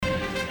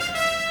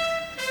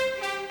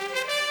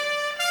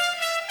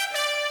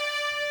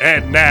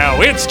And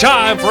now it's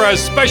time for a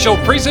special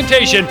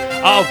presentation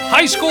of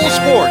high school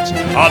sports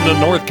on the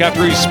North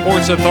Country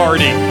Sports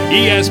Authority,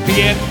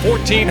 ESPN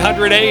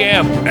 1400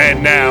 AM.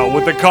 And now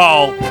with the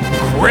call,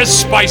 Chris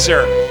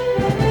Spicer.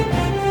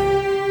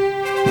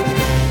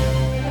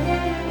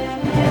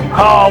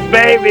 Oh,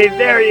 baby,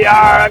 there you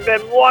are. I've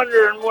been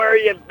wondering where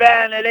you've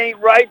been. It ain't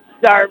right to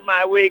start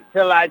my week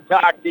till I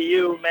talk to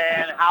you,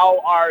 man. How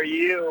are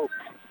you?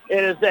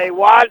 It is a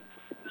what?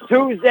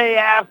 Tuesday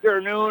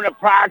afternoon,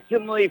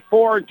 approximately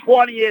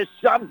 4:20-ish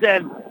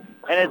something,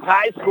 and it's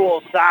high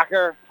school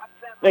soccer.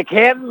 The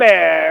Canton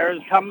Bears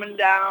coming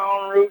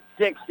down Route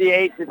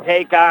 68 to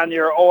take on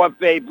your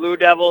OFA Blue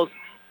Devils.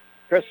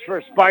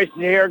 Christopher Spicer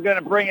here, going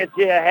to bring it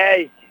to you.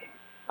 Hey,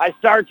 I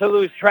start to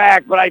lose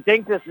track, but I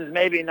think this is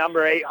maybe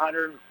number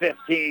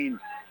 815.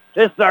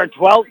 This is our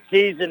 12th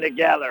season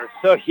together.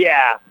 So,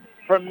 yeah,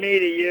 from me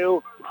to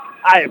you,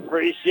 I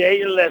appreciate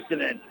you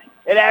listening.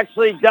 It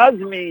actually does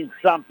mean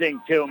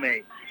something to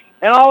me.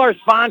 And all our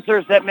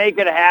sponsors that make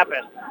it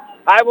happen.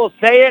 I will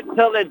say it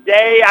till the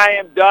day I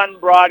am done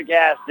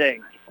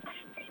broadcasting.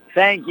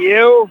 Thank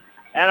you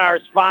and our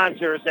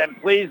sponsors.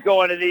 And please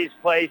go into these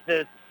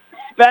places.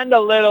 Spend a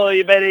little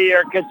bit of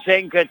your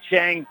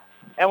ka-ching,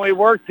 and we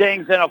work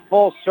things in a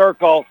full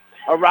circle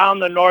around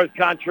the North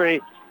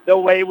Country the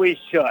way we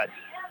should.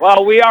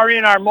 Well, we are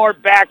in our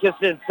Mort Backus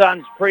 &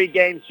 Sons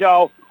pregame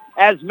show.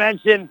 As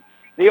mentioned,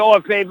 the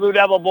OFA Blue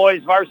Devil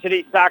boys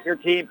varsity soccer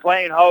team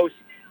playing host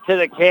to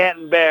the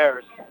Canton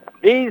Bears.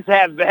 These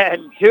have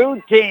been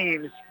two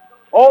teams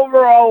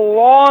over a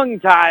long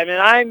time, and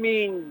I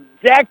mean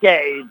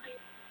decades,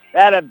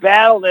 that have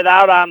battled it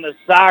out on the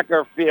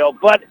soccer field.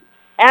 But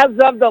as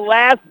of the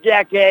last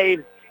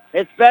decade,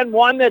 it's been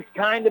one that's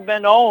kind of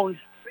been owned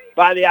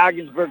by the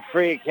Ogdensburg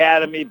Free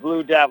Academy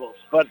Blue Devils.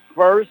 But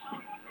first,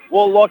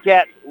 we'll look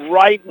at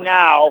right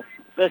now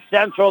the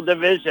Central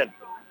Division.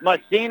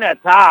 Messina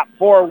top,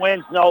 4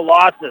 wins, no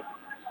losses.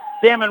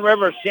 Salmon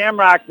River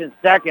Shamrocks in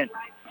second,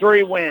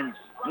 3 wins,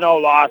 no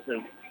losses.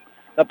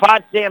 The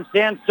Potsdam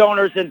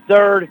Sandstoners in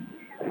third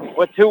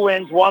with 2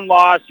 wins, 1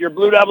 loss. Your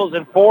Blue Devils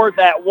in fourth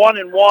at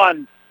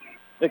 1-1.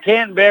 The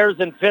Canton Bears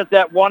in fifth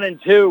at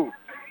 1-2.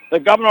 The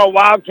Governor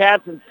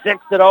Wildcats in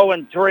sixth at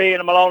 0-3,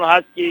 and the Malone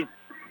Huskies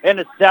in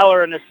the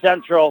cellar in the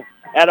Central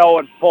at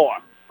 0-4.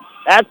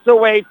 That's the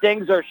way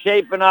things are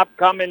shaping up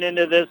coming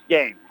into this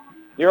game.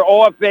 Your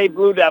OFA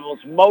Blue Devils,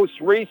 most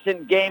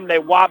recent game, they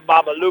whopped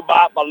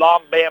Babaloo-Bop,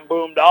 Malone, Bam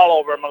Boomed all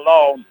over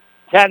Malone,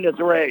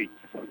 10-3.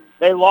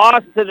 They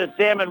lost to the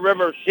Salmon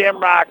River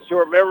Shamrocks, who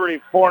are a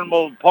very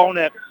formidable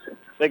opponent.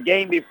 The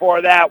game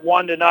before that,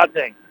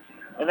 1-0.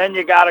 And then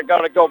you got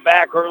to go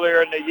back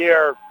earlier in the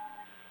year,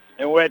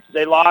 in which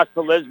they lost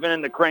to Lisbon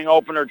in the Kring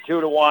opener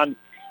 2-1.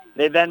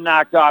 They then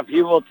knocked off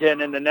Hewelton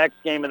in the next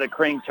game of the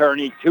Kring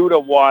tourney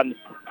 2-1.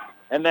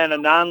 And then a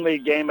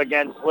non-league game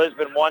against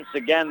Lisbon once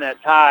again,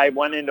 that tie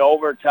went into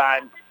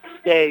overtime,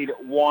 stayed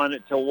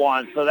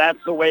 1-1. So that's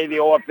the way the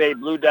OFA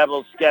Blue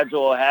Devils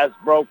schedule has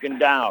broken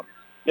down.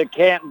 The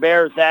Canton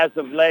Bears, as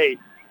of late,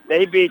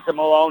 they beat the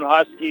Malone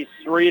Huskies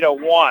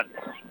 3-1.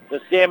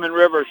 The Salmon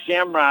River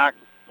Shamrocks,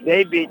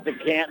 they beat the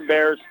Canton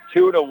Bears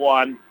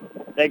 2-1.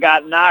 They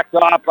got knocked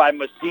off by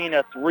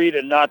Messina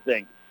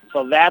 3-0.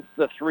 So that's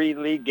the 3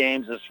 league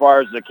games as far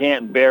as the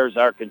Canton Bears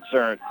are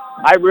concerned.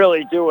 I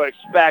really do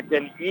expect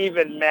an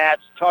even match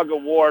tug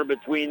of war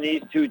between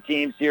these two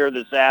teams here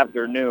this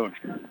afternoon.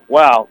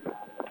 Well,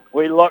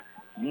 we look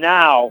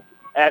now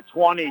at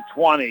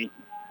 2020,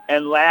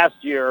 and last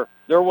year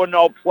there were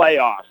no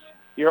playoffs.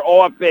 Your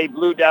OFA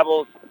Blue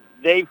Devils,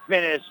 they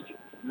finished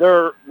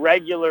their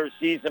regular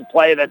season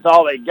play, that's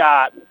all they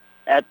got,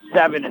 at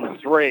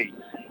 7-3.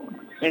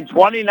 In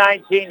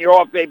 2019, your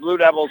OFA Blue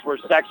Devils were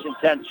Section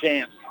 10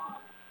 champs.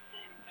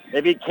 They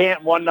beat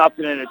Canton 1-0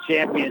 in a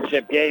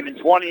championship game. In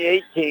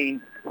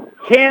 2018,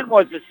 Canton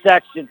was the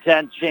Section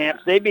 10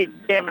 champs. They beat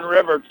Salmon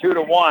River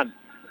 2-1.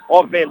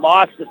 OFA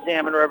lost to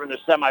Salmon River in the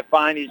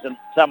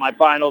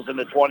semifinals in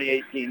the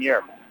 2018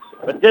 year.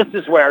 But this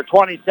is where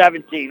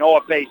 2017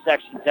 OFA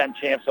Section 10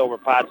 champs over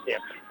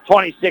Potsdam.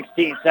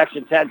 2016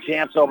 Section 10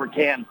 champs over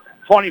Canton.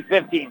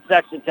 2015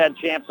 Section 10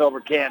 champs over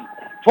Canton.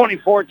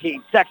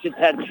 2014 Section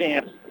 10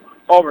 champs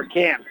over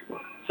Canton.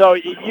 So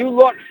you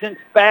look since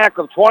back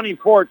of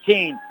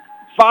 2014,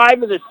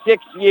 5 of the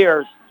 6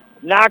 years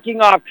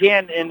knocking off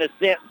Canton in the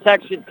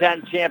Section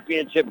 10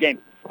 championship game.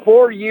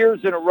 4 years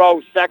in a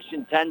row,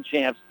 Section 10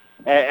 champs,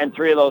 and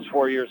 3 of those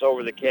 4 years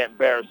over the Canton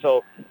Bears.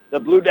 So the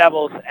Blue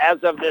Devils, as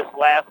of this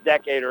last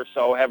decade or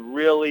so, have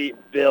really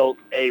built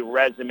a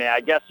resume.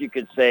 I guess you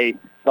could say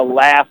the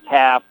last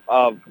half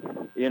of,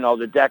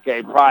 the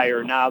decade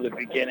prior, now the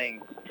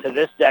beginning to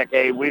this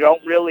decade. We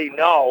don't really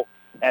know,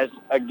 as,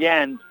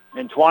 again,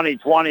 in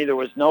 2020, there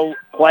was no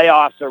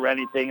playoffs or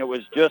anything. It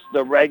was just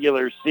the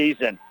regular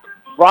season.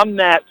 From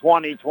that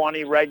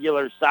 2020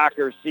 regular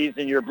soccer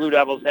season your Blue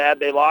Devils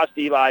had, they lost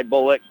Eli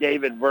Bullock,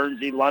 David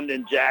Vernsey,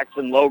 London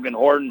Jackson, Logan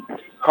Horton,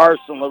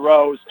 Carson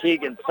LaRose,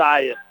 Keegan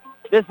Sayas.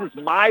 This is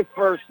my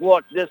first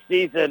look this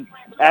season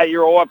at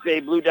your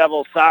OFA Blue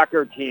Devils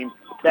soccer team.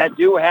 that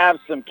do have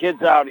some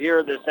kids out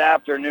here this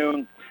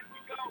afternoon.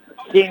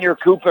 Senior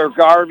Cooper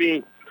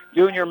Garvey,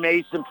 junior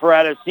Mason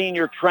Peretta,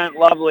 senior Trent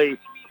Lovely,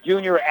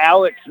 junior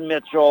Alex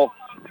Mitchell,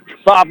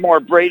 sophomore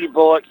Brady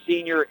Bullock,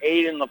 senior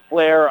Aiden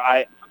LaFleur.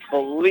 I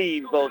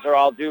believe those are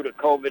all due to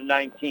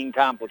COVID-19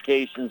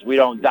 complications. We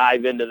don't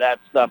dive into that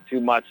stuff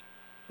too much.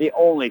 The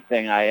only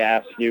thing I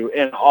ask you,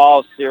 in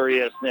all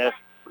seriousness,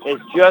 is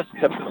just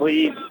to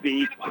please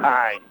be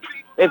kind.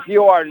 If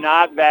you are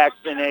not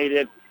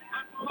vaccinated,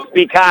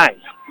 be kind.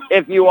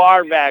 If you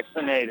are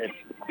vaccinated,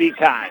 be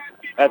kind.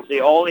 That's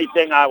the only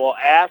thing I will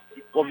ask.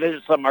 We'll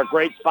visit some of our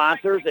great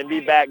sponsors and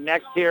be back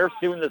next year,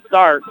 soon to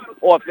start.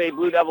 OFA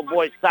Blue Devil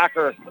Boys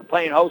Soccer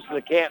playing host to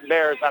the Canton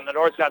Bears on the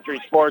North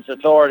Country Sports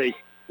Authority,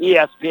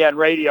 ESPN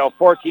Radio,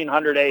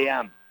 1400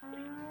 AM.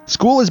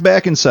 School is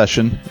back in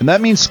session, and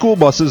that means school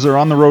buses are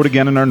on the road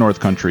again in our North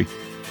Country.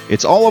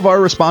 It's all of our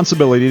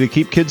responsibility to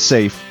keep kids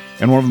safe,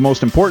 and one of the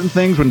most important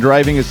things when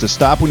driving is to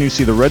stop when you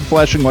see the red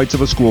flashing lights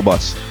of a school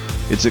bus.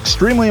 It's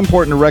extremely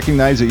important to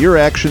recognize that your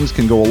actions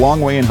can go a long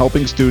way in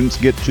helping students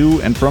get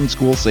to and from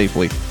school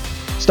safely.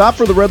 Stop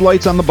for the red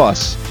lights on the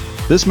bus.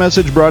 This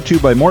message brought to you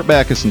by Mort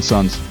Backus &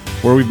 Sons,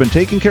 where we've been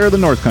taking care of the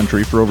North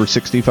Country for over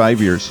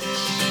 65 years.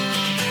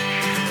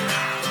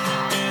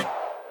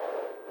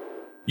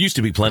 Used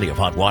to be plenty of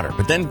hot water,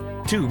 but then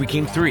 2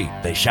 became 3.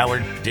 They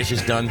showered,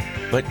 dishes done,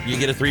 but you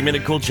get a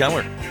 3-minute cold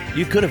shower.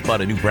 You could have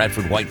bought a new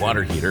Bradford white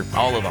water heater,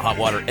 all of the hot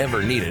water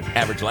ever needed,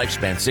 average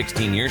lifespan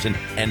 16 years,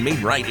 and made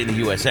right in the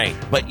USA,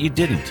 but you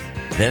didn't.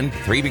 Then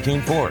 3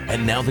 became 4,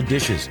 and now the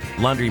dishes,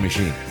 laundry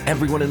machine,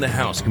 everyone in the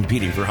house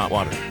competing for hot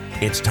water.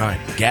 It's time.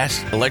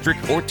 Gas, electric,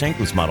 or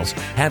tankless models.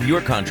 Have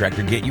your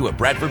contractor get you a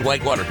Bradford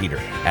white water heater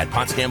at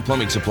Potsdam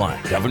Plumbing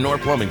Supply, Governor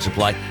Plumbing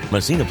Supply,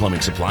 Messina Plumbing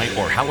Supply,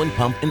 or Howland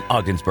Pump in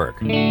Ogdensburg.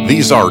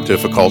 These are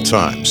difficult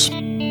times,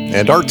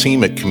 and our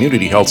team at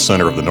Community Health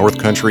Center of the North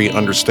Country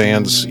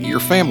understands your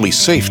family's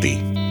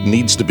safety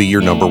needs to be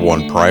your number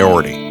one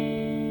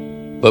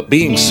priority. But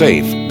being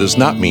safe does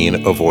not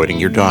mean avoiding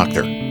your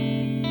doctor.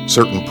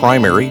 Certain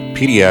primary,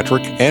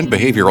 pediatric, and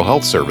behavioral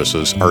health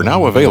services are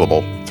now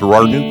available through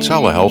our new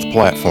telehealth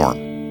platform,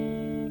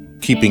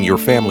 keeping your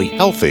family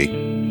healthy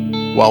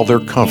while they're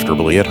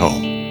comfortably at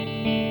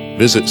home.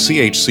 Visit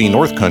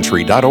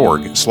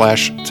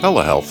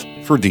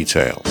chcnorthcountry.org/telehealth for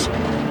details.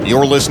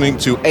 You're listening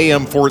to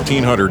AM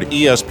 1400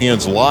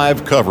 ESPN's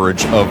live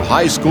coverage of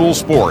high school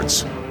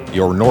sports.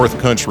 Your North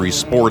Country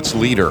sports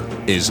leader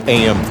is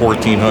AM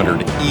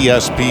 1400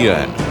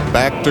 ESPN.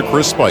 Back to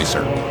Chris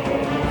Spicer.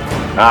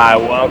 I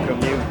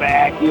welcome you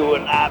back, you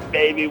and I,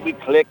 baby. We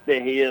clicked the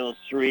heels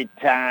 3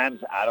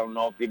 times. I don't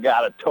know if you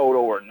got a toto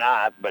or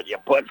not, but you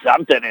put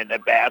something in the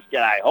basket,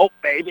 I hope,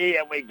 baby.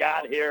 And we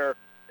got here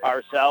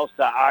ourselves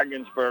to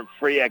Ogdensburg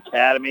Free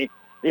Academy,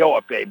 the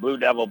OFA Blue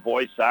Devil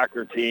Boys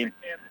Soccer Team.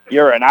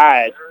 Your and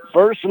I,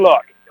 first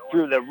look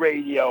through the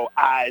radio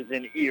eyes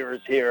and ears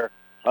here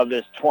of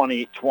this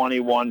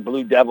 2021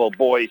 Blue Devil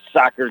Boys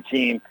Soccer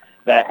Team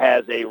that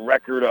has a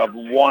record of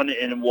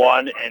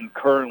 1-1 and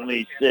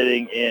currently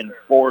sitting in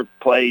 4th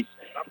place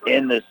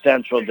in the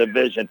Central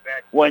Division.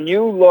 When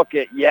you look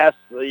at, yes,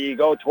 you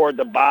go toward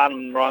the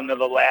bottom rung of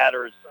the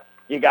ladders,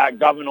 you got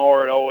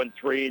Governor at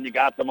 0-3, and you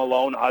got the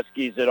Malone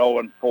Huskies at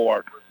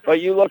 0-4. But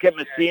you look at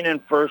Messina in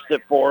first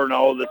at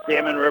 4-0, the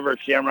Salmon River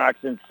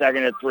Shamrocks in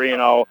second at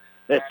 3-0,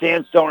 the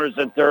Sandstoners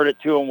in third at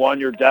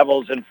 2-1, your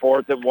Devils in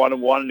fourth at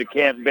 1-1, and the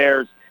Canton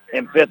Bears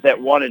in fifth at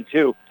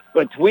 1-2.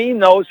 Between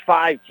those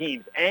 5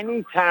 teams,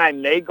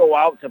 anytime they go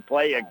out to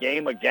play a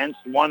game against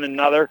one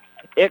another,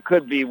 it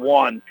could be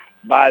won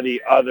by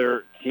the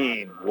other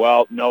team.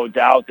 Well, no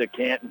doubt the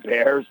Canton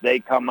Bears,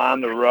 they come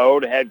on the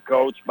road, head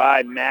coached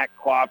by Matt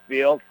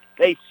Caulfield.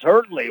 They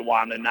certainly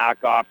want to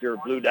knock off your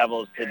Blue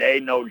Devils today,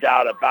 no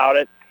doubt about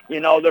it.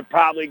 You know, they're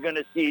probably going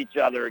to see each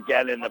other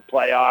again in the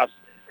playoffs.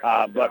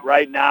 But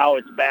right now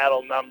it's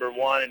battle number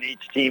 1, and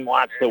each team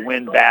wants to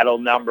win battle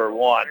number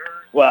 1.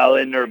 Well,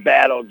 in their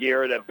battle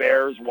gear, the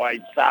Bears,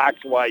 white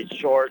socks, white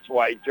shorts,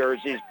 white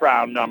jerseys,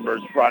 brown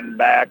numbers front and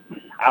back,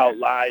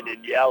 outlined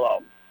in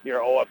yellow. Your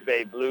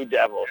OFA Blue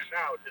Devils,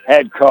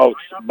 head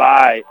coached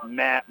by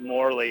Matt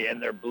Morley, in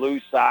their blue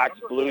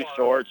socks, blue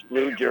shorts,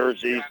 blue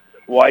jerseys,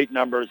 white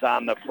numbers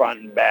on the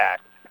front and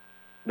back.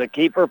 The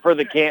keeper for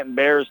the Canton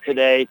Bears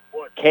today,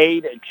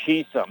 Cade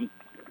Cheatham.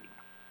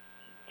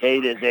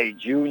 Cade is a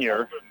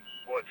junior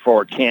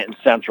for Canton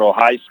Central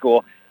High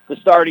School. The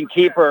starting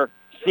keeper,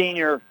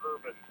 senior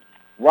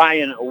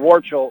Ryan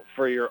Warchel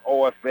for your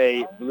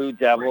OFA Blue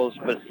Devils.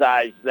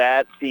 Besides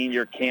that,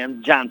 senior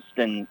Cam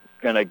Johnston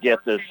going to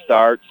get the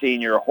start.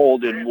 Senior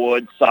Holden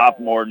Wood,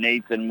 sophomore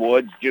Nathan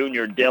Woods,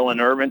 junior Dylan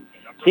Irvin,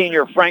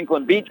 senior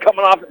Franklin Beach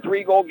coming off a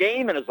 3-goal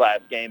game in his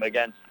last game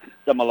against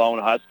the Malone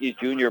Huskies,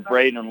 junior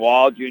Braden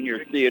Wall,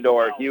 junior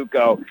Theodore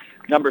Hugo,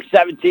 number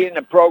 17 in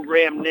the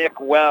program, Nick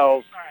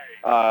Wells,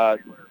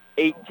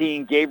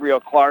 18, Gabriel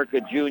Clark,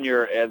 a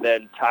junior, and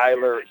then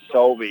Tyler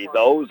Sovey.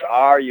 Those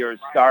are your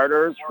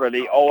starters for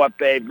the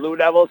OFA Blue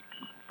Devils.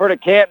 For the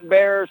Canton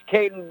Bears,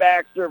 Caden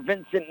Baxter,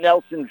 Vincent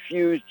Nelson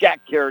Fuse, Jack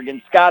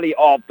Kerrigan, Scotty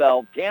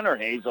Altfeld, Tanner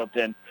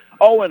Hazelton,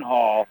 Owen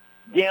Hall,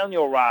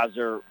 Daniel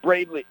Roser,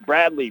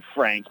 Bradley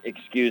Frank,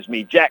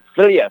 Jack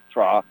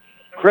Filiatra,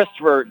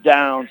 Christopher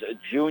Downs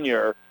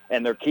Jr.,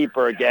 and their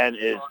keeper again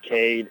is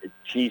Cade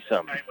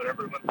Cheatham.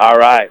 All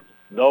right,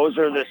 those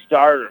are the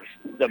starters.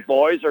 The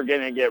boys are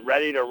going to get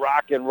ready to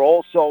rock and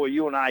roll. So will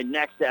you and I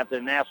next after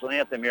the national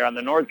anthem here on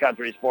the North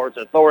Country Sports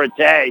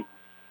Authority,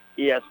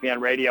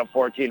 ESPN Radio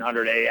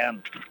 1400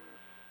 AM.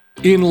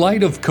 In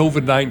light of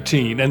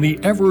COVID-19 and the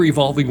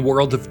ever-evolving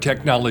world of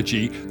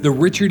technology, the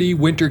Richard E.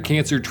 Winter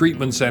Cancer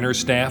Treatment Center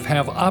staff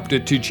have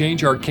opted to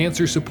change our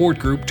cancer support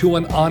group to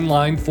an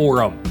online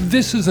forum.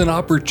 This is an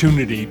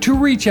opportunity to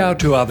reach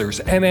out to others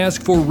and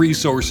ask for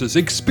resources,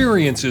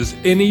 experiences,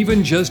 and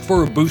even just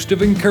for a boost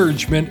of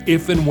encouragement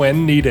if and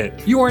when needed.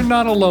 You are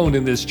not alone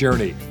in this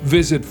journey.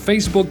 Visit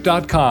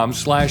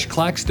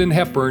facebook.com/Claxton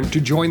Hepburn to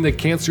join the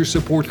cancer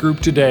support group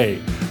today.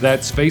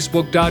 That's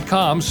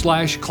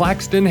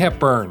facebook.com/Claxton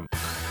Hepburn.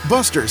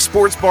 Buster's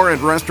Sports Bar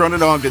and Restaurant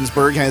in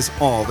Ogdensburg has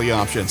all the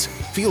options.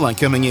 Feel like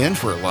coming in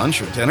for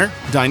lunch or dinner?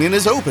 Dine-in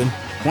is open.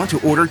 Want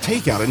to order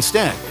takeout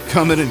instead?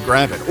 Come in and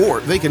grab it, or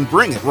they can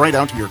bring it right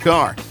out to your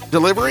car.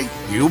 Delivery?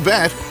 You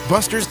bet.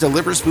 Buster's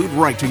delivers food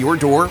right to your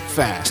door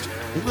fast.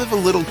 Live a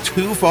little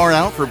too far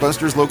out for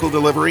Buster's local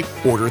delivery?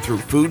 Order through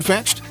Food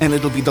Fetched, and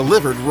it'll be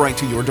delivered right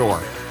to your door.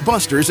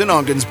 Buster's in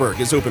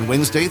Ogdensburg is open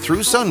Wednesday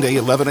through Sunday,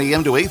 11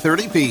 a.m. to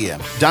 8:30 p.m.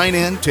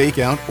 Dine-in,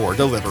 takeout, or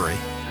delivery.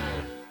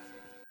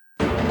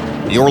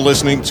 You're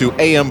listening to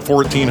AM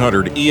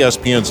 1400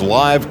 ESPN's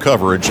live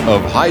coverage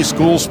of high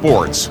school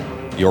sports.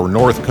 Your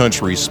North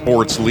Country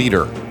sports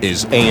leader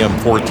is AM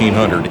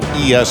 1400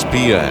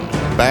 ESPN.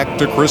 Back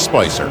to Chris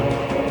Spicer.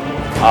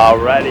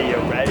 Alrighty, you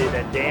ready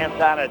to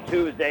dance on a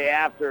Tuesday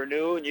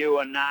afternoon? You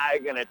and I are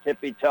going to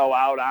tippy-toe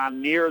out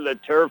on near the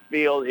turf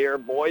field here.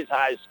 Boys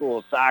high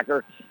school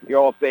soccer.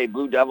 Your OFA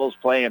Blue Devils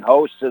playing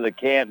host to the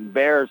Canton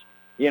Bears.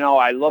 You know,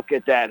 I look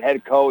at that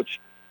head coach,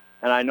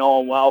 and I know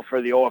him well for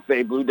the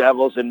OFA Blue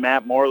Devils, and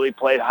Matt Morley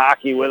played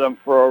hockey with him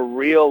for a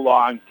real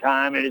long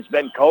time, and he's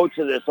been coach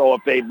of this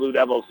OFA Blue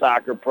Devils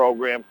soccer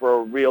program for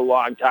a real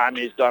long time, and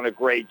he's done a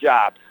great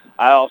job.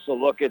 I also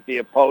look at the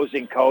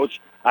opposing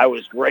coach. I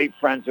was great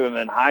friends with him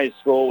in high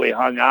school. We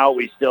hung out.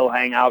 We still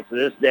hang out to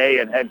this day,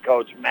 and head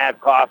coach Matt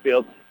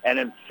Caulfield. And,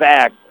 in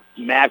fact,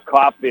 Matt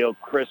Caulfield,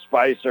 Chris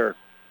Spicer,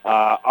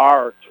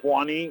 our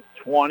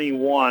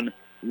 2021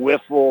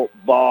 wiffle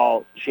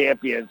ball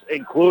champions,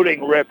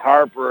 including Rick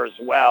Harper as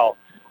well.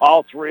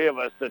 All three of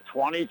us, the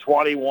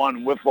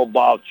 2021 wiffle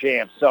ball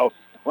champs. So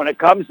when it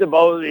comes to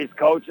both of these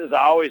coaches,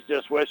 I always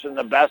just wish them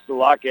the best of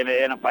luck. And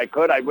if I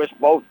could, I wish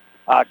both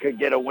could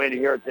get a win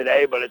here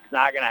today, but it's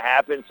not going to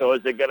happen. So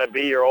is it going to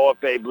be your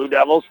OFA Blue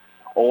Devils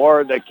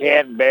or the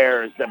Canton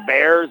Bears? The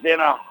Bears in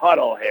a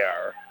huddle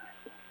here,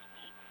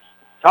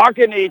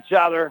 talking to each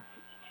other,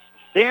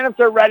 seeing if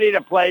they're ready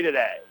to play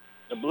today.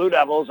 The Blue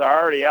Devils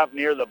are already up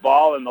near the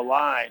ball in the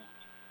line.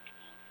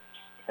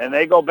 And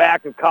they go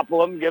back, a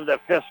couple of them, give the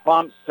fist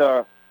bumps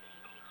to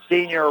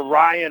senior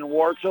Ryan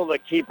Warchel, the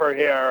keeper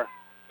here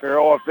for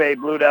OFA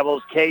Blue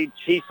Devils. Cade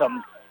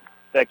Cheatham,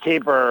 the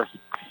keeper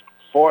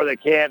for the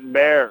Canton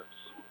Bears.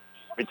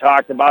 We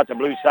talked about the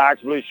blue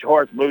socks, blue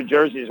shorts, blue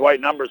jerseys,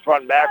 white numbers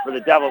front and back for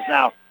the Devils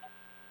now.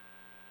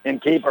 And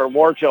keeper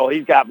Warchel,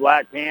 he's got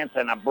black pants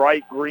and a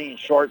bright green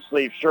short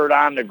sleeve shirt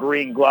on, the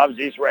green gloves.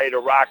 He's ready to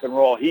rock and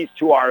roll. He's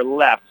to our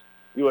left.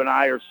 You and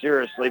I are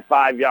seriously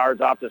 5 yards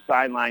off the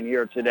sideline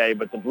here today,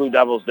 but the Blue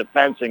Devils'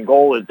 defense and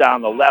goal is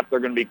down the left. They're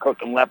going to be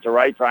cooking left to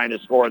right, trying to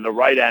score in the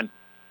right end.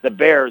 The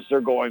Bears,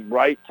 they're going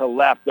right to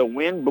left. The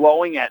wind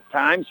blowing at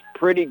times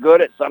pretty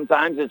good.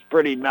 Sometimes it's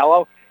pretty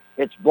mellow.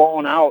 It's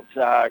blowing out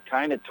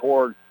kind of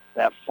toward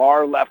that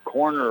far left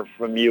corner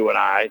from you and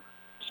I.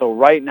 So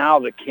right now,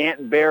 the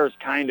Canton Bears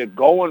kind of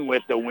going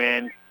with the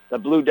wind. The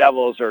Blue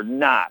Devils are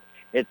not.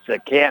 It's the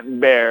Canton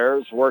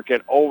Bears working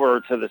over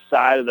to the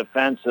side of the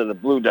fence of the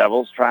Blue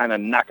Devils, trying to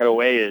knock it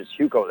away is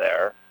Hugo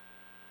there.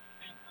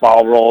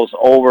 Ball rolls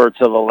over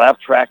to the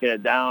left, tracking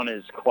it down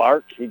is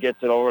Clark. He gets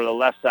it over to the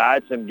left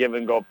side, some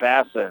give-and-go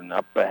passing.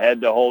 Up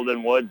ahead to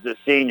Holden Woods, the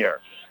senior.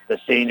 The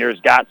senior's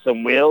got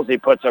some wheels. He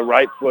puts a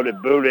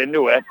right-footed boot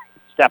into it.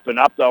 Stepping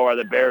up, though, are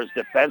the Bears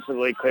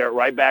defensively, clear it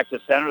right back to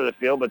center of the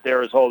field, but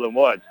there is Holden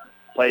Woods.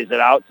 Plays it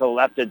out to the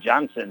left of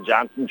Johnson.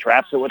 Johnson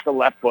traps it with the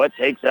left foot,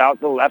 takes it out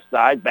to the left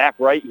side, back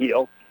right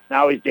heel.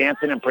 Now he's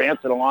dancing and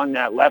prancing along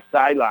that left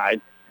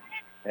sideline,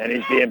 and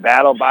he's being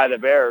battled by the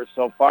Bears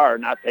so far,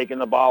 not taking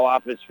the ball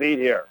off his feet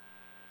here.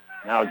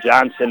 Now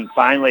Johnson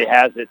finally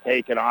has it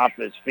taken off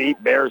his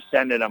feet. Bears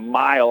send it a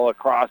mile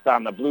across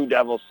on the Blue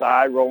Devils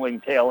side, rolling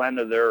tail end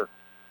of their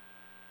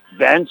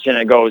bench, and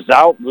it goes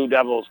out. Blue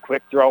Devils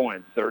quick throw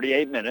in.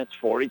 38 minutes,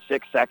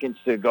 46 seconds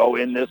to go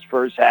in this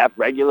first half.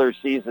 Regular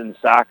season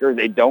soccer,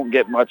 they don't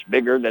get much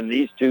bigger than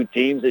these two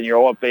teams in your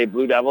OFA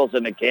Blue Devils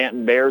and the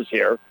Canton Bears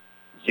here.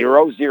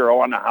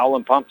 0-0 on the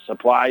Howland Pump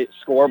Supply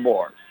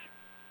scoreboard.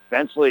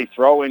 Eventually,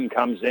 throw-in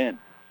comes in.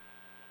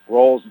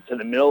 Rolls to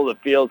the middle of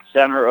the field,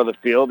 center of the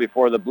field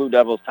before the Blue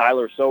Devils.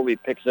 Tyler Sobey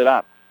picks it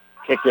up.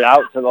 Kicked it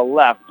out to the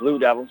left. Blue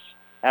Devils,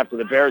 after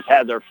the Bears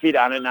had their feet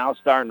on it, now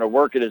starting to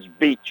work it as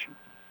Beach.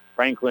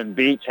 Franklin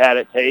Beach had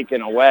it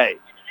taken away.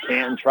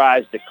 Canton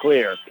tries to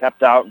clear,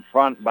 kept out in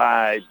front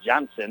by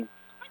Johnson.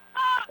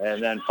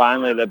 And then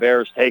finally the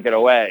Bears take it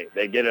away.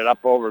 They get it up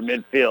over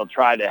midfield,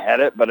 try to head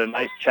it, but a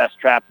nice chest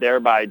trap there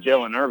by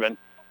Dylan Irvin.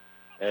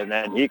 And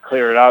then he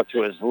cleared it out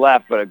to his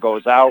left, but it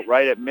goes out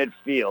right at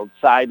midfield,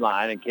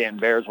 sideline, and Canton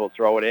Bears will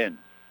throw it in.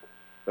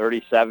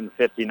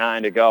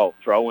 37:59 to go.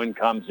 Throw-in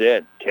comes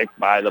in. Kicked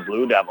by the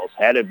Blue Devils.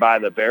 Headed by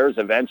the Bears.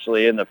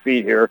 Eventually in the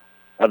feet here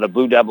of the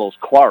Blue Devils,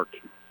 Clark.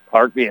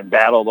 Clark being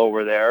battled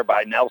over there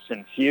by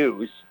Nelson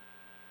Hughes.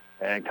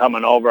 And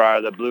coming over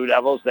are the Blue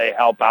Devils. They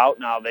help out.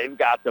 Now they've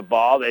got the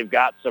ball. They've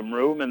got some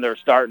room, and they're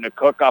starting to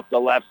cook up the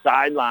left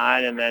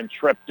sideline and then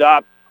tripped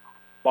up.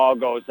 Ball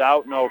goes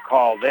out. No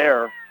call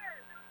there.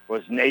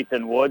 Was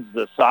Nathan Woods,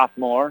 the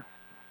sophomore.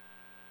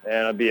 And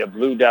it'll be a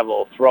Blue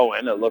Devil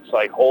throw-in. It looks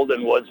like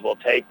Holden Woods will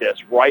take this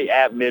right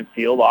at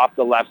midfield off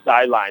the left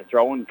sideline.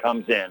 Throw-in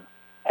comes in.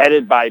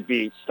 Headed by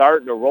Beach.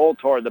 Starting to roll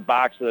toward the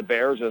box of the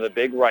Bears with a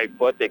big right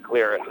foot. They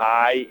clear it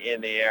high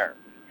in the air.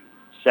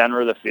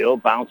 Center of the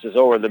field. Bounces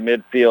over the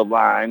midfield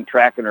line.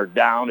 Tracking her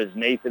down is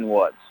Nathan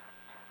Woods.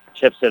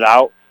 Chips it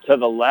out to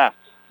the left.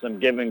 Some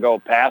give-and-go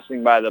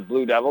passing by the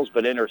Blue Devils,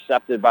 but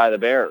intercepted by the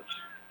Bears.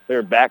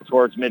 Cleared back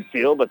towards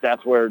midfield, but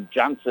that's where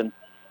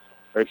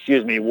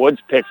Woods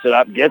picks it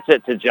up, gets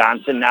it to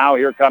Johnson. Now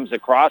here comes the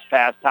cross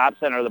pass, top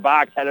center of the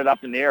box, headed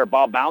up in the air,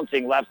 ball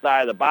bouncing left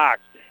side of the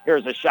box.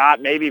 Here's a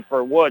shot maybe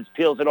for Woods,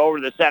 peels it over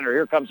to the center.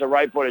 Here comes a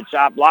right-footed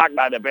shot, blocked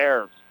by the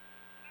Bears.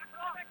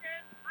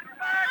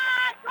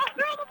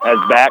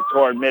 Heads back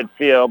toward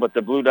midfield, but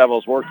the Blue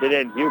Devils worked it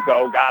in.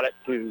 Hugo got it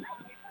to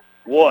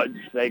Woods.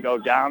 They go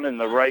down in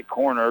the right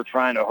corner,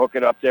 trying to hook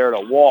it up there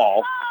to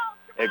Wall.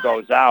 It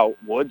goes out.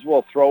 Woods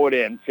will throw it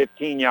in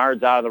 15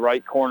 yards out of the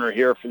right corner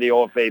here for the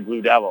OFA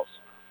Blue Devils.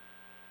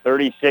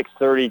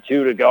 36-32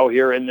 to go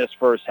here in this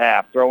first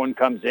half. Throw-in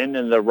comes in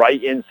the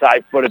right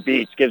inside foot of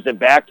Beach. Gives it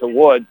back to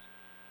Woods.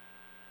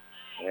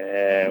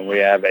 And we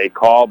have a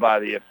call by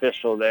the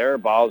official there.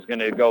 Ball's going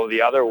to go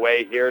the other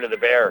way here to the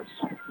Bears.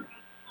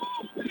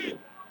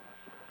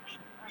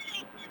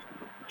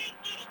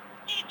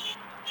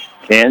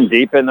 Canton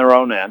deep in their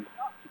own end.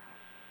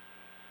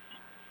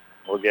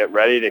 We'll get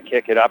ready to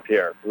kick it up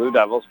here. Blue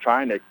Devils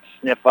trying to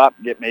sniff up,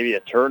 get maybe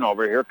a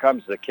turnover. Here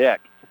comes the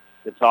kick.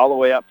 It's all the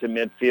way up to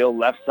midfield,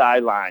 left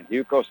sideline.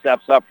 Hugo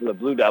steps up for the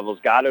Blue Devils,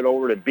 got it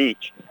over to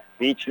Beach.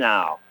 Beach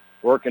now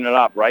working it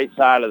up, right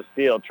side of the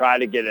field, try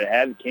to get it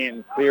ahead.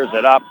 Canton clears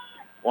it up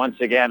once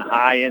again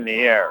high in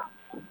the air.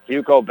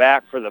 Hugo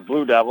back for the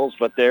Blue Devils,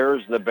 but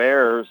there's the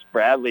Bears,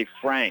 Bradley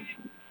Frank.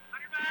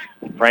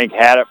 Frank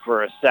had it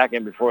for a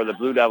second before the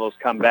Blue Devils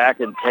come back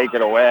and take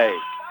it away.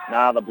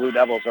 Now the Blue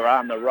Devils are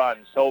on the run.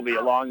 Sobey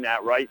along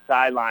that right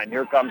sideline.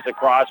 Here comes the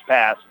cross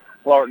pass.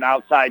 Floating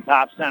outside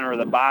top center of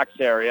the box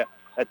area.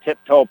 A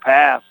tiptoe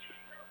pass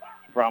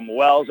from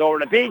Wells over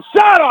to Beach.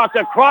 Shot off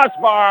the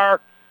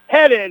crossbar.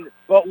 Headed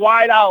but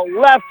wide out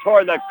left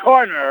toward the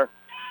corner.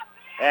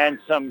 And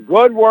some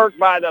good work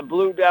by the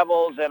Blue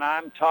Devils. And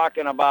I'm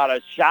talking about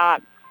a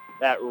shot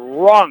that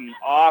rung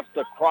off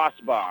the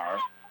crossbar.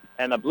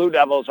 And the Blue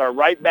Devils are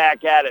right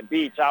back at it.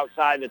 Beach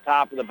outside the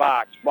top of the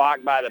box.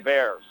 Blocked by the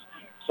Bears.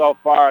 So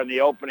far in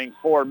the opening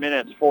 4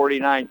 minutes,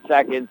 49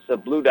 seconds, the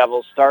Blue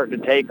Devils starting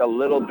to take a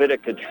little bit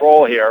of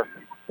control here.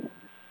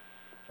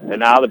 And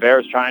now the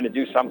Bears trying to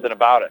do something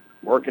about it.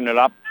 Working it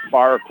up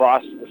far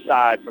across the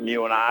side from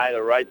you and I,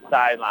 the right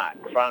sideline,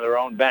 in front of their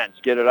own bench.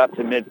 Get it up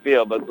to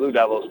midfield, but Blue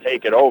Devils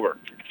take it over.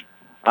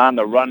 On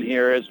the run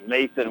here is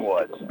Nathan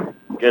Woods.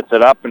 Gets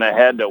it up and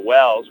ahead to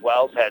Wells.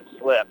 Wells had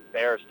slipped.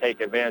 Bears take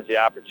advantage of the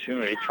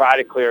opportunity. Try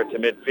to clear it to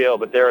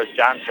midfield, but there is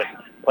Johnson.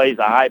 Plays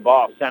a high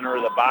ball, center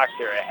of the box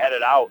here,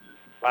 headed out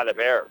by the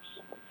Bears.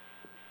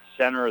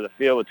 Center of the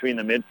field between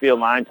the midfield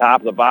line,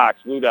 top of the box.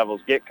 Blue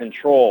Devils get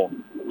control.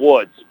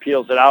 Woods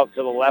peels it out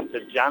to the left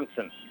of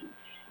Johnson.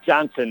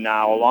 Johnson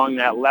now along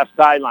that left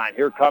sideline.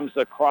 Here comes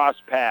the cross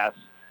pass.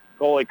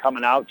 Goalie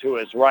coming out to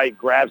his right,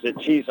 grabs it,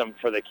 Cheatham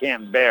for the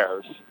Canton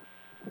Bears.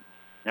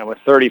 And with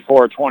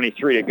 34-23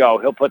 to go,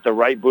 he'll put the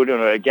right boot in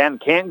it again.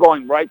 Canton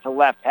going right to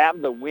left, have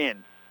the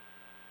win.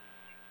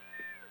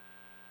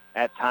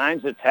 At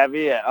times it's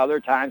heavy. At other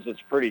times it's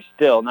pretty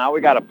still. Now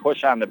we got to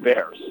push on the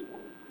Bears.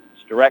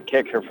 It's direct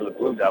kick here for the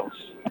Blue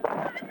Devils.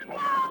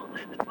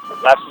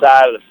 Left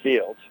side of the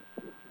field.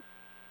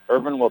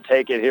 Irvin will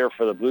take it here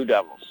for the Blue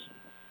Devils.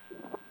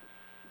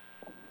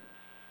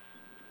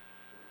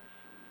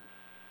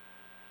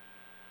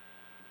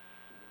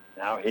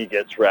 Now he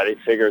gets ready,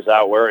 figures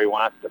out where he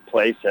wants to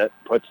place it,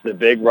 puts the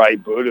big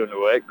right boot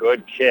into it.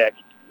 Good kick.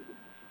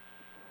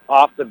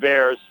 Off the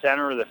Bears,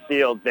 center of the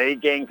field. They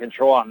gain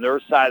control on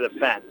their side of the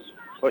fence.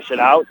 Push it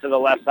out to the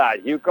left side.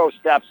 Hugo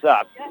steps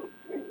up,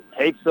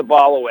 takes the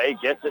ball away,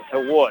 gets it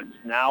to Woods.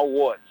 Now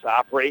Woods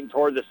operating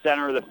toward the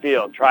center of the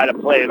field. Try to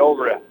play it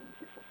over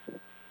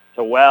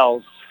to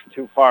Wells.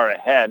 Too far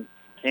ahead.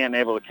 Can't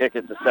able to kick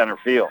it to center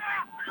field.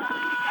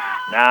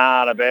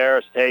 Now the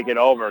Bears take it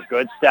over.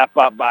 Good step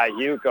up by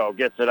Hugo.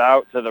 Gets it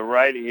out to the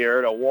right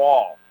here to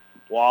Wall.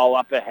 Wall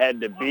up ahead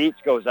to Beach,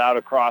 goes out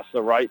across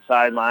the right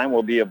sideline,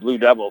 will be a Blue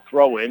Devil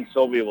throw-in.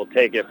 Sobey will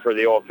take it for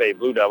the OFA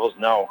Blue Devils.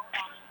 No,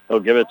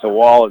 he'll give it to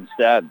Wall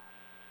instead.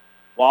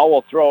 Wall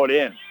will throw it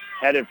in.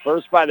 Headed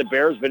first by the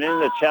Bears, but into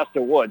the chest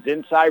of Woods.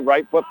 Inside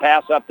right foot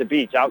pass up to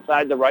Beach,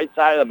 outside the right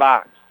side of the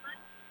box.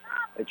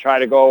 They try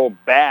to go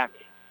back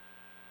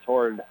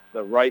toward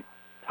the right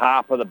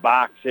top of the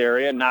box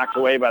area, knocked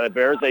away by the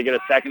Bears. They get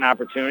a second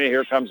opportunity.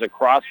 Here comes a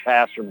cross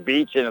pass from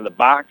Beach into the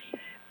box.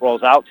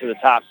 Rolls out to the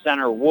top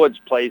center. Woods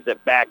plays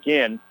it back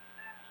in,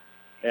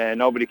 and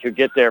nobody could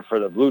get there for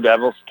the Blue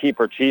Devils.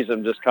 Keeper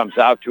Cheatham just comes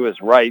out to his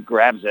right,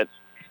 grabs it,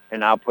 and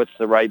now puts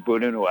the right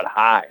boot into it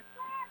high.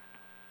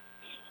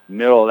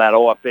 Middle of that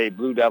OFA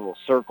Blue Devil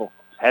circle,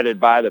 headed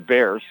by the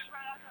Bears.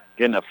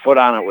 Getting a foot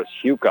on it was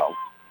Hugo.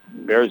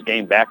 Bears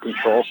gain back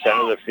control,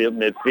 center of the field,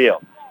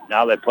 midfield.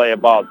 Now they play a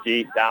ball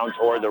deep down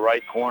toward the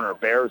right corner.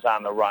 Bears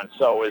on the run.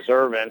 So is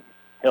Irvin.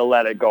 He'll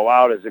let it go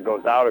out as it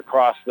goes out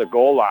across the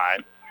goal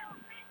line.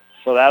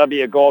 So that'll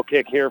be a goal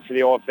kick here for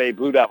the OFA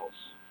Blue Devils.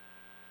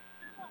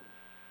 I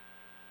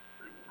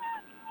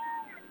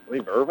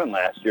believe Irvin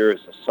last year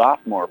as a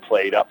sophomore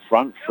played up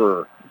front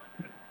for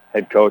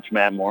head coach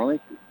Matt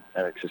Morley.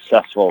 Had a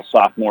successful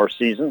sophomore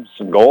season,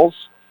 some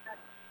goals. I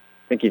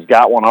think he's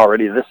got one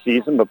already this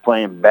season, but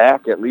playing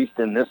back at least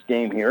in this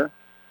game here.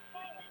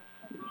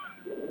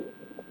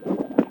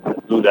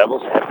 The Blue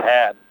Devils have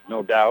had,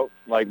 no doubt,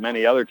 like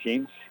many other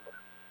teams,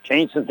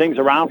 changed some things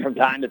around from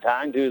time to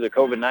time due to the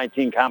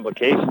COVID-19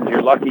 complications.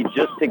 You're lucky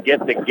just to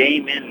get the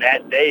game in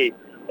that day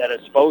that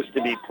is supposed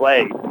to be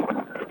played.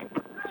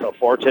 So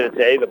fortunate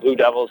today, the Blue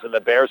Devils and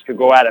the Bears could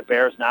go at it.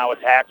 Bears now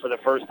attack for the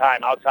first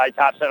time outside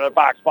top center of the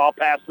box. Ball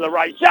pass to the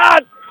right.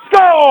 Shot!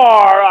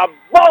 Score! A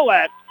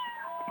bullet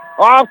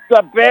off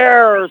the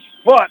Bears'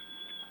 foot.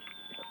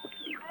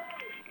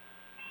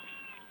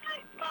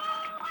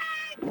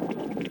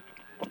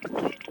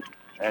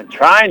 And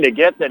trying to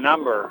get the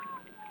number.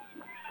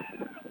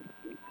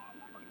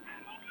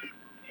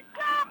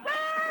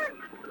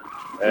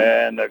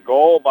 And the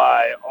goal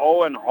by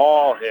Owen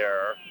Hall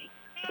here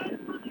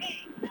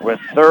with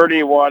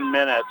 31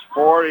 minutes,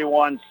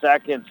 41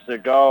 seconds to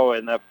go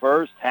in the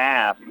first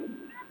half.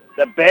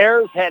 The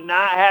Bears had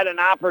not had an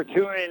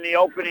opportunity in the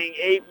opening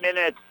 8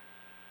 minutes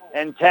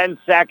and 10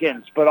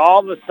 seconds, but all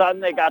of a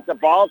sudden they got the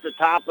ball at the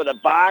top of the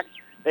box.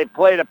 They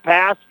played a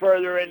pass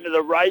further into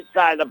the right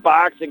side of the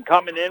box, and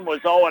coming in was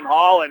Owen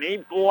Hall, and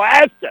he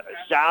blasted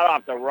a shot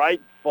off the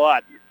right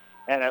foot.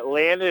 And it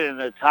landed in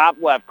the top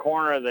left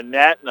corner of the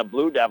net, and the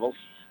Blue Devils,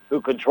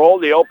 who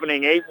controlled the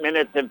opening 8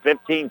 minutes and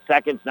 15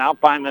 seconds, now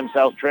find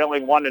themselves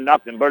trailing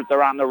 1-0, but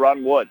they're on the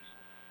run. Woods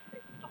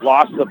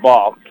lost the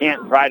ball.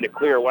 Canton tried to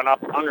clear, went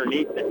up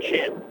underneath the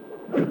chin.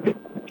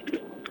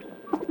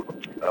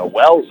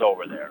 Wells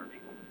over there.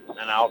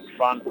 And out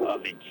front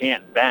of the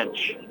Canton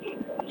bench.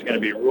 It's going to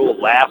be ruled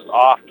last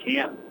off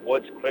Canton.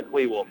 Woods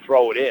quickly will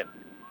throw it in.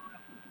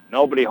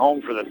 Nobody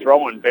home for the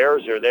throw-in.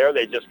 Bears are there.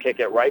 They just kick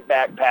it right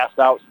back past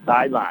out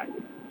sideline.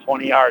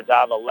 20 yards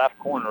out of the left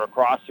corner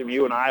across from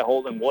you and I.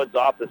 Holding Woods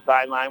off the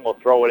sideline will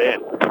throw it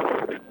in.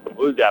 The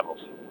Blue Devils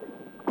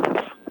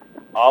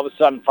all of a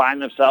sudden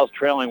find themselves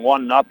trailing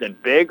 1-0.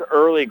 Big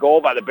early goal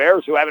by the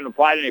Bears, who haven't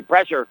applied any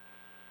pressure,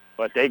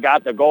 but they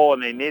got the goal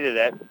and they needed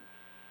it.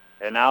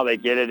 And now they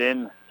get it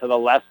in to the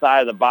left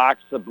side of the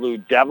box. The Blue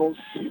Devils.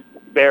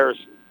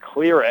 Bears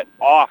clear it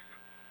off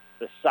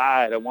the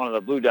side of one of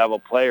the Blue Devil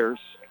players.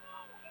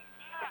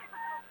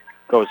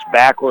 Goes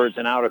backwards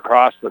and out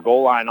across the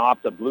goal line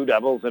off the Blue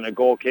Devils, and a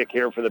goal kick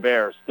here for the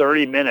Bears.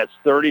 30 minutes,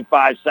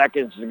 35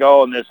 seconds to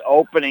go in this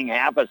opening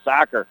half of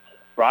soccer.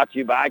 Brought to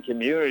you by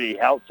Community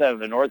Health Center of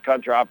the North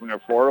Country, offering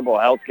affordable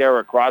health care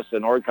across the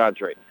North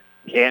Country.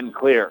 Canton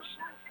clears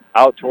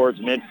out towards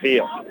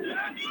midfield.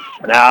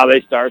 Now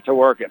they start to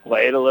work it.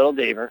 Play it a little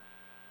deeper.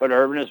 But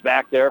Irvin is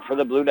back there for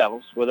the Blue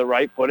Devils with a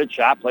right-footed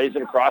shot. Plays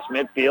it across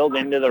midfield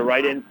into the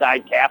right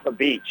inside calf of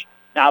Beach.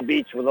 Now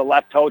Beach with a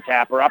left toe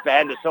tapper up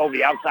ahead to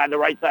Sobey outside the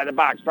right side of the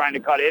box, trying to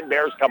cut in.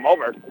 Bears come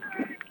over.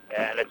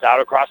 And it's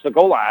out across the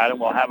goal line. And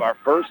we'll have our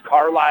first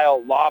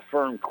Carlisle Law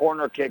Firm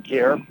corner kick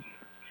here.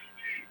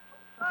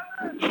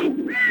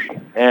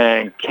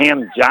 And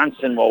Cam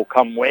Johnson will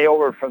come way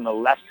over from the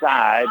left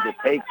side to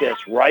take this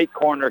right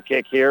corner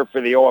kick here for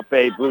the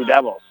OFA Blue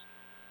Devils.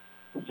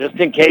 Just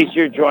in case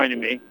you're joining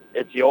me,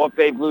 it's the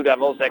OFA Blue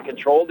Devils that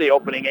controlled the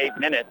opening 8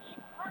 minutes,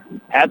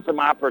 had some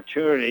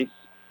opportunities,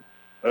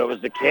 but it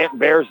was the Canton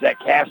Bears that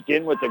cashed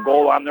in with the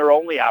goal on their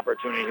only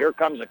opportunity. Here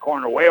comes the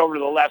corner way over to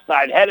the left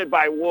side, headed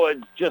by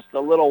Woods, just a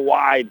little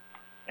wide,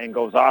 and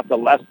goes off the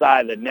left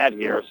side of the net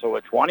here. So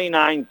with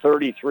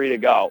 29:33 to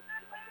go,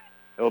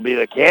 it will be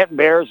the Canton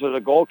Bears with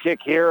a goal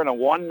kick here and a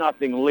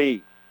 1-0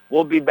 lead.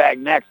 We'll be back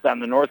next on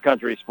the North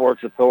Country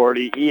Sports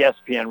Authority,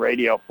 ESPN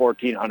Radio,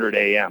 1400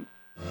 AM.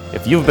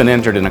 If you've been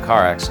injured in a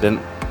car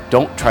accident,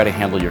 don't try to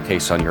handle your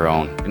case on your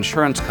own.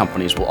 Insurance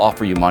companies will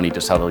offer you money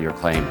to settle your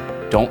claim.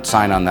 Don't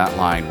sign on that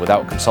line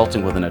without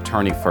consulting with an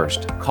attorney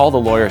first. Call the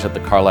lawyers at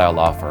the Carlisle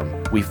Law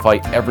Firm. We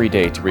fight every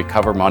day to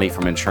recover money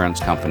from insurance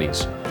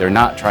companies. They're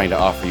not trying to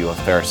offer you a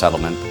fair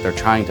settlement. They're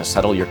trying to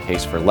settle your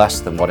case for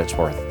less than what it's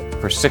worth.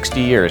 For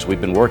 60 years,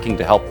 we've been working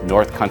to help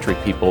North Country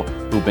people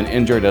who've been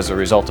injured as a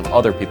result of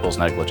other people's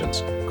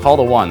negligence. Call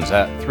the ones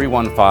at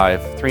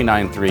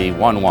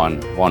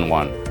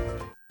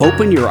 315-393-1111.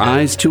 Open your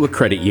eyes to a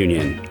credit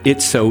union.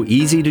 It's so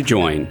easy to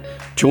join.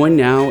 Join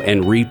now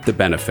and reap the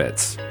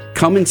benefits.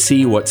 Come and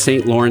see what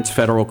St. Lawrence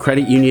Federal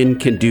Credit Union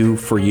can do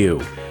for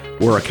you.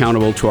 We're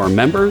accountable to our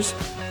members,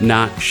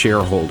 not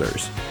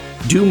shareholders.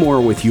 Do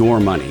more with your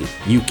money.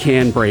 You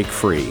can break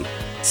free.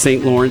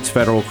 St. Lawrence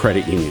Federal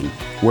Credit Union,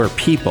 where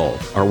people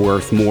are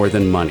worth more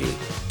than money.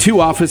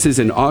 2 offices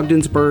in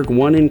Ogdensburg,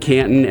 1 in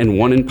Canton, and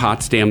 1 in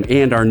Potsdam,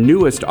 and our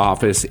newest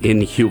office in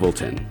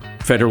Heuvelton.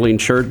 Federally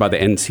insured by the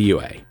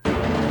NCUA.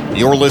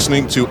 You're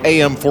listening to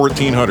AM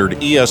 1400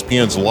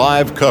 ESPN's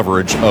live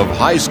coverage of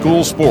high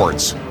school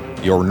sports.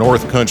 Your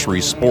North Country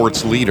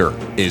sports leader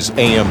is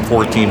AM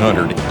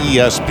 1400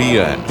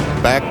 ESPN.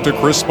 Back to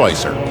Chris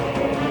Spicer.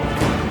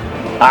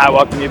 I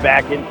welcome you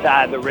back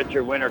inside the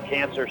Richard Winter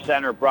Cancer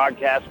Center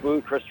broadcast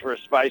booth. Christopher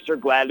Spicer,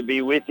 glad to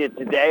be with you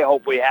today.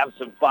 Hope we have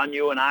some fun,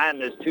 you and I, on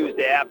this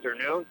Tuesday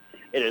afternoon.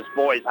 It is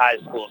boys high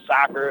school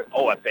soccer.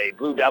 OFA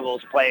Blue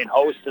Devils playing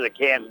host to the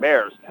Canton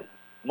Bears.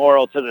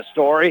 Moral to the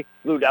story,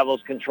 Blue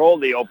Devils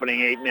controlled the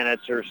opening 8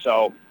 minutes or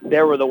so.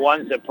 They were the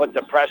ones that put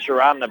the pressure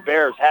on the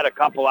Bears, had a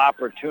couple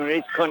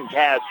opportunities, couldn't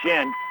cash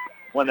in.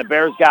 When the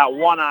Bears got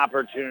one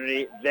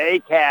opportunity, they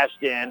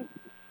cashed in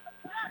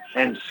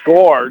and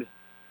scored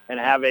and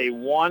have a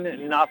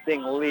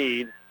 1-0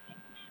 lead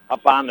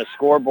up on the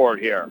scoreboard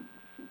here.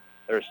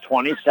 There's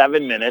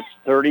 27 minutes,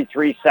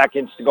 33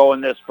 seconds to go in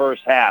this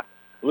first half.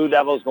 Blue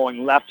Devils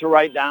going left to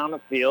right down the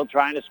field,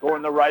 trying to score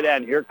in the right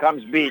end. Here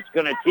comes Beach,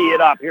 going to tee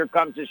it up. Here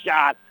comes the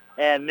shot,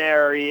 and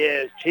there he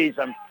is,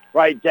 Cheatham,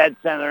 right dead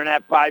center, and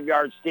that 5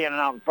 yards standing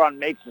out in front,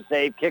 makes the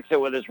save, kicks it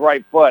with his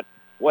right foot,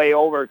 way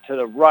over to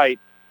the right,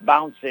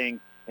 bouncing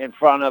in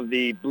front of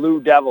the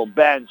Blue Devil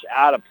bench,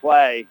 out of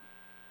play,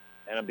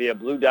 and it'll be a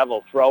Blue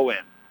Devil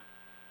throw-in.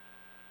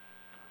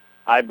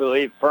 I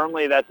believe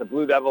firmly that the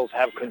Blue Devils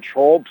have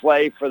controlled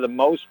play for the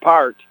most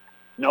part.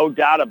 No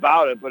doubt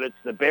about it, but it's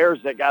the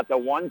Bears that got the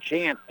one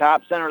chance,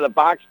 top center of the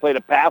box, played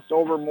a pass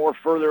over more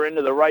further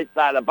into the right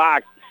side of the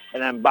box,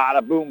 and then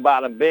bada boom,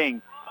 bada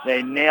bing,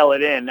 they nail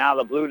it in. Now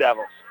the Blue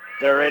Devils,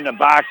 they're in the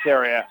box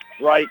area,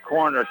 right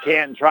corner.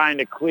 Canton trying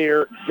to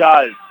clear,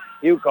 does.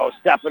 Hugo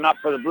stepping up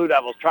for the Blue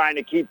Devils, trying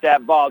to keep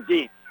that ball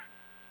deep.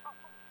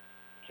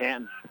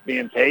 Canton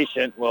being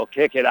patient, will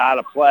kick it out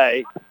of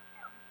play.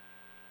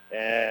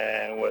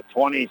 And with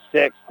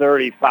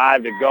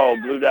 26:35 to go,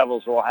 Blue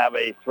Devils will have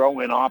a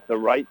throw-in off the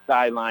right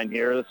sideline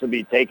here. This will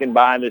be taken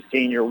by the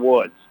senior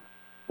Woods.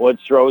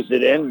 Woods throws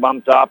it in,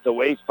 bumped off the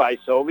waist by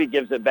Sobey,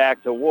 gives it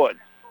back to Woods.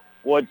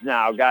 Woods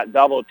now got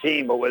double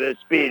teamed, but with his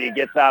speed, he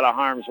gets out of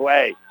harm's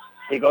way.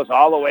 He goes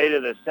all the way to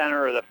the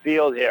center of the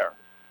field here.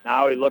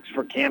 Now he looks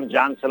for Cam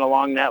Johnson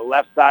along that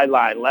left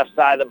sideline, left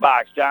side of the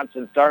box.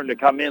 Johnson starting to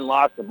come in,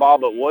 lost the ball,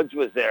 but Woods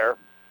was there.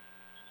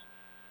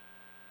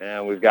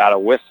 And we've got a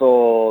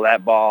whistle.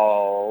 That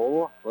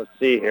ball, let's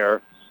see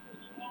here.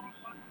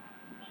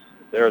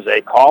 There's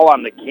a call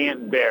on the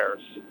Canton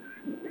Bears.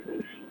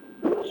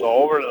 So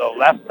over to the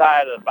left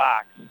side of the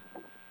box.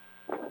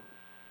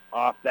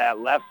 Off that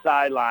left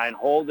sideline,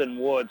 Holden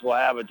Woods will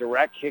have a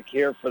direct kick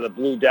here for the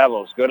Blue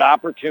Devils. Good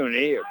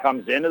opportunity. It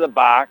comes into the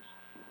box,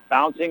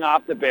 bouncing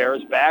off the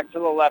Bears, back to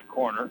the left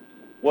corner.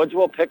 Woods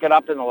will pick it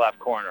up in the left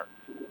corner.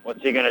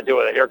 What's he going to do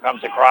with it? Here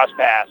comes the cross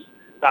pass.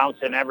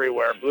 Bouncing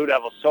everywhere. Blue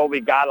Devils, Sobey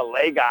got a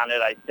leg on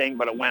it, I think,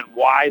 but it went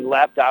wide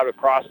left out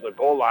across the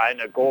goal line.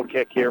 A goal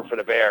kick here for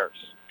the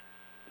Bears.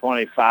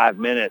 25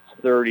 minutes,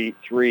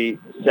 33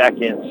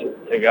 seconds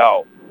to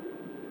go.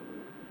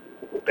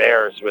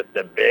 Bears with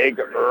the big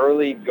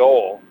early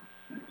goal.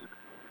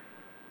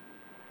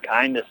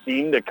 Kind of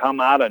seemed to come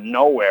out of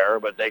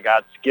nowhere, but they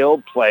got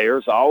skilled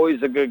players.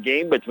 Always a good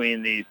game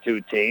between these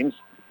two teams,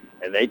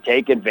 and they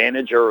take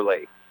advantage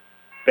early.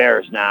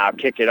 Bears now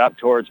kick it up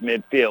towards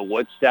midfield.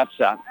 Wood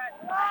steps up.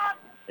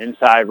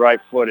 Inside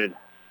right-footed.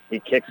 He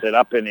kicks it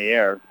up in the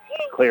air.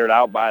 Cleared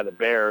out by the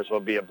Bears. Will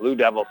be a Blue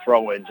Devil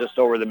throw-in just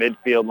over the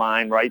midfield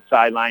line. Right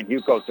sideline.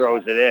 Hugo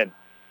throws it in.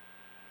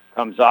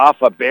 Comes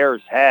off a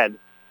Bear's head.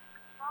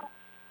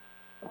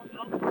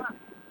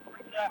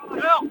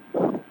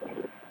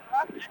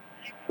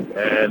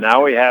 And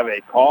now we have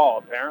a call.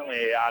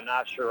 Apparently, I'm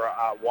not sure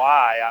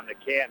why, on the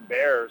Canton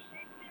Bears.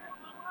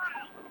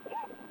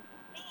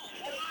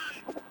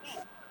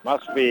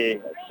 Must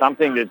be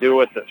something to do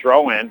with the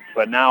throw-in,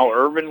 but now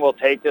Irvin will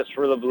take this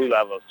for the Blue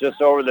Devils,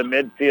 just over the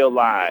midfield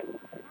line.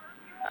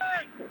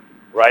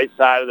 Right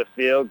side of the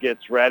field,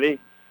 gets ready.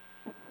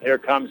 Here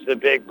comes the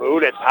big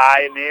boot. It's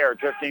high in the air,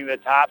 drifting to the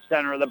top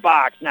center of the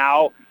box.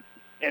 Now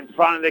in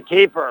front of the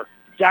keeper.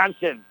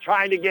 Johnson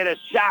trying to get a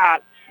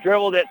shot,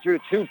 dribbled it through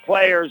two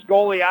players.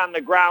 Goalie on the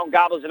ground,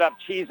 gobbles it up,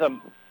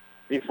 Cheatham.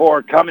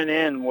 Before coming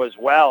in was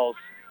Wells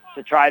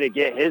to try to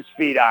get his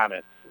feet on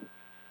it.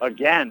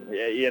 again,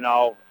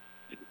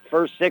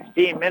 first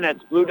 16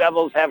 minutes, Blue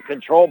Devils have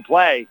controlled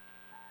play,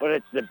 but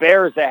it's the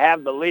Bears that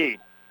have the lead.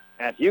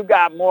 And if you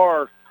got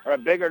more or a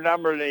bigger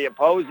number than the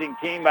opposing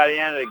team by the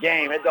end of the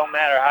game, it don't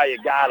matter how you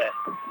got it.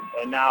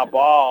 And now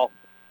ball,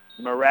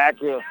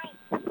 miraculous.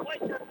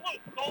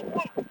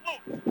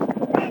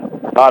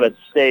 Thought it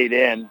stayed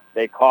in.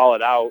 They call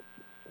it out.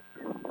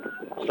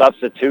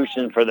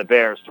 Substitution for the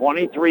Bears.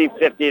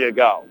 23:50 to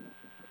go.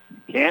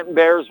 Canton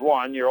Bears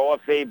 1, your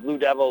OFA Blue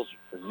Devils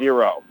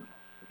 0.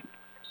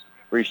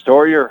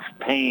 Restore your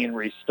pain,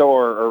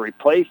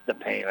 replace the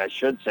pain, I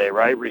should say,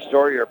 right?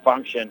 Restore your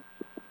function.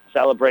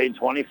 Celebrating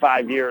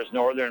 25 years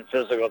Northern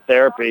Physical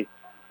Therapy.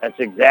 That's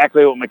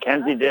exactly what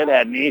Mackenzie did,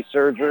 had knee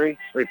surgery,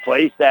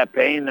 replaced that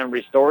pain, then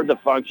restored the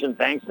function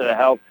thanks to the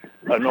help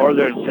of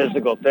Northern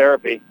Physical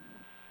Therapy.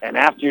 And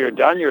after you're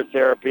done your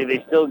therapy,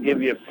 they still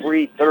give you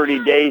free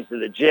 30 days to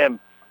the gym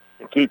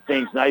to keep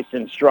things nice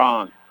and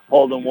strong.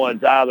 Holden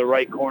Woods out of the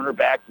right corner,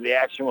 back to the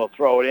action, will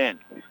throw it in.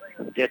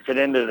 Gets it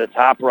into the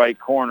top right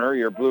corner.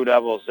 Your Blue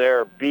Devils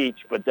there,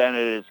 Beach, but then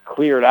it is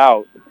cleared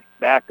out.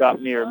 Back up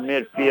near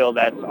midfield,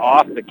 that's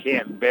off the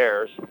Canton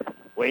Bears.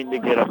 Waiting to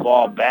get a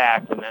ball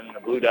back, and then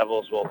the Blue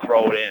Devils will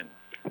throw it in.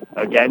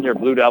 Again, your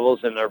Blue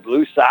Devils in their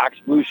blue socks,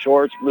 blue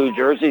shorts, blue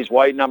jerseys,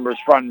 white numbers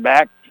front and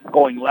back,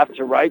 going left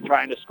to right,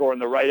 trying to score in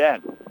the right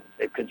end.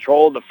 They've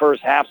controlled the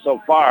first half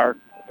so far,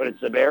 but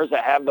it's the Bears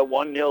that have the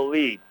 1-0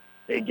 lead.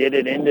 They get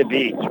it into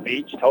Beach.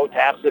 Beach toe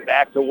taps it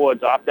back to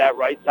Woods off that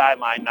right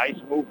sideline. Nice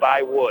move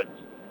by Woods.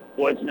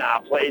 Woods now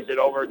plays it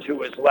over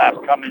to his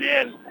left. Coming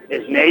in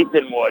is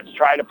Nathan Woods.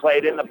 Try to play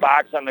it in the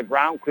box on the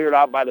ground, cleared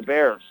out by the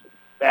Bears.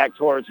 Back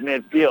towards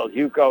midfield.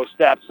 Hugo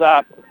steps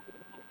up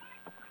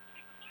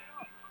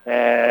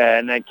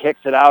and then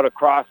kicks it out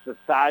across the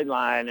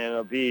sideline, and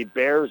it'll be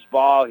Bears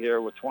ball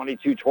here with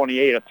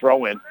 22-28, a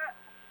throw-in.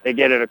 They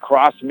get it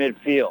across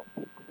midfield.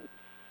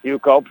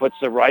 Hugo puts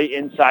the right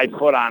inside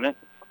foot on it.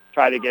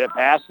 Try to get it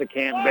past the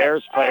Canton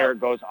Bears player. It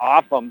goes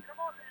off him,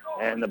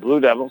 and the Blue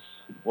Devils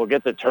will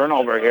get the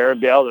turnover here and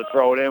be able to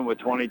throw it in with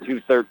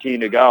 22-13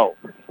 to go.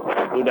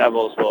 The Blue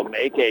Devils will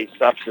make a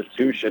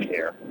substitution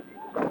here.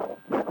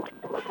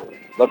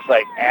 Looks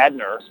like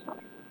Adner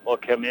will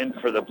come in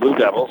for the Blue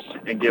Devils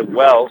and give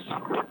Wells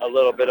a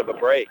little bit of a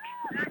break.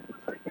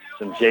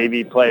 Some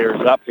JV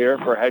players up here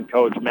for head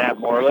coach Matt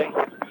Morley.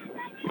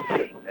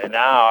 And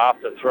now off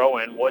the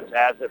throw-in, Woods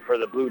has it for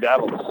the Blue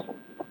Devils.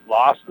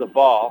 Lost the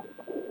ball.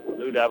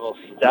 Blue Devils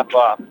step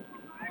up.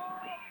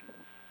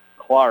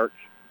 Clark.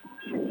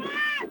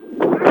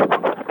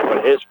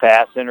 But his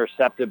pass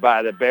intercepted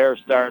by the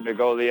Bears, starting to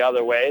go the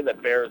other way. The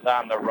Bears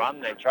on the run.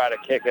 They try to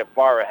kick it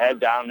far ahead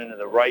down into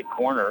the right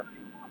corner.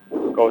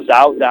 Goes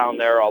out down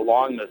there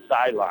along the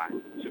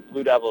sideline. So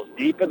Blue Devils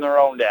deep in their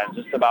own end,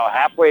 just about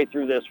halfway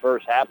through this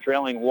first half,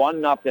 trailing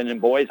 1-0 in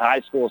boys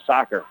high school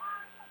soccer.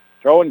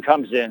 Throw-in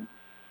comes in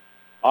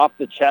off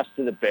the chest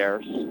of the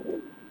Bears,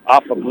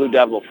 off a Blue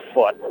Devil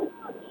foot,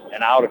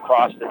 and out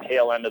across the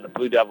tail end of the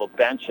Blue Devil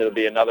bench. It'll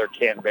be another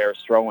Canton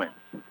Bears throw-in.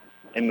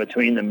 In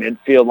between the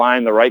midfield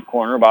line, the right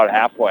corner, about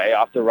halfway,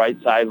 off the right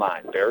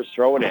sideline. Bears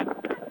throw it in.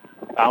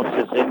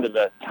 Bounces into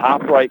the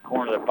top right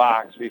corner of the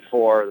box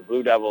before the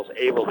Blue Devils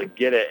able to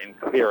get it and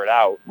clear it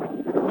out.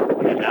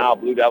 And now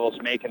Blue Devils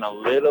making a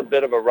little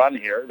bit of a run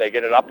here. They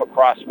get it up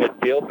across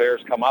midfield.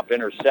 Bears come up,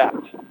 intercept.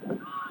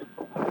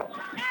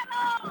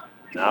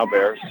 Now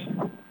Bears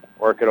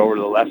work it over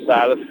to the left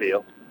side of the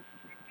field.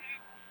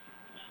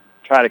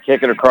 Try to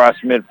kick it across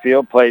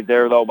midfield. Played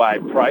there, though, by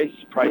Price.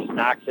 Price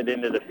knocks it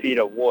into the feet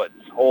of Woods.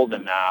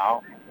 Holden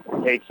now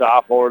takes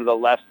off over to the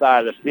left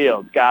side of the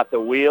field. Got the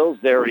wheels.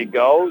 There he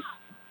goes.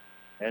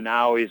 And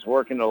now he's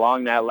working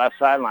along that left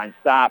sideline.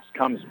 Stops,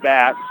 comes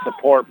back.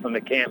 Support from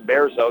the Canton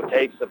Bears, though.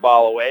 Takes the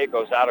ball away.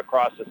 Goes out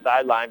across the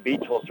sideline.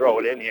 Beach will throw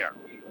it in here.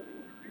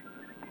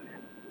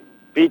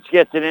 Beach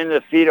gets it into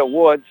the feet of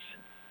Woods.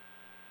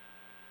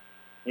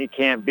 He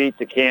can't beat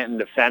the Canton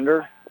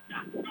defender.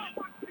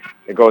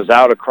 It goes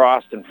out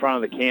across in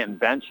front of the Canton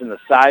bench in the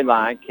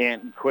sideline.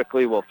 Canton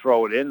quickly will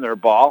throw it in, their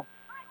ball.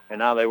 And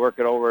now they work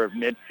it over at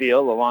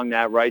midfield along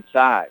that right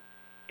side.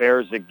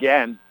 Bears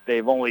again,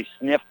 they've only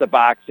sniffed the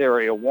box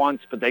area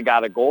once, but they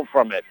got a goal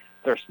from it.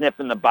 They're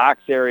sniffing the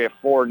box area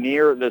for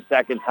near the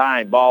second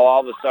time. Ball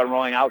all of a sudden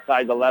rolling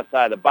outside the left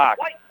side of the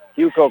box.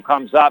 Hugo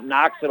comes up,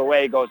 knocks it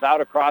away, goes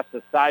out across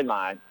the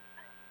sideline.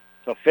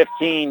 So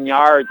 15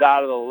 yards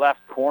out of the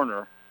left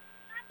corner.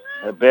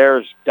 The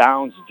Bears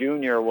Downs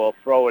Jr. will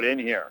throw it in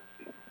here.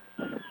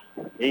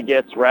 He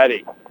gets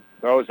ready.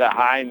 Throws it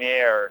high in the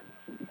air.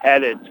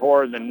 Headed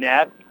toward the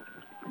net.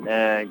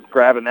 And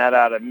grabbing that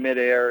out of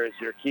midair is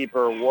your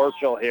keeper,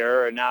 Warchel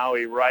here. And now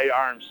he right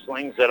arm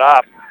slings it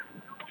up.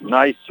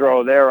 Nice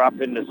throw there up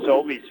into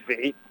Sobey's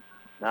feet.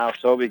 Now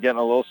Sobey getting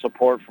a little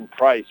support from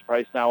Price.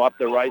 Price now up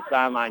the right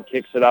sideline,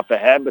 kicks it up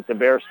ahead, but the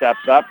Bear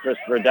steps up.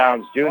 Christopher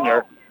Downs Jr.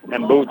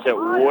 and boots it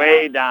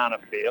way down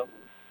the field.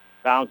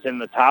 Bounce in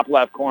the top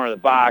left corner of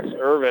the box.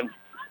 Irvin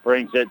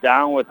brings it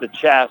down with the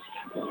chest.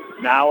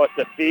 Now with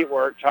the feet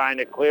work, trying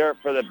to clear it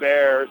for the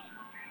Bears.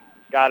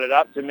 Got it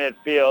up to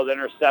midfield,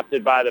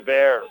 intercepted by the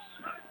Bears.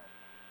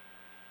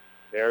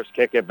 Bears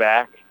kick it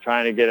back,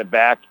 trying to get it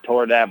back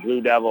toward that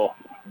Blue Devil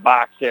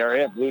box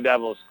area. Blue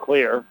Devils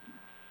clear.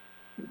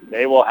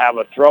 They will have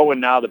a throw-in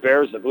now. The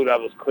Bears, the Blue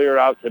Devils clear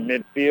out to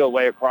midfield,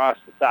 way across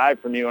the side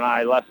from you and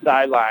I, left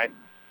sideline.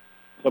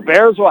 The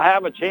Bears will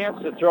have a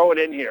chance to throw it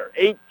in here.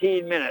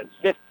 18 minutes,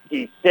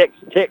 56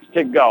 ticks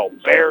to go.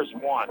 Bears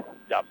 1.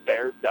 The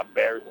Bears, the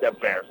Bears, the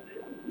Bears.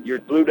 Your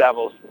Blue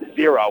Devils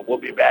 0. We'll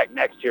be back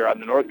next year on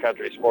the North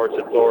Country Sports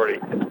Authority,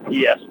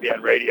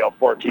 ESPN Radio,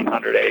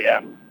 1400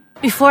 AM.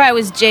 Before I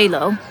was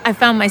J-Lo, I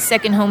found my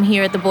second home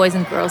here at the Boys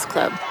and Girls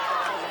Club.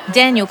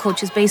 Daniel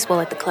coaches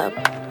baseball at the club.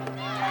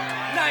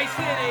 Nice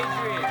hit,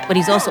 Adrian. But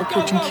he's also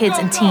coaching kids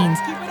and teens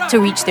to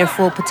reach their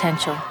full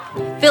potential.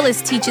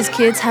 Phyllis teaches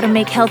kids how to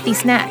make healthy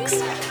snacks,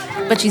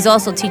 but she's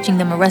also teaching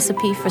them a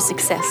recipe for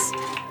success.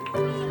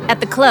 At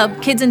the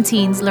club, kids and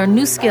teens learn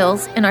new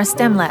skills in our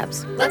STEM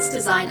labs. Let's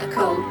design a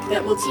code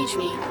that will teach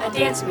me a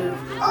dance move.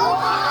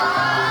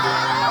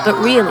 But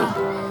really,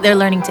 they're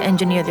learning to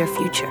engineer their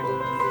future.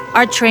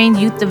 Our trained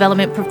youth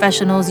development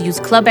professionals use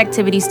club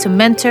activities to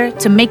mentor,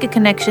 to make a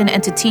connection,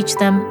 and to teach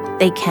them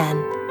they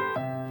can.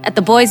 At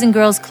the Boys and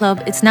Girls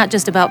Club, it's not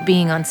just about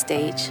being on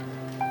stage.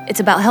 It's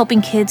about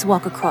helping kids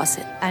walk across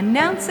it.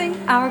 Announcing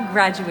our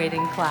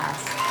graduating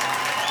class.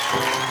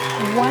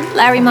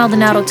 Larry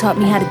Maldonado taught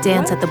me how to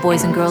dance at the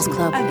Boys and Girls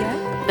Club.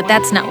 But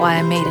that's not why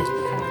I made it.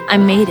 I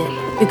made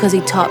it because he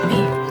taught me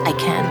I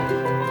can.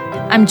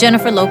 I'm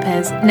Jennifer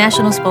Lopez,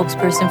 National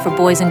Spokesperson for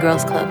Boys and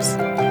Girls Clubs.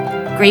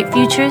 Great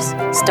futures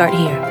start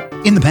here.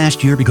 In the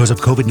past year, because of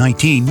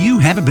COVID-19, you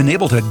haven't been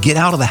able to get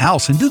out of the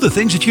house and do the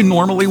things that you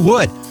normally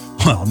would.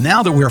 Well,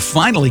 now that we're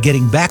finally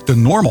getting back to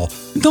normal,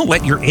 don't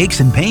let your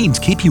aches and pains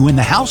keep you in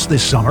the house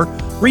this summer.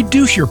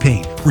 Reduce your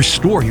pain,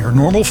 restore your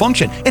normal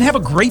function, and have a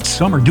great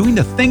summer doing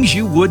the things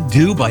you would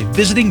do by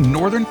visiting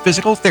Northern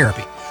Physical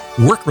Therapy.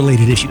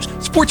 Work-related issues,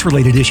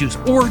 sports-related issues,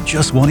 or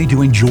just wanting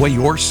to enjoy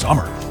your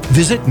summer.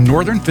 Visit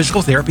Northern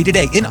Physical Therapy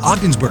today in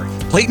Ogdensburg,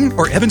 Clayton,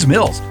 or Evans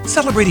Mills,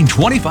 celebrating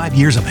 25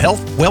 years of health,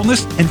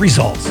 wellness, and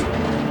results.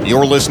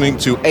 You're listening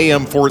to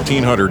AM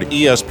 1400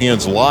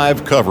 ESPN's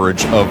live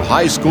coverage of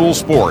high school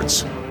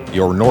sports.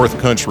 Your North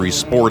Country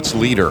sports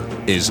leader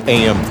is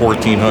AM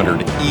 1400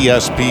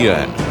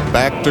 ESPN.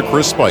 Back to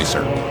Chris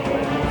Spicer.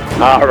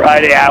 All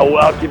righty, I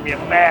welcome you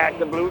back.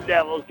 The Blue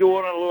Devils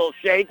doing a little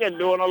shaking,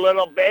 doing a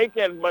little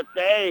baking, but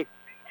they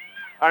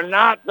are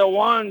not the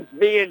ones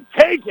being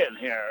taken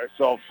here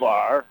so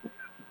far.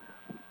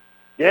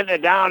 Getting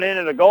it down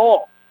into the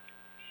goal.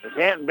 The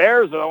Canton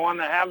Bears are the one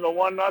that have the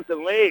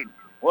 1-0 lead.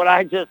 What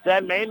I just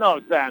said made no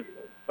sense.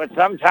 But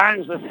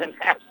sometimes the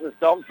synapses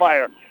don't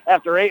fire.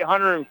 After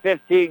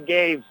 815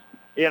 games,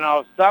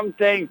 some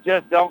things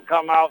just don't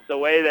come out the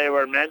way they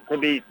were meant to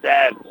be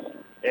said.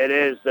 It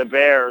is the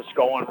Bears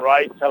going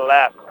right to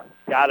left.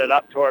 Got it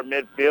up toward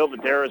midfield,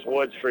 but there is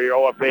Woods for your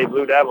OFA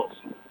Blue Devils.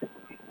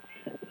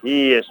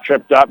 He is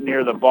tripped up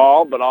near the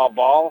ball, but all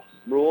ball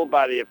ruled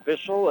by the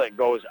official. It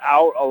goes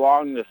out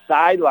along the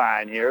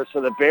sideline here,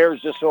 so the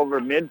Bears just over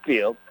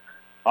midfield.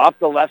 Off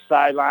the left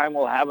sideline,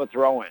 we'll have a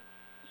throw-in.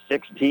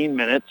 16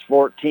 minutes,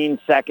 14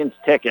 seconds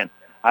ticking.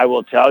 I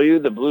will tell you,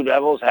 the Blue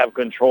Devils have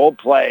controlled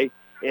play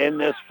in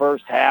this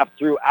first half,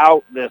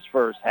 throughout this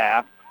first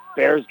half.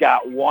 Bears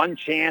got one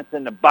chance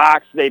in the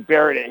box. They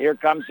buried it. Here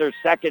comes their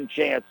second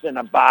chance in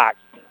the box.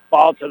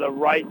 Ball to the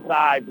right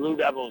side. Blue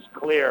Devils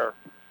clear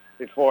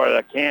before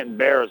the Canton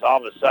Bears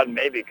all of a sudden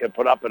maybe could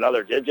put up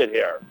another digit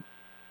here.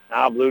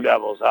 Now Blue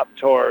Devils up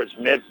towards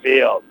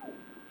midfield.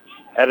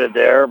 Headed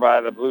there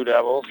by the Blue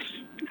Devils.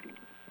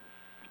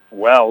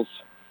 Wells.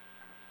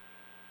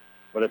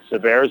 But it's the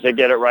Bears that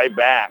get it right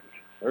back.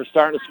 They're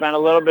starting to spend a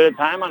little bit of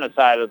time on the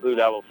side of the Blue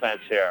Devil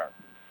fence here.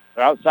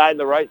 They're outside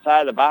the right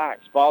side of the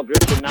box. Ball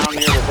drifted now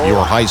near the goal.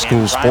 Your high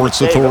school sports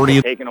authority.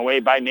 Taken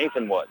away by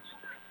Nathan Woods.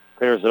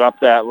 Clears it up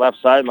that left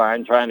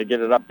sideline, trying to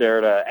get it up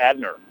there to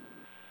Adner.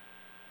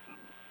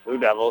 Blue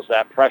Devils,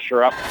 that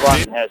pressure up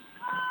front has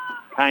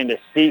kind of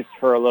ceased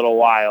for a little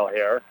while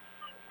here.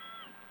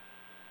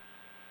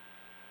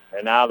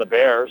 And now the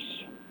Bears,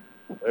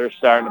 they're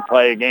starting to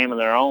play a game of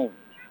their own.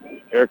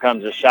 Here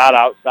comes a shot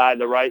outside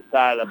the right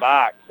side of the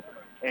box.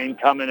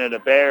 Incoming to the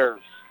Bears.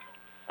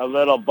 A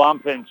little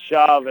bump and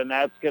shove, and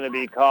that's going to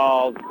be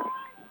called.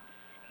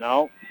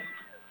 No.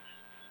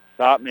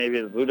 Thought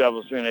maybe the Blue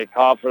Devils were going to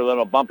call for a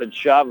little bump and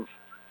shove.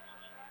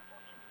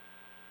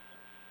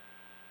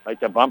 Like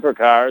the bumper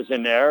cars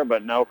in there,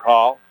 but no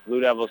call.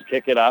 Blue Devils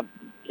kick it up.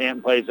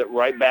 Canton plays it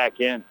right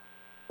back in.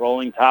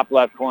 Rolling top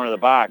left corner of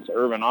the box.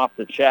 Irvin off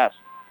the chest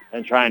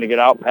and trying to get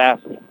out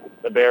past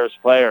the Bears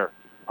player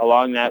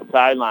along that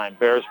sideline.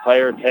 Bears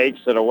player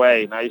takes it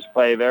away. Nice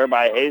play there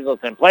by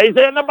Hazelton. Plays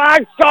it in the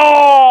box.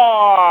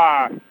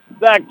 Score!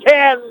 The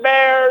Canton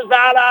Bears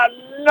out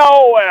of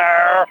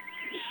nowhere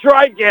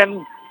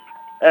striking,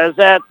 as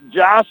that's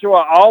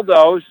Joshua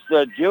Aldos,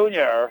 the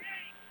junior,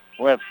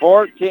 with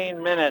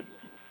 14 minutes,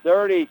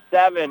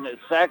 37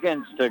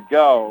 seconds to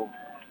go.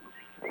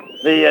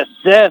 The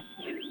assist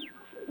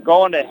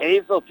going to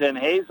Hazelton.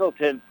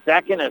 Hazelton's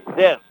second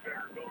assist.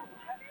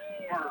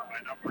 By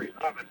number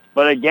 11.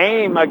 But a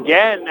game,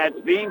 again, that's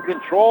being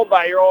controlled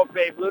by your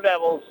OFA Blue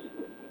Devils.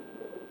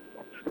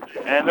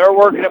 And they're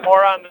working it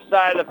more on the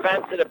side of the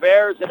fence to the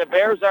Bears, and the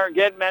Bears aren't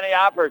getting many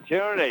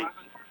opportunities.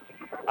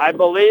 I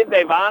believe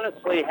they've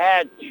honestly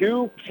had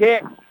 2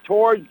 kicks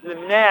towards the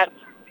net,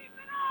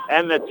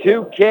 and the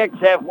 2 kicks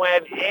have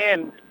went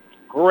in.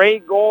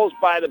 Great goals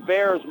by the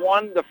Bears.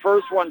 The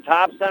first one,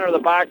 top center of the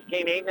box,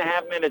 came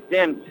 8.5 minutes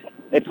in.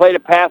 They played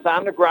a pass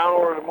on the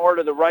ground over more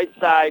to the right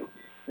side.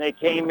 They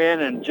came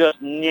in and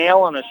just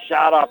nailing a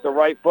shot off the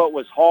right foot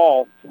was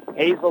Hall.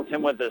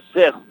 Hazelton with the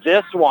assist.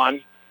 This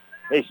one,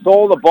 they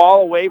stole the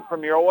ball away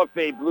from your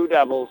OFA Blue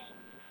Devils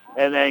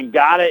and then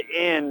got it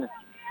in.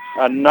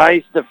 A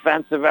nice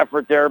defensive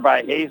effort there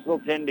by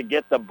Hazelton to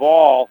get the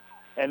ball.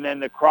 And then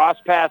the cross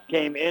pass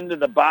came into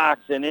the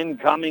box, and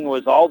incoming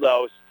was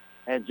Aldos.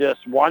 And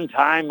just one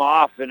time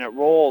off, and it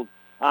rolled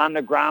on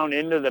the ground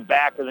into the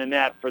back of the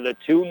net for the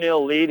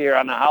 2-0 lead here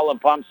on the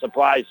Howland Pump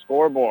Supply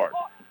scoreboard.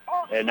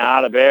 And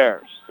now the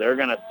Bears, they're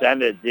going to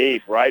send it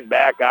deep right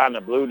back on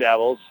the Blue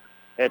Devils.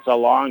 It's a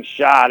long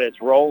shot.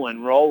 It's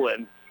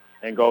rolling,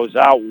 and goes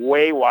out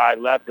way wide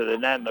left of the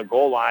net and the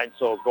goal line.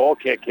 So a goal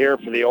kick here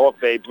for the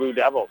OFA Blue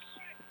Devils.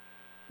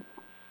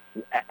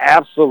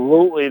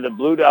 Absolutely, the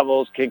Blue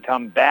Devils can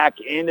come back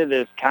into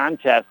this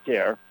contest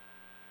here.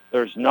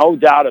 There's no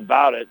doubt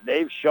about it.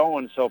 They've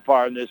shown so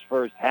far in this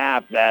first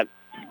half that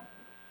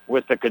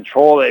with the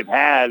control they've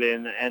had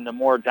and the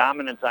more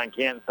dominance on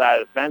Canton's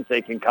side of the fence,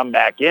 they can come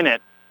back in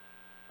it.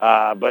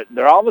 But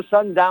they're all of a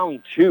sudden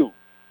down 2.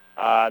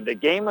 The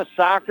game of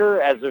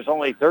soccer, as there's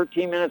only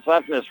 13 minutes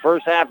left in this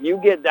first half, you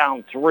get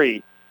down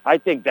 3. I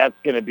think that's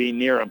going to be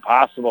near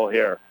impossible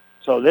here.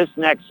 So this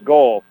next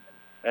goal,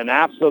 an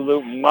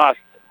absolute must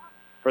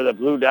for the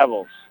Blue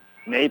Devils.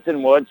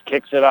 Nathan Woods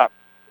kicks it up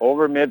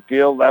over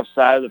midfield, left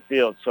side of the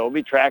field.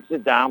 Sobey tracks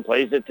it down,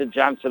 plays it to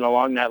Johnson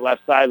along that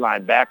left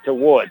sideline, back to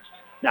Woods.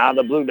 Now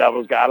the Blue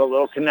Devils got a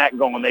little connect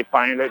going. They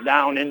find it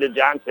down into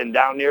Johnson,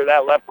 down near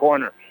that left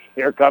corner.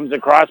 Here comes the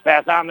cross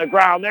pass on the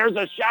ground. There's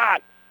a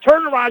shot.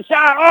 Turnaround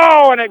shot.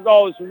 Oh, and it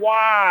goes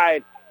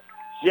wide.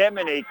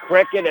 Jiminy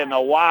Cricket in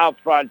the Wild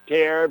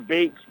Frontier.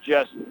 Beach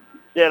just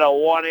did a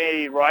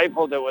 180,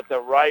 rifled it with the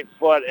right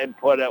foot and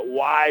put it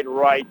wide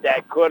right.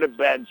 That could have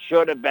been,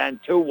 should have been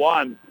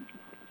 2-1.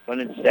 But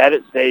instead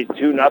it stays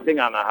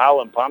 2-0 on the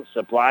Howland Pump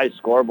Supply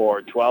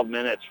scoreboard. 12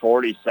 minutes,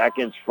 40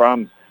 seconds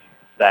from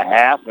the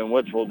half, in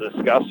which we'll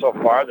discuss so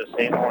far the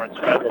St. Lawrence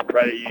Federal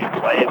Credit Union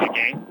play of the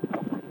game.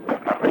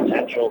 A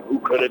potential who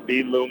could it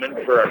be looming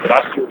for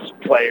Augusta's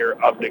player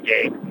of the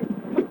game.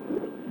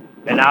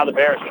 And now the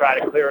Bears try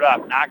to clear it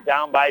up. Knocked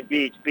down by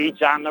Beach.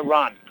 Beach on the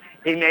run.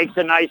 He makes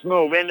a nice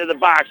move into the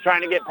box,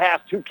 trying to get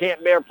past 2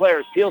 Canton Bear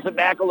players. Peels it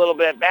back a little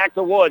bit. Back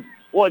to Woods.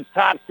 Woods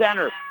top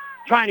center.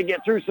 Trying to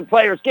get through some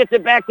players. Gets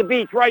it back to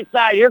Beach, right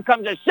side. Here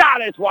comes a shot.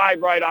 It's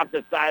wide right off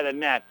the side of the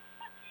net.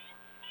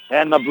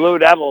 And the Blue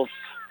Devils,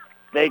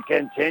 they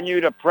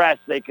continue to press.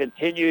 They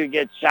continue to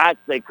get shots.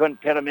 They couldn't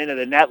pin them into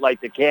the net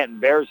like the Canton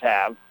Bears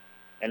have.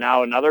 And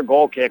now another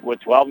goal kick with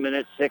 12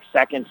 minutes, 6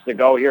 seconds to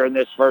go here in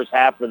this first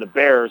half for the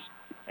Bears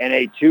and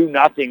a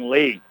 2-0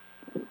 lead.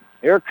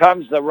 Here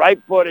comes the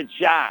right-footed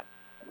shot.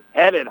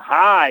 Headed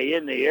high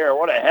in the air.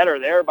 What a header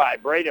there by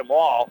Braden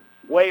Wall.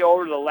 Way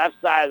over to the left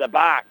side of the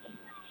box.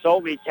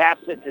 Sobey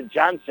taps it to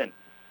Johnson.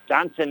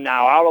 Johnson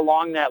now out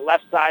along that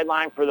left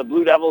sideline for the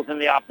Blue Devils in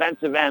the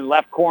offensive end,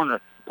 left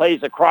corner.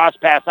 Plays a cross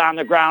pass on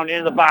the ground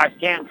into the box.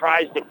 Can't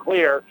tries to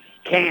clear.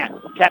 Can't.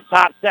 Kept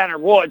top center.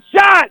 Woods.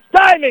 Shot!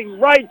 Diving!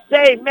 Right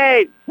save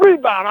made.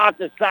 Rebound off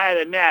the side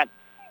of the net.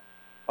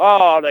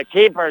 Oh, the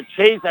keeper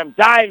sees him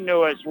diving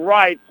to his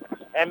right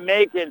and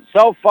making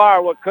so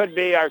far what could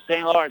be our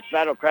St. Lawrence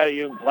Federal Credit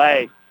Union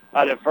play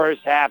of the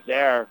first half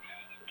there.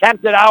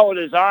 Kept it out with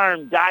his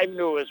arm, diving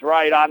to his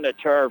right on the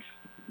turf.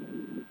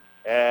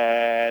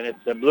 And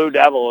it's the Blue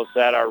Devils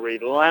that are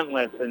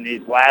relentless in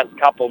these last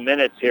couple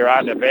minutes here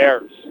on the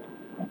Bears.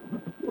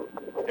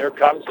 Here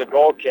comes the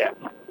goal kick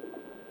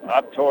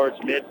up towards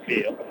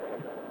midfield.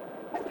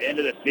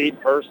 Into the feet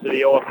first to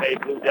the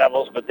OFA Blue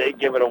Devils, but they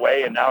give it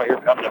away, and now here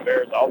come the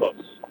Bears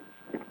Aldos.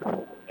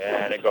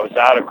 And it goes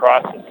out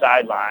across the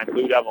sideline.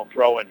 Blue Devil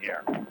throw in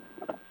here.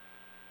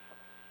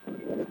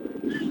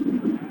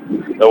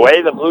 The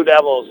way the Blue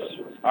Devils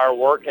are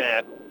working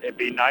it, it'd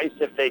be nice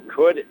if they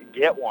could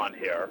get one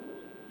here.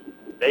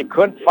 They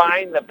couldn't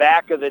find the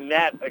back of the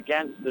net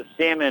against the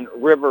Salmon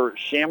River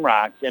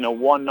Shamrocks in a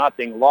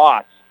 1-0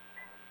 loss.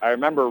 I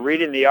remember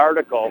reading the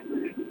article,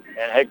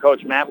 and head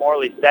coach Matt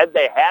Morley said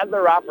they had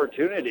their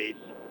opportunities,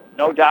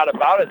 no doubt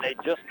about it. They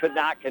just could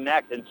not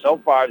connect, and so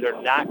far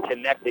they're not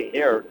connecting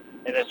here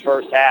in this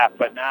first half.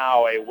 But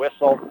now a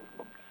whistle,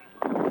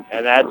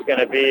 and that's going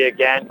to be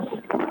against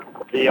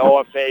the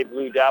OFA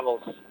Blue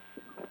Devils.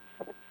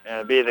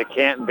 And it'll be the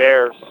Canton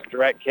Bears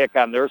direct kick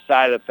on their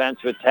side of the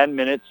fence with 10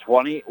 minutes,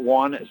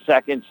 21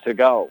 seconds to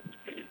go.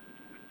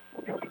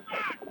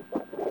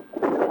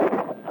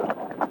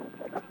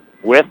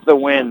 With the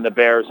win, the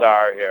Bears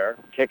are here.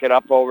 Kick it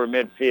up over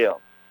midfield.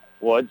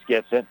 Woods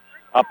gets it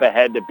up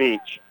ahead to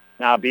Beach.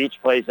 Now Beach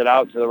plays it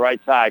out to the right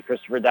side.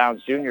 Christopher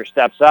Downs Jr.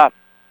 steps up,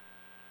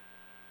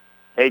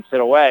 takes it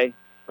away.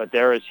 But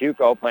there is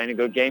Hugo playing a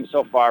good game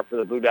so far for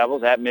the Blue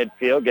Devils at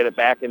midfield. Get it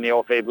back in the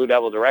OFA Blue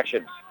Devil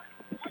direction.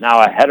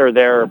 Now a header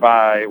there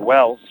by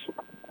Wells.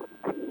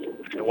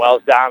 And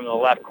Wells down in the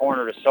left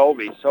corner to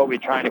Sobey. Sobey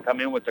trying to come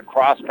in with the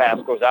cross pass,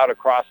 goes out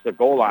across the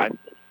goal line.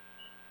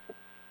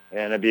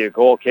 And it'll be a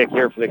goal kick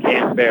here for the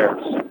Canton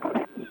Bears.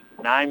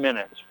 9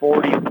 minutes,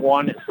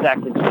 41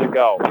 seconds to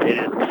go. It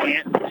is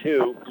Canton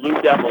 2,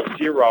 Blue Devils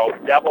 0.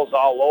 Devils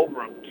all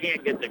over them.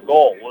 Can't get the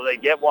goal. Will they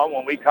get one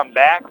when we come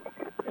back?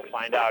 We'll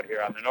find out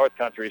here on the North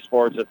Country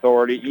Sports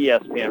Authority,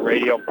 ESPN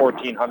Radio,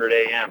 1400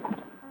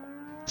 AM.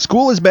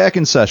 School is back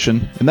in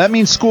session, and that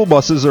means school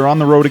buses are on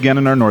the road again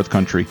in our North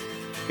Country.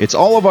 It's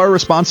all of our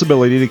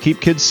responsibility to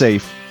keep kids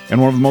safe, and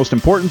one of the most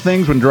important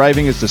things when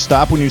driving is to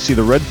stop when you see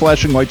the red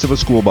flashing lights of a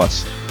school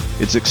bus.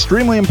 It's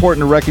extremely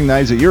important to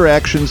recognize that your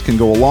actions can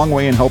go a long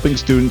way in helping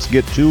students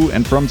get to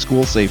and from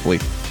school safely.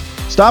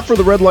 Stop for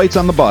the red lights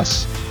on the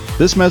bus.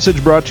 This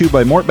message brought to you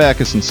by Mort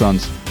Backus &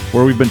 Sons,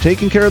 where we've been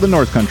taking care of the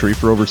North Country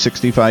for over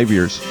 65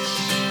 years.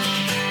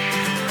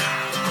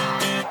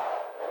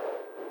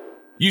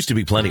 Used to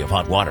be plenty of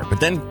hot water, but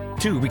then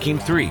 2 became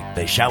 3.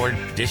 They showered,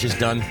 dishes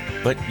done,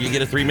 but you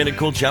get a 3-minute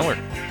cold shower.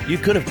 You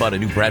could have bought a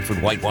new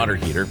Bradford white water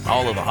heater,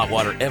 all of the hot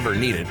water ever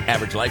needed,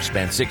 average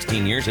lifespan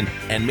 16 years,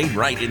 and made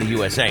right in the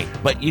USA,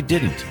 but you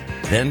didn't.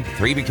 Then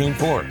 3 became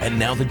 4, and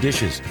now the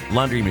dishes,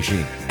 laundry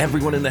machine,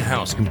 everyone in the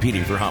house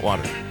competing for hot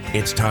water.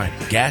 It's time.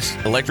 Gas,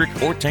 electric,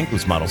 or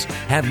tankless models.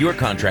 Have your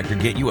contractor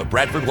get you a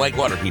Bradford white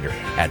water heater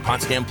at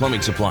Potsdam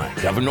Plumbing Supply,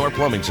 Governor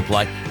Plumbing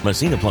Supply,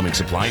 Messina Plumbing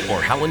Supply,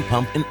 or Howland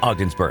Pump in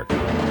Ogdensburg.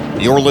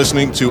 You're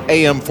listening to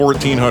AM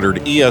 1400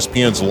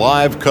 ESPN's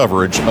live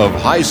coverage of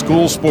high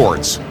school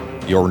sports.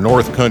 Your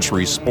North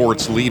Country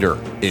sports leader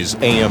is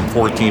AM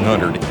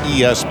 1400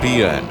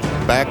 ESPN.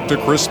 Back to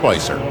Chris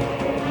Spicer.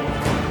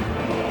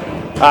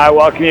 I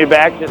welcome you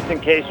back. Just in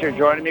case you're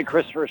joining me,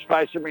 Christopher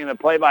Spicer bringing the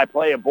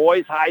play-by-play of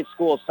boys high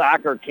school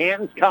soccer.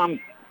 Canton's come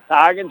to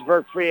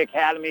Ogdensburg Free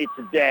Academy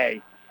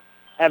today,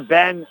 have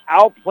been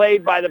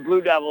outplayed by the Blue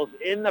Devils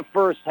in the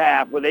first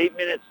half with 8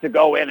 minutes to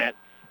go in it.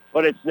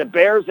 But it's the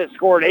Bears that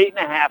scored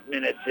 8.5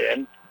 minutes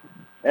in,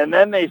 and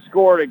then they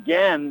scored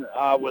again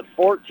with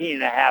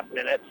 14.5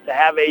 minutes to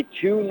have a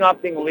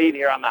 2-0 lead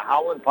here on the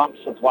Howland Pump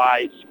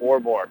Supply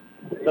scoreboard.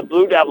 The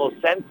Blue Devils,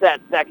 since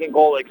that second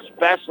goal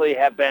especially,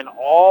 have been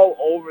all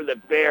over the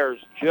Bears,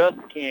 just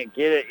can't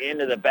get it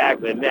into the back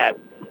of the net.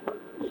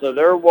 So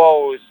their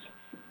woes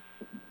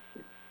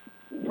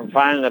from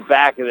finding the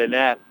back of the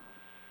net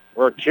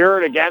were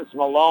cured against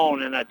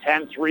Malone in a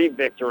 10-3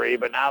 victory,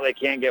 but now they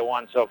can't get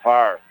one so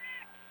far.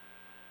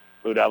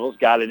 Blue Devils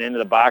got it into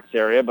the box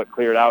area, but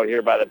cleared out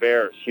here by the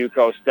Bears.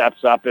 Hugo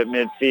steps up at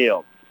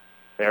midfield.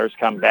 Bears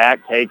come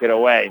back, take it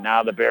away.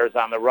 Now the Bears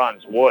on the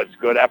runs. Woods,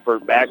 good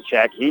effort, back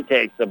check. He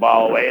takes the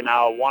ball away.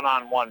 Now a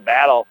one-on-one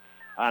battle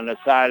on the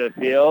side of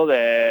the field,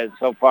 and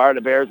so far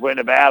the Bears win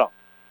the battle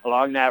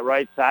along that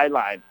right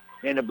sideline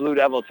into Blue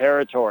Devil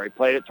territory.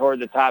 Played it toward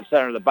the top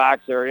center of the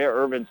box area.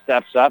 Irvin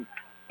steps up,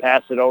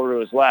 pass it over to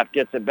his left,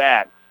 gets it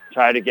back.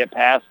 Try to get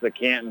past the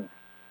Canton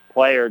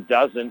player,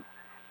 doesn't.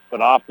 But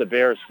off the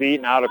Bears' feet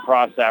and out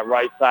across that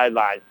right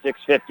sideline.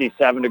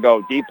 6:57 to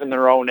go. Deep in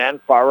their own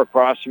end, far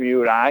across from you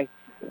and I.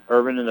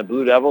 Irvin and the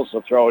Blue Devils will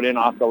throw it in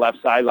off the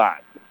left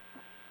sideline.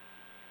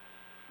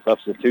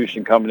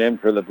 Substitution coming in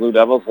for the Blue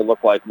Devils. It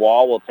look like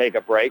Wall will take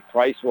a break.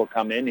 Price will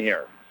come in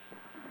here.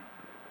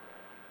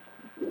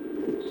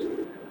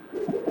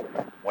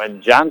 When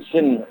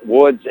Johnson,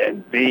 Woods,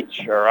 and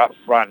Beach are up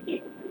front,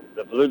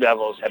 the Blue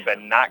Devils have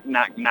been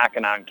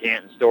knocking on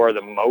Canton's door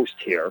the most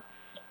here.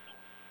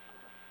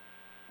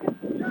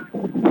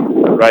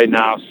 Right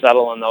now,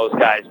 settling those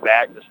guys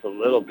back just a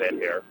little bit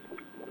here.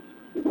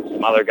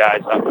 Some other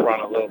guys up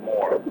front a little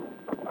more.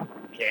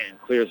 Canton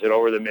clears it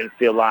over the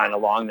midfield line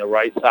along the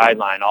right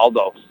sideline.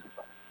 Aldo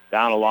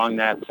down along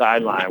that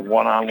sideline.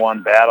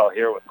 One-on-one battle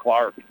here with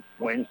Clark.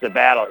 Wins the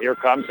battle. Here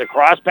comes the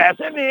cross pass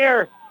in the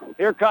air.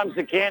 Here comes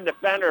the Canton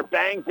defender.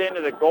 Bangs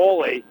into the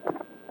goalie.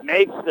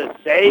 Makes the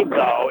save,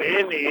 though.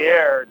 In the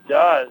air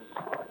does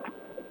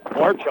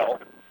Borchel.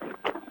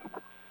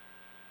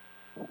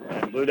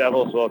 And Blue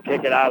Devils will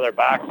kick it out of their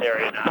box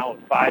area now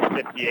with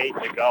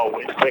 5:58 to go.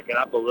 Wind's picking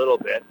up a little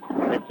bit.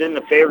 It's in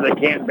the favor of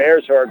the Canton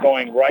Bears, who are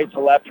going right to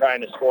left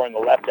trying to score in the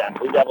left end.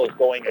 Blue Devils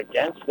going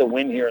against the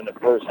wind here in the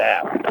first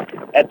half.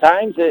 At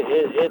times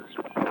it's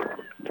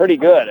pretty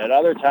good. At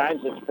other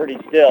times it's pretty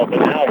still. But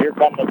now here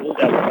come the Blue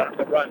Devils on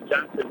the run.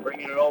 Johnson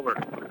bringing it over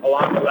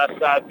along the left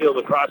side field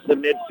across the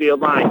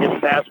midfield line.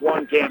 Gets past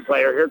one Canton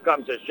player. Here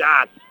comes a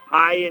shot.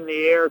 High in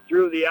the air,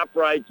 through the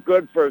uprights,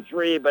 good for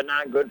 3, but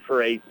not good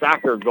for a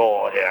soccer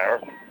goal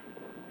here.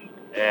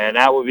 And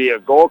that will be a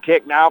goal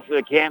kick now for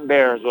the Canton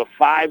Bears with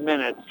 5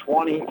 minutes,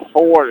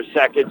 24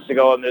 seconds to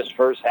go in this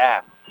first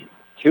half.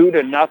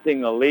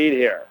 2-0 the lead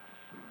here.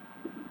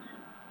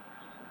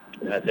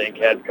 And I think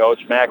head coach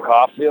Matt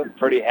Caulfield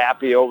pretty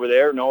happy over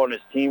there, knowing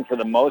his team for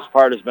the most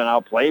part has been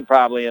outplayed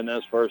probably in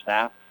this first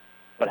half.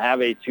 but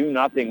have a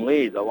 2-0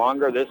 lead. The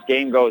longer this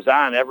game goes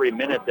on, every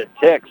minute that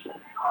ticks,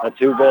 a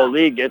 2-goal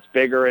lead gets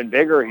bigger and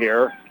bigger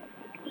here.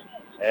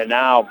 And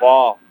now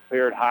ball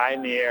cleared high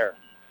in the air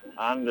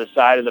on the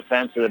side of the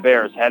fence of the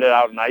Bears. Headed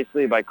out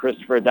nicely by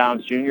Christopher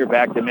Downs Jr.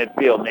 back to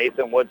midfield.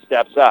 Nathan Wood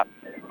steps up,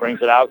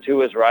 brings it out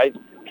to his right,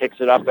 kicks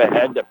it up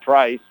ahead to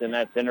Price, and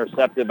that's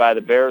intercepted by the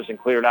Bears and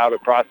cleared out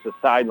across the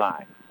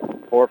sideline.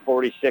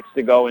 4:46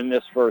 to go in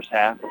this first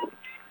half.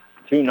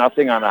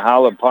 2-0 on the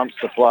Howland Pump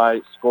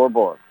Supply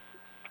scoreboard.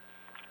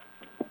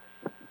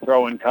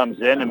 Throw-in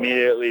comes in,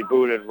 immediately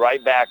booted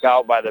right back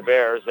out by the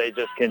Bears. They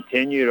just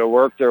continue to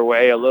work their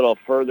way a little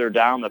further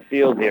down the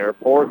field here.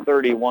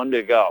 4:31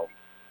 to go.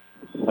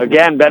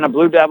 Again, been a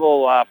Blue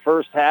Devil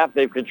first half.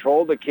 They've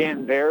controlled the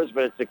Canton Bears,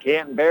 but it's the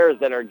Canton Bears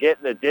that are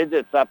getting the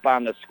digits up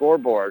on the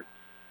scoreboard.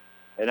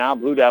 And now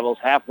Blue Devils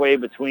halfway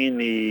between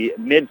the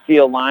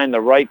midfield line.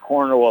 The right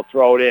corner will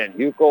throw it in.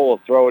 Hugo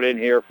will throw it in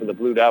here for the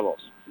Blue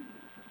Devils.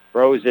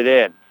 Throws it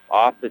in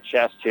off the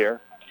chest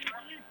here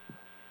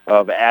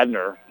of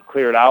Adner.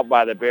 Cleared out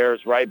by the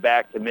Bears right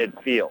back to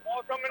midfield.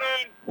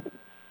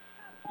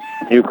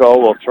 Hugo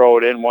will throw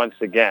it in once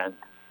again.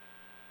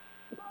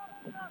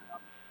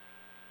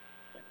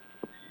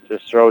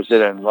 Just throws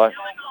it in.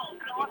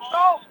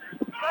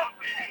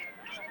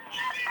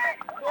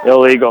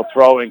 Illegal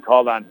throwing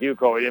called on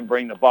Hugo. He didn't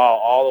bring the ball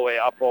all the way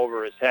up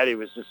over his head. He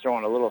was just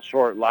throwing a little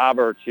short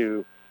lobber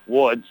to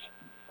Woods.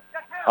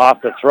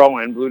 Off the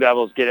throw-in, Blue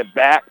Devils get it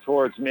back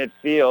towards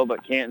midfield,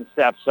 but Canton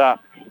steps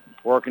up,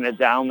 working it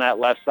down that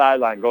left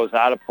sideline. Goes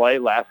out of play,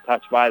 last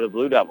touch by the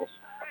Blue Devils.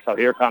 So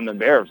here come the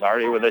Bears,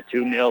 already with a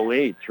 2-0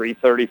 lead,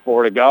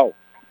 3:34 to go.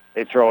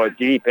 They throw it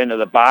deep into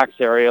the box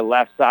area,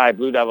 left side.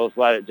 Blue Devils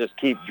let it just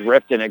keep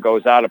drifting. It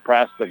goes out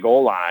past the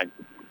goal line.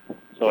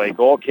 So a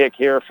goal kick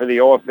here for the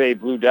OFA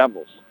Blue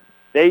Devils.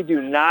 They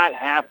do not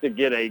have to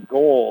get a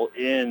goal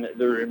in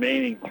the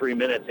remaining 3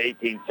 minutes,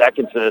 18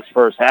 seconds of this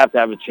first half to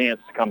have a chance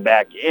to come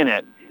back in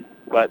it.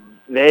 But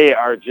they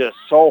are just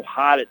so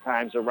hot at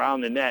times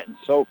around the net and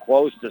so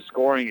close to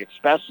scoring,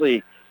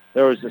 especially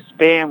there was a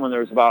span when there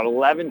was about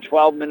 11,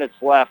 12 minutes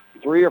left,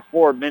 3 or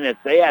 4 minutes.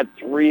 They had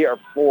 3 or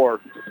 4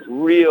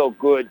 real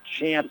good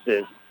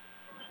chances,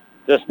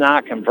 just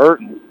not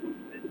converting.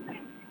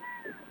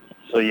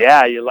 So,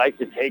 yeah, you like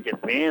to take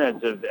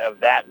advantage of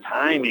that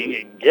timing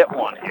and get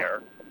one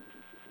here.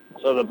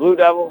 So the Blue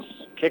Devils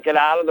kick it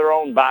out of their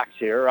own box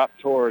here up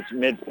towards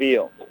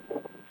midfield.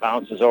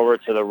 Bounces over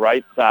to the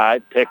right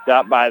side, picked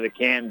up by the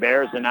Canton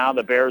Bears, and now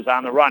the Bears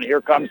on the run. Here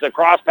comes the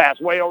cross pass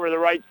way over the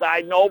right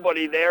side.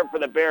 Nobody there for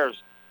the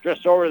Bears.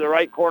 Just over the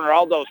right corner.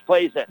 Aldos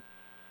plays it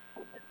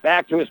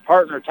back to his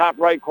partner, top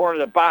right corner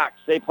of the box.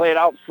 They play it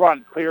out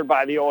front, cleared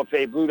by the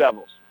OFA Blue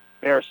Devils.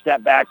 Bears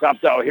step back up,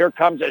 though. Here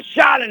comes a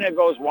shot, and it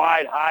goes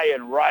wide, high,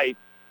 and right.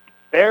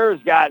 Bears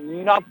got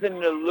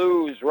nothing to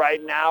lose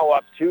right now,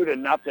 up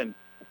 2-0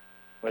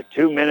 with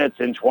 2 minutes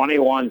and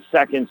 21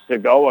 seconds to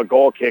go. A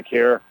goal kick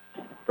here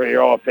for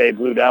your OFA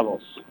Blue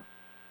Devils.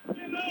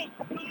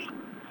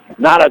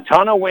 Not a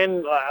ton of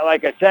wind.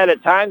 Like I said,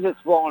 at times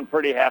it's blowing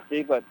pretty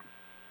hefty, but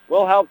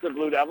will help the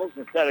Blue Devils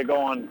instead of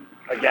going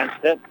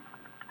against it.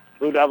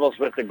 Blue Devils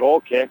with the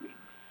goal kick.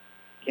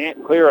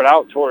 Can't clear it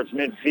out towards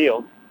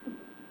midfield,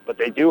 but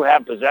they do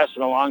have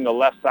possession along the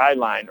left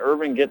sideline.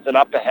 Irving gets it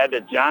up ahead to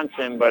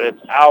Johnson, but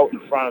it's out in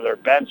front of their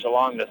bench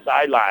along the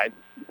sideline.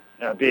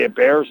 It'll be a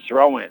Bears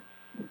throw-in.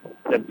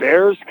 The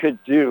Bears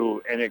could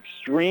do an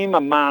extreme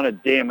amount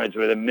of damage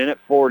with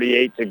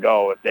 1:48 to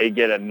go if they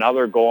get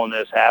another goal in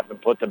this half and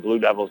put the Blue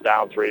Devils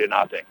down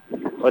 3-0.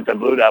 Put the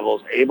Blue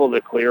Devils able to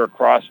clear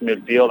across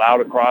midfield,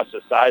 out across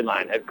the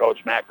sideline. Head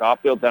coach Matt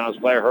Caulfield telling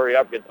his player, hurry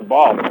up, get the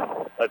ball.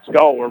 Let's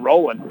go. We're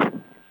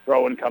rolling.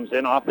 Throw-in comes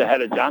in off the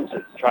head of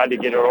Johnson. Tried to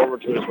get it over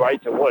to his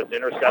right to Woods.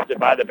 Intercepted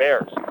by the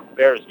Bears.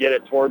 Bears get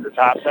it toward the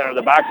top center of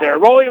the box there.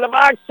 Rolling in the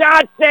box.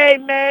 Shot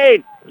save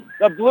made.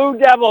 The Blue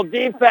Devil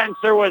defense,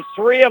 there was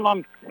 3 of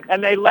them,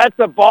 and they let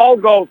the ball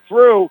go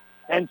through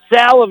and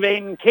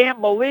salivating. Can't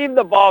believe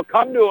the ball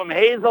come to him,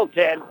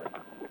 Hazelton.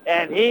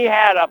 And he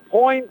had a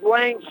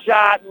point-blank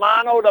shot,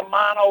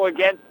 mano-to-mano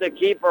against the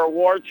keeper,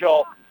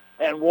 Warchel.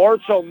 And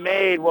Warchel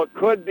made what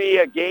could be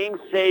a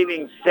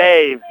game-saving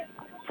save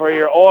for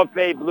your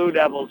OFA Blue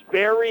Devils.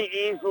 Very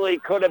easily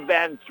could have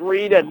been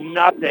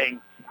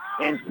 3-0.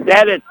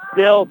 Instead, it's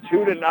still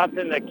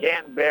 2-0 the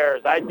Canton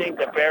Bears. I think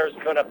the Bears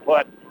could have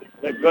put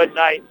the good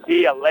night,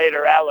 see you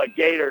later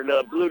alligator to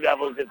the Blue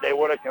Devils if they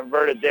would have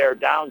converted there.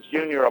 Downs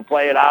Jr. will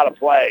play it out of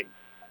play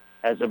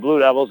as the Blue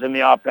Devils in the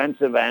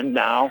offensive end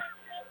now,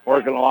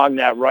 working along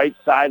that right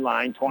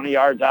sideline, 20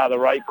 yards out of the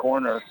right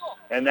corner,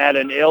 and that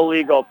an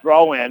illegal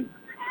throw-in.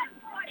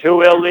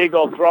 2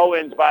 illegal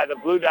throw-ins by the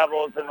Blue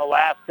Devils in the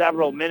last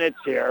several minutes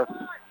here.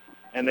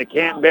 And the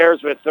Canton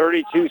Bears with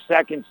 32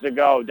 seconds to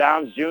go.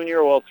 Downs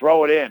Jr. will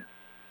throw it in.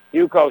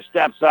 Hugo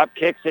steps up,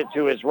 kicks it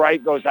to his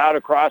right, goes out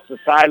across the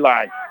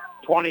sideline.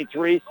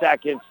 23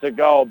 seconds to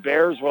go.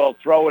 Bears will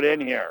throw it in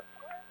here.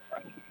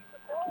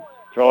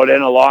 Throw it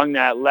in along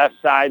that left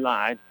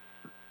sideline.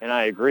 And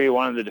I agree,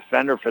 one of the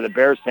defender for the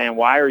Bears saying,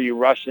 why are you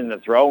rushing the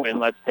throw in?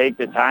 Let's take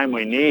the time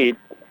we need.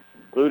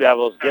 Blue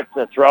Devils get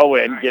the throw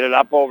in, get it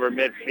up over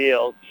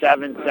midfield.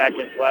 7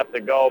 seconds left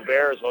to go.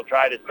 Bears will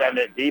try to send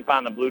it deep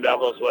on the Blue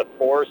Devils with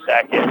 4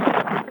 seconds.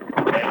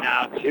 And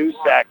now 2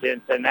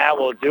 seconds, and that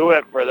will do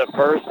it for the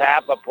first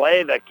half of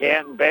play. The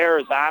Canton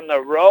Bears on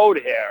the road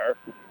here.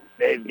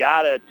 They've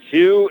got a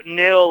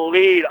 2-0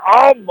 lead,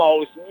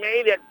 almost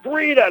made it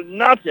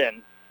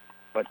 3-0.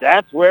 But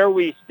that's where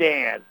we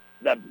stand.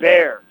 The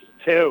Bears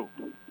 2,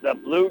 the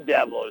Blue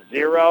Devils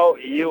 0.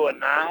 You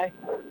and I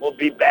will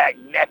be back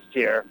next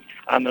year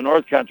on the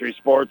North Country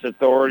Sports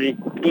Authority,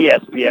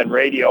 ESPN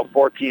Radio,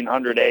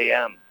 1400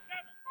 AM.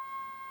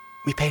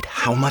 We paid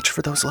how much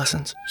for those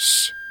lessons?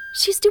 Shh.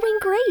 She's doing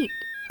great.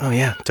 Oh,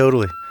 yeah,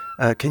 totally.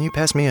 Can you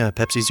pass me a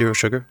Pepsi Zero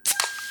Sugar?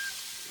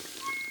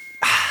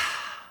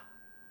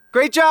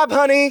 Great job,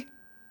 honey!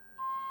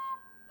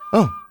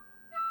 Oh,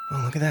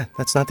 look at that.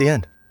 That's not the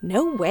end.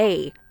 No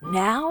way.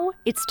 Now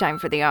it's time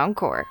for the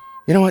encore.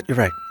 You know what? You're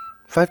right.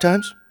 5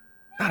 times?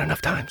 Not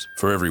enough times.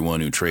 For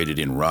everyone who traded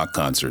in rock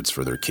concerts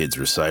for their kids'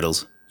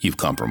 recitals, you've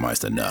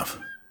compromised enough.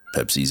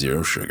 Pepsi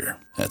Zero Sugar.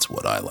 That's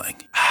what I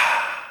like.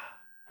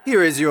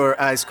 Here is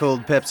your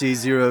ice-cold Pepsi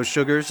Zero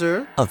Sugar,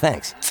 sir. Oh,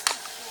 thanks.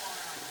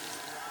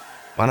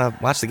 Wanna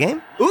watch the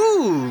game?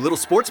 Ooh, little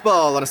sports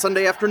ball on a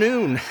Sunday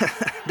afternoon.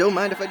 Don't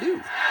mind if I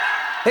do.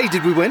 Hey,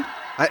 did we win?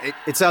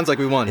 It sounds like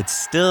we won. It's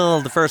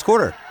still the first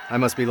quarter. I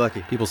must be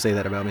lucky. People say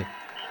that about me.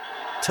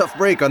 Tough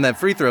break on that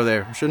free throw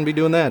there. Shouldn't be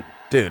doing that.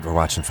 Dude, we're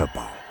watching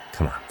football.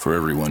 Come on. For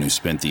everyone who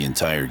spent the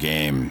entire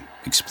game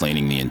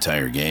explaining the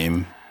entire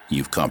game,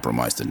 you've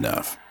compromised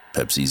enough.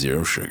 Pepsi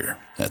Zero Sugar.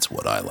 That's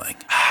what I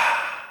like.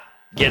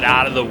 Get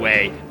out of the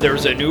way.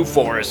 There's a new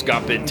Forrest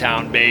Gump in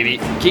town, baby.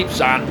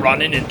 Keeps on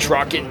running and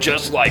trucking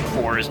just like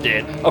Forrest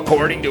did.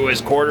 According to his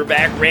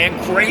quarterback,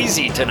 ran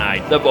crazy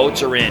tonight. The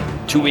votes are in.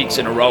 2 weeks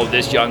in a row,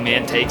 this young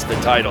man takes the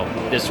title.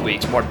 This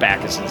week's Mort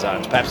Backus &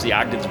 Sons Pepsi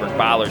Ogdensburg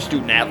Baller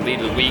Student Athlete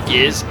of the Week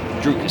is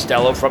Drew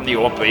Costello from the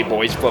OFA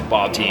boys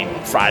football team.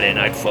 Friday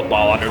night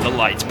football under the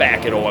lights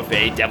back at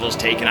OFA. Devils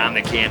taking on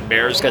the Canton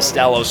Bears.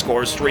 Costello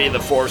scores 3 of the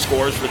 4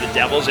 scores for the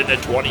Devils in a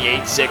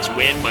 28-6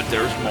 win, but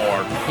there's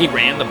more. He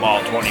ran the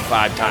ball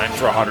 25 times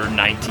for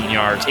 119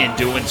 yards. In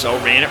doing so,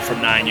 ran it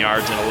from 9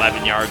 yards and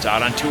 11 yards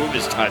out on 2 of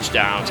his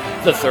touchdowns.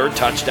 The third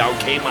touchdown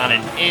came on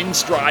an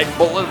in-stride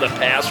bullet of the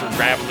pass from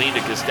Graveline to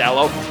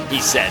Costello.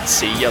 He said,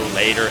 "See you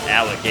later,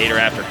 alligator,"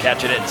 after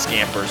catching it and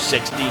scampers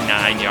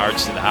 69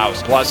 yards to the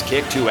house. Plus,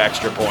 kick 2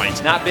 extra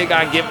points. Not big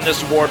on giving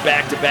this award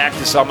back-to-back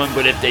to someone,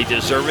 but if they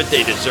deserve it,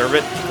 they deserve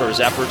it. For his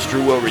efforts,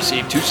 Drew will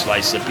receive 2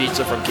 slices of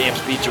pizza from Camp's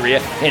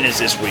Pizzeria and is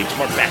this week's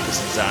Mort Backus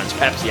 & Sons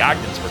Pepsi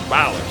Ogdensburg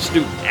Baller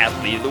Student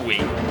Athlete of the Week.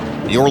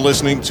 You're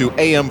listening to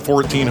AM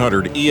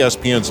 1400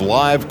 ESPN's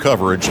live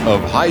coverage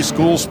of high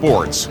school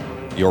sports.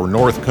 Your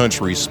North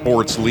Country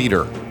sports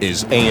leader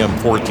is AM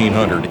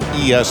 1400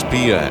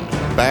 ESPN.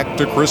 Back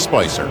to Chris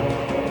Spicer.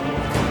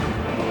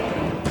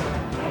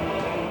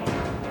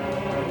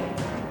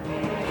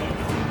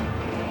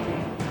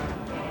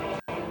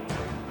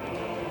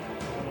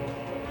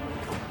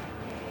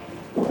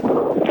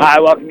 I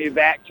welcome you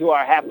back to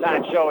our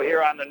halftime show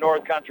here on the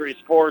North Country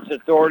Sports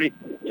Authority.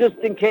 Just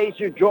in case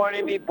you're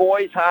joining me,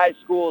 boys high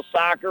school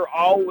soccer,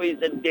 always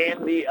a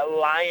dandy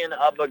lion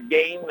of a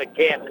game. The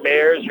Canton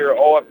Bears, your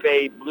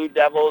OFA Blue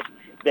Devils,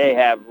 they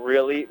have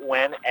really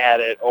went at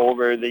it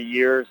over the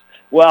years.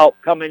 Well,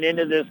 coming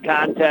into this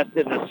contest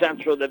in the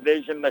Central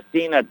Division,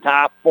 Messina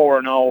top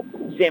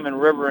 4-0, Salmon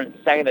River in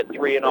second at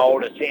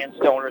 3-0, the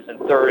Sandstoners in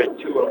third at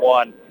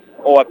 2-1.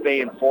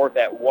 OFA in fourth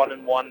at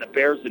 1-1. The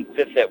Bears in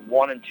fifth at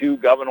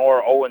 1-2.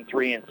 Governor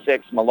 0-3 and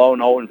 6. Malone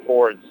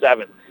 0-4 and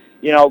 7.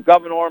 You know,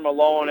 Governor,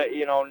 Malone,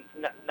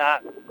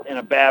 not in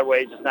a bad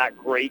way, just not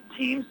great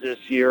teams this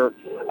year.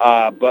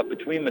 But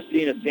between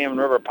Messina, Salmon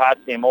River,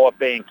 Potsdam,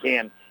 OFA, and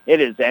Canton, it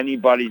is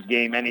anybody's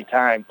game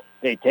anytime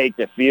they take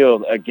the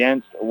field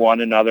against one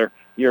another.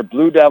 Your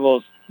Blue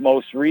Devils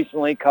most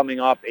recently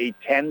coming off a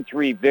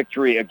 10-3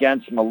 victory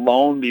against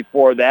Malone.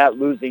 Before that,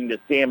 losing to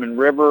Salmon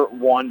River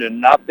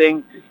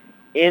 1-0.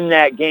 In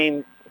that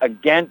game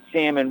against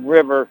Salmon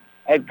River,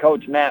 head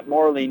coach Matt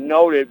Morley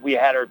noted we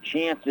had our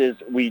chances.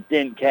 We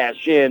didn't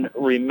cash in.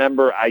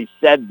 Remember, I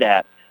said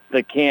that.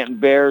 The Canton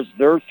Bears,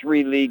 their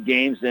 3 league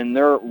games, and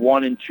their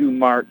 1-2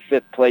 mark,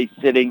 5th place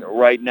sitting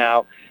right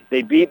now.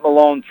 They beat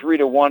Malone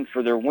 3-1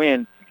 for their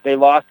win. They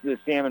lost to the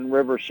Salmon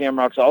River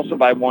Shamrocks also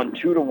by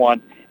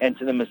 2-1, and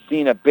to the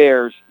Messina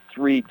Bears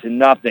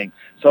 3-0.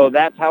 So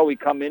that's how we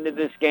come into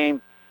this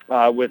game.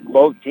 With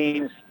both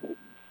teams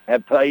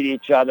have played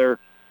each other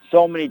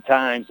so many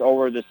times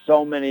over the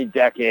so many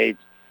decades,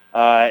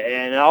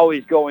 and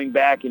always going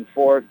back and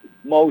forth.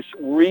 Most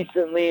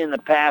recently, in the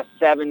past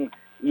 7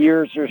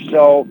 years or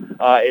so,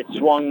 it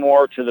swung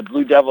more to the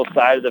Blue Devil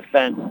side of the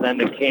fence than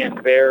the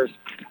Canton Bears.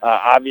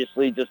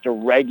 Obviously, just a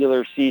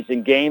regular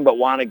season game, but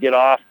want to get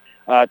off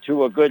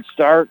to a good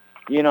start,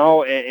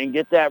 and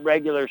get that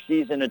regular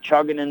season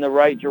chugging in the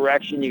right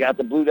direction. You got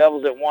the Blue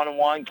Devils at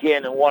 1-1,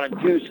 Canton at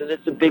 1-2, so this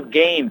is a big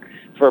game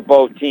for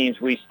both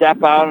teams. We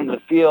step out on the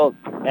field,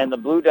 and the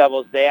Blue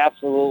Devils, they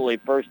absolutely,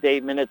 first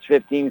 8 minutes,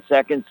 15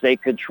 seconds, they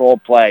control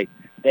play.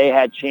 They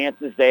had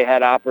chances. They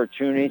had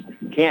opportunities.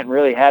 Canton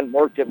really hadn't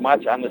worked it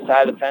much on the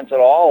side of the fence at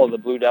all of the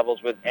Blue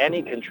Devils with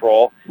any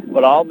control.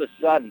 But all of a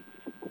sudden,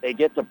 they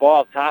get the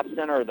ball top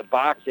center of the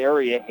box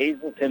area.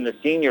 Hazelton, the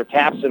senior,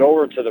 taps it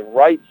over to the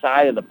right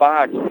side of the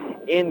box.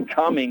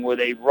 Incoming with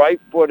a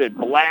right-footed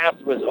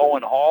blast was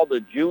Owen Hall,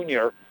 the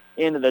junior,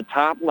 into the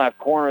top left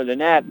corner of the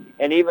net.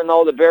 And even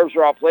though the Bears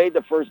were outplayed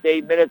the first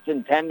 8 minutes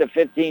and 10 to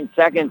 15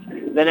 seconds,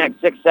 the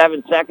next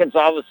 6-7 seconds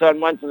all of a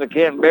sudden went to the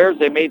Canton Bears.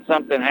 They made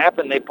something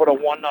happen. They put a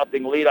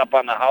 1-0 lead up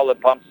on the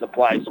Howlett Pump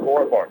Supply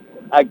scoreboard.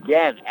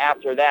 Again,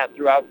 after that,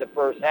 throughout the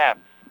first half,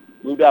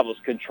 Blue Devils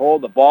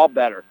controlled the ball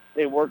better.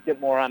 They worked it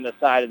more on the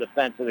side of the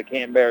fence of the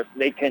Canton Bears.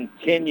 They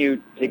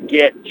continued to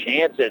get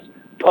chances,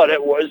 but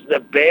it was the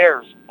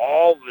Bears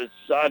all of a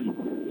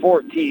sudden,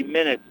 14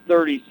 minutes,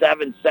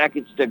 37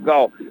 seconds to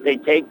go. They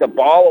take the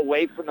ball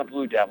away from the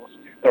Blue Devils.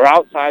 They're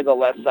outside the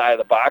left side of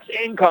the box.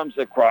 In comes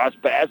the cross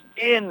pass.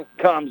 In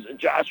comes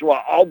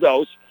Joshua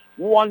Aldos.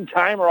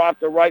 One-timer off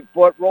the right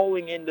foot,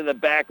 rolling into the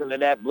back of the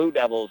net. Blue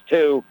Devils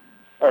 2,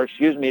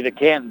 the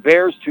Canton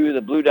Bears 2,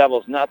 the Blue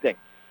Devils nothing.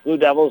 Blue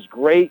Devils,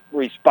 great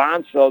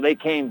response, though. They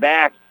came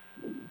back,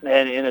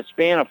 and in a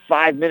span of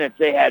 5 minutes,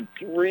 they had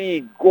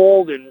 3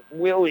 golden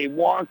Willy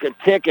Wonka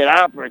ticket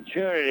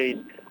opportunities,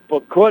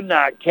 but could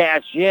not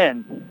cash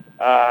in.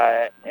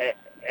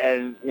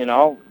 And,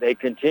 they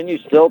continue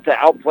still to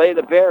outplay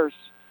the Bears,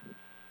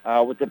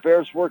 with the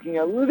Bears working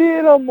a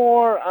little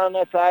more on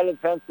the side of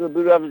the fence of the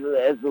Blue Devils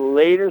as the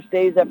later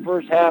stage that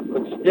first half,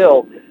 but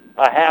still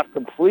a half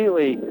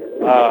completely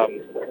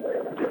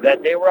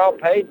that they were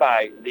outplayed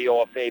by the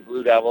OFA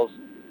Blue Devils.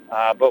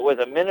 But with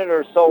a minute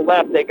or so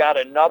left, they got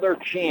another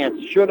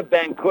chance. Should have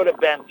been, could have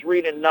been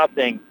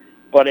 3-0,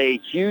 but a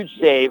huge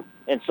save.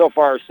 And so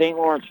far, St.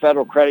 Lawrence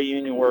Federal Credit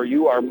Union, where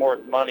you are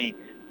worth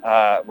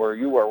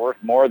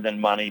more than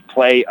money,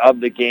 play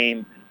of the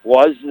game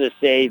was the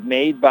save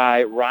made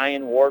by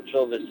Ryan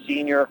Warchel, the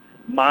senior,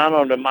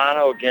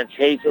 mano-to-mano against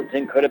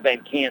Hazelton. Could have been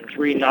Canton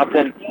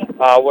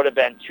 3-0. Would have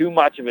been too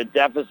much of a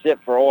deficit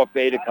for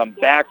OFA to come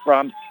back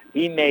from.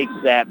 He makes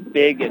that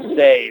big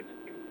save.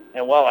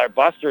 And, our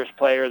Busters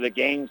player of the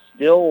game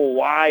still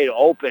wide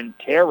open.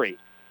 Terry,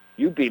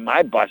 you be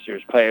my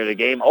Busters player of the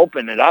game.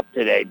 Open it up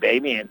today,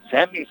 baby, and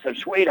send me some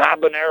sweet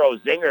habanero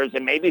zingers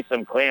and maybe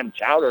some clam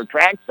chowder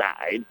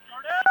trackside.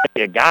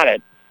 You got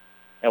it.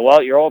 And,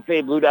 your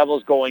OFA Blue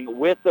Devils going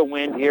with the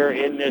wind here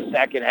in this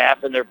second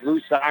half, and their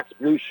blue socks,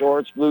 blue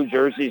shorts, blue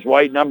jerseys,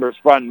 white numbers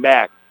front and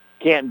back.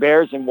 Canton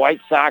Bears in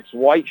white socks,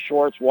 white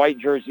shorts, white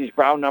jerseys,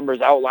 brown numbers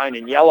outlined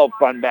in yellow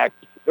front and back.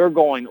 They're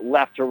going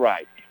left to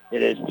right.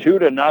 It is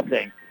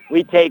 2-0.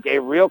 We take a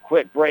real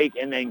quick break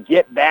and then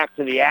get back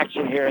to the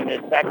action here in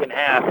this second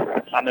half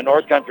on the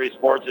North Country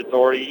Sports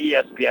Authority,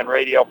 ESPN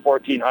Radio,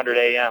 1400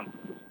 AM.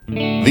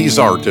 These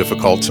are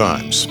difficult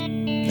times,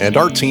 and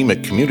our team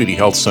at Community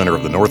Health Center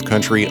of the North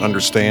Country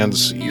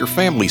understands your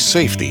family's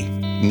safety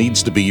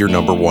needs to be your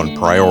number one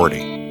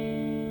priority.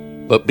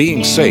 But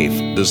being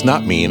safe does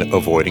not mean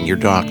avoiding your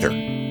doctor.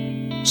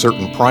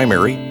 Certain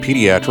primary,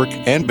 pediatric,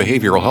 and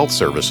behavioral health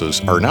services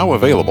are now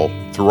available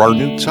through our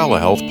new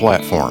telehealth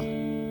platform,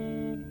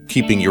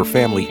 keeping your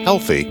family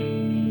healthy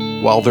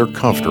while they're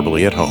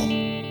comfortably at home.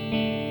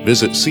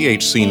 Visit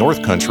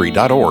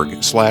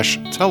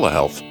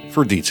chcnorthcountry.org/telehealth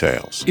for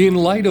details. In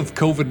light of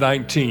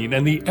COVID-19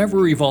 and the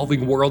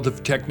ever-evolving world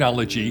of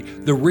technology,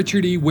 the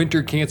Richard E.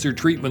 Winter Cancer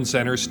Treatment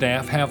Center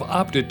staff have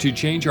opted to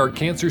change our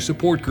cancer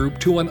support group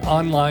to an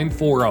online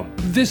forum.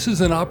 This is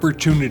an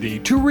opportunity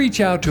to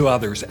reach out to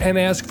others and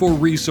ask for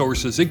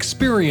resources,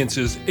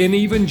 experiences, and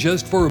even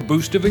just for a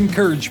boost of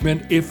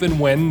encouragement if and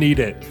when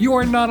needed. You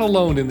are not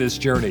alone in this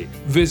journey.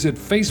 Visit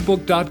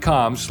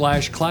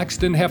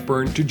facebook.com/Claxton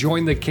Hepburn to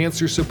join the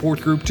cancer support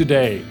group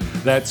today.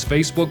 That's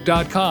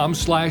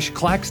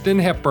facebook.com/Claxton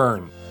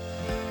Hepburn.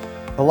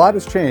 A lot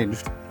has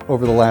changed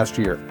over the last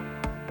year,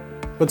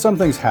 but some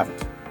things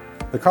haven't.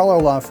 The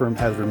Carlisle Law Firm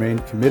has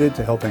remained committed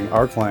to helping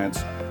our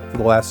clients for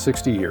the last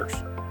 60 years.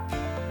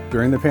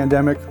 During the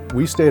pandemic,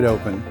 we stayed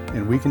open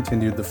and we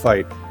continued the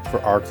fight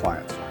for our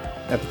clients.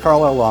 At the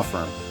Carlisle Law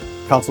Firm,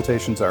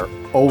 consultations are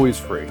always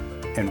free,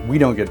 and we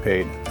don't get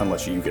paid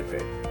unless you get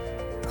paid.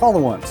 Call the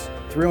ones,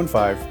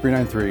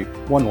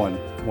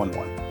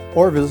 315-393-1111,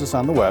 or visit us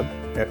on the web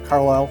at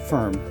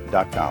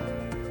carlislefirm.com.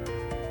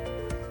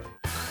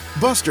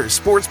 Buster's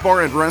Sports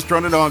Bar and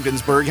Restaurant in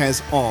Ogdensburg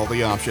has all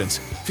the options.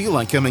 Feel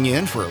like coming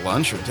in for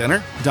lunch or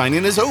dinner?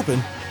 Dine-in is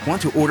open.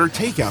 Want to order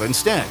takeout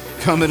instead?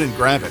 Come in and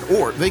grab it,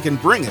 or they can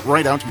bring it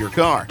right out to your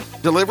car.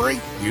 Delivery?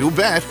 You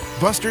bet.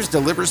 Buster's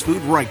delivers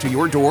food right to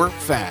your door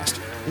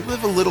fast.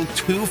 Live a little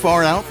too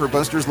far out for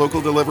Buster's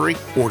local delivery?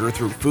 Order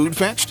through Food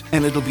Fetched,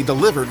 and it'll be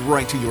delivered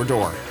right to your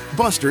door.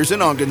 Buster's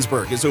in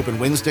Ogdensburg is open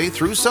Wednesday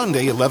through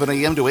Sunday, 11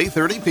 a.m. to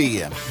 8:30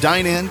 p.m.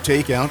 Dine in,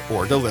 takeout,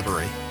 or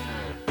delivery.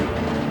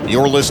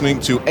 You're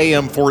listening to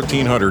AM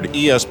 1400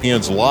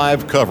 ESPN's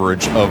live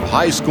coverage of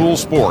high school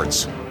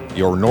sports.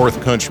 Your North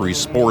Country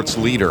sports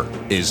leader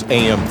is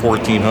AM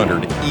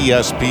 1400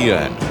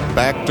 ESPN.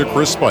 Back to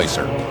Chris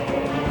Spicer.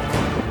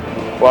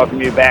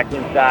 Welcome you back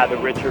inside the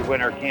Richard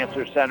Winter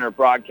Cancer Center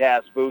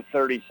broadcast booth.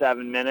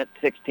 37 minutes,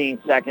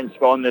 16 seconds to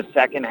go in the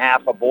second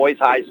half of boys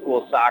high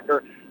school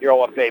soccer. Your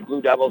OFA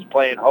Blue Devils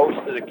playing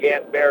host to the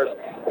Canton Bears.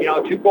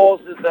 2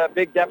 goals is a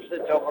big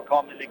deficit to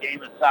overcome in the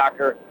game of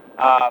soccer.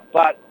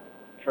 But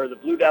for the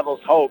Blue Devils'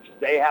 hopes,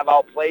 they have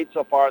outplayed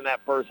so far in that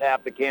first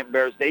half the Canton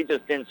Bears. They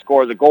just didn't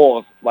score the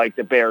goals like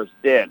the Bears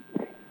did.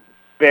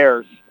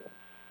 Bears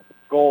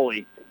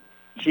goalie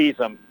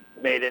Csnton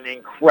made an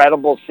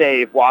incredible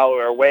save while we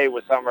were away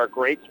with some of our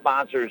great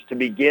sponsors to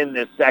begin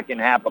this second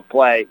half of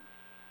play.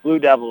 Blue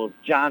Devils,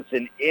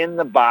 Johnson in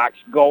the box,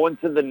 going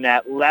to the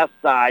net, left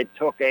side,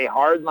 took a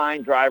hard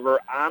line driver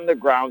on the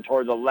ground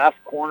toward the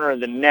left corner of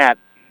the net,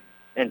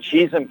 and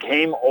Csnton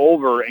came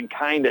over and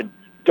kind of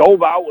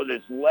dove out with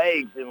his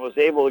legs and was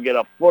able to get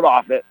a foot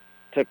off it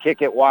to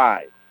kick it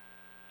wide.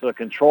 So the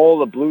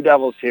control of the Blue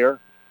Devils here,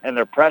 and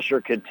their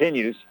pressure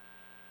continues.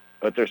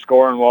 But their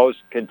scoring woes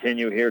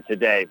continue here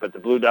today. But the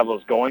Blue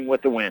Devils going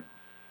with the win.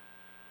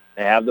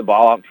 They have the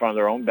ball out in front of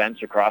their own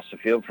bench across the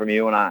field from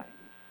you and I.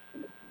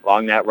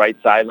 Along that right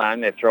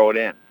sideline, they throw it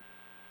in.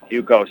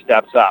 Hugo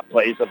steps up,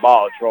 plays the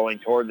ball. It's rolling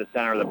toward the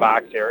center of the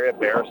box area.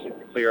 Bears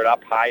clear it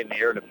up high in the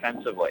air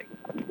defensively.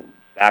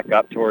 Back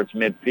up towards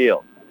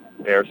midfield.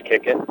 Bears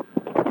kick it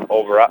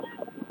over up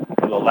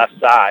to the left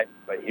side.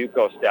 But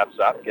Hugo steps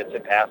up, gets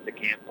it past the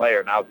Canton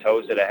player, now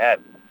toes it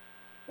ahead.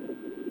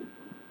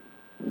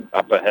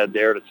 Up ahead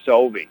there to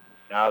Sovey.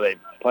 Now they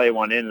play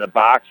one in the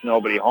box.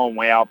 Nobody home,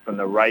 way out from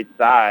the right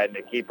side. And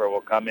the keeper will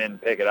come in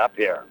and pick it up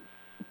here.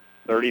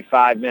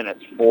 35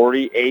 minutes,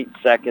 48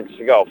 seconds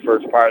to go.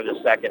 First part of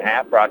the second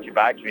half brought to you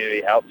by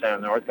Community Health Center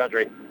of the North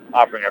Country,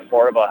 offering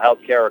affordable health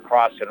care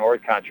across the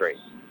North Country.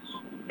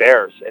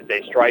 Bears, if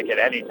they strike at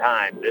any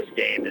time, this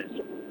game is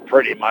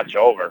pretty much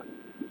over.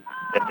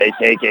 If they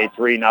take a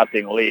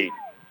 3-0 lead.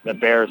 The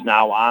Bears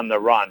now on the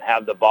run,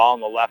 have the ball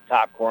in the left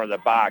top corner of the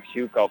box.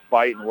 Hugo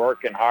fighting,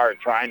 working hard,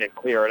 trying to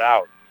clear it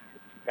out.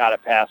 Got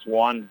it past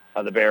one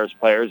of the Bears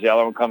players. The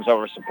other one comes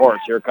over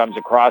supports. Here comes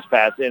a cross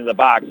pass into the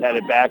box,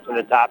 headed back to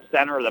the top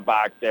center of the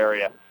box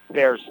area.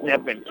 Bears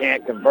snipping,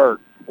 can't convert.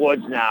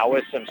 Woods now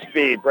with some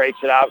speed, breaks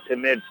it out to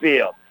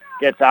midfield.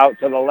 Gets out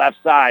to the left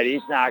side.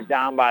 He's knocked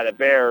down by the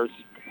Bears.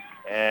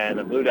 And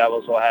the Blue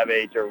Devils will have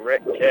a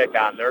direct kick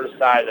on their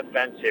side of the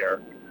fence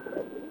here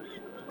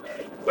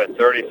with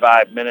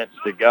 35 minutes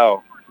to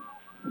go.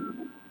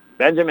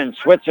 Benjamin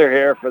Switzer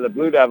here for the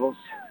Blue Devils.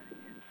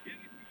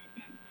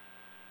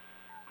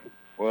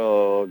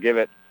 We'll give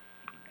it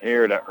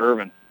here to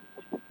Irvin.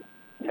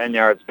 10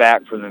 yards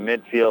back from the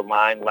midfield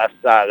line, left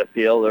side of the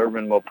field.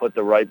 Irvin will put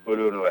the right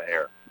boot into it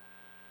here.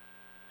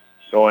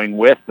 Going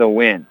with the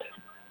wind.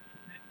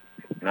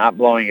 Not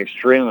blowing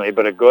extremely,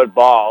 but a good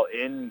ball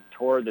in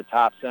toward the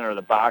top center of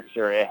the box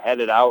area,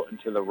 headed out and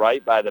to the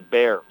right by the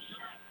Bears.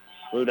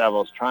 Blue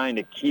Devils trying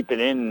to keep it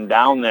in and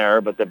down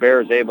there, but the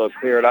Bears able to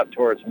clear it up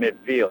towards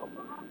midfield.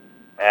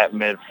 At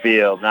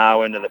midfield,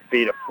 now into the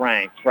feet of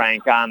Frank.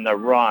 Frank on the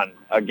run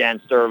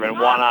against Irvin,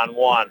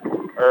 one-on-one.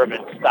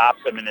 Irvin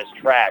stops him in his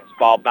tracks.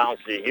 Ball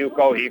bounces to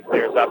Hugo. He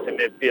clears up to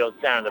midfield,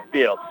 center of the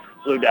field.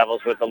 Blue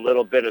Devils with a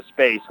little bit of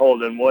space.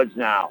 Holden Woods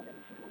now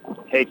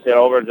takes it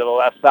over to the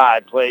left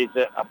side, plays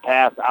it, a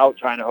pass out,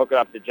 trying to hook it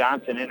up to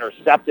Johnson,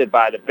 intercepted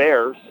by the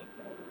Bears.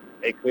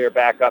 They clear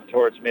back up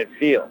towards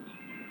midfield.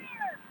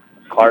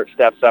 Clark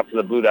steps up for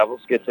the Blue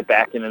Devils, gets it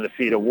back into the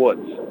feet of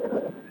Woods.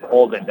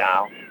 Holden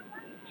now,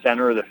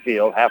 center of the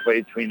field,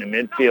 halfway between the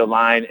midfield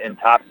line and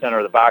top center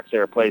of the box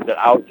there, plays it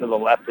out to the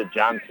left of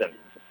Johnson.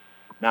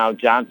 Now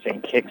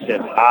Johnson kicks it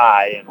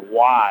high and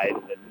wide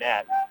of the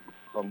net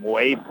from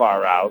way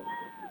far out.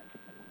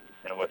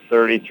 And with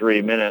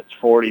 33 minutes,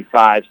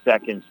 45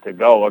 seconds to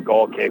go, a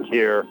goal kick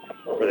here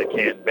for the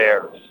Canton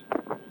Bears.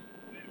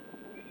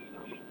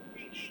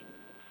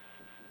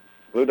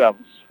 Blue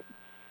Devils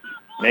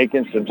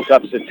making some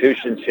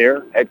substitutions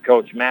here. Head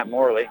coach Matt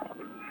Morley.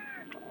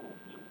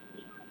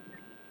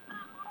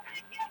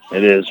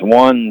 It is 6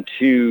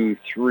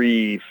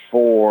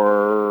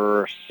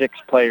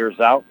 players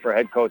out for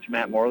head coach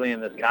Matt Morley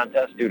in this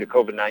contest due to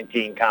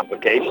COVID-19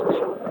 complications.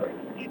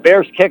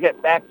 Bears kick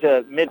it back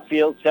to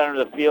midfield,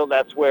 center of the field.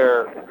 That's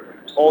where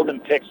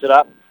Holden picks it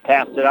up,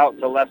 passed it out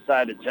to left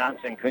side of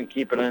Johnson. Couldn't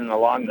keep it in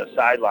along the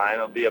sideline.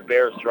 It'll be a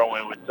Bears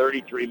throw-in with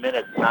 33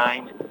 minutes,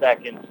 9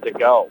 seconds to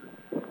go.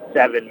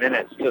 7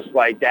 minutes, just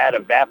like that,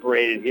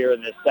 evaporated here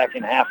in this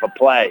second half of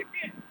play.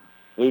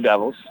 Blue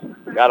Devils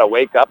got to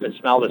wake up and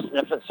smell the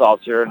sniffing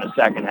salts here in the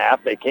second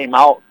half. They came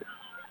out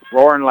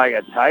roaring like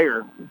a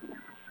tiger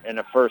in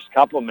the first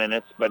couple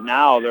minutes, but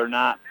now they're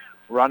not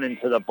running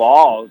to the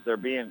balls. They're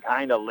being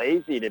kind of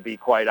lazy, to be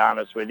quite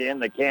honest with you. And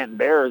the Canton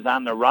Bears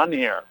on the run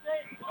here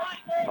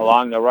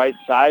along the right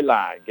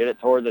sideline. Get it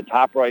toward the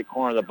top right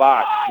corner of the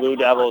box. Blue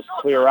Devils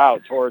clear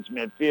out towards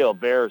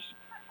midfield. Bears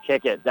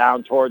kick it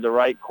down toward the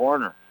right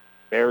corner.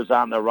 Bears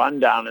on the run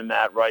down in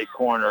that right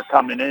corner.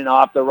 Coming in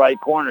off the right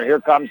corner.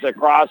 Here comes the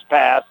cross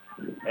pass,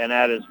 and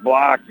that is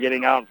blocked.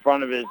 Getting out in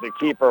front of is the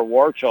keeper,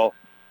 Warchel.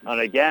 And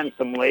again,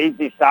 some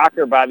lazy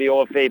soccer by the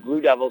OFA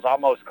Blue Devils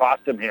almost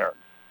cost him here.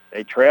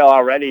 They trail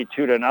already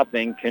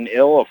 2-0, can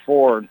ill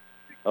afford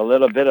a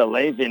little bit of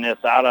laziness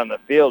out on the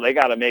field. They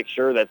got to make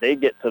sure that they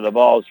get to the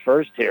balls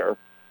first here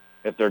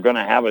if they're going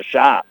to have a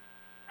shot.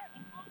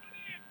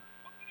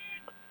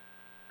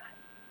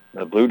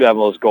 The Blue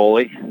Devils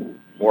goalie,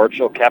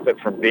 Warchel, kept it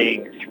from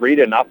being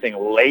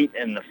 3-0 late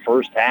in the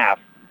first half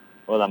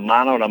with a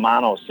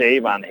mano-to-mano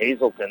save on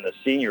Hazelton, the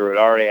senior, who had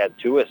already had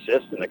 2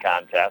 assists in the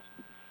contest.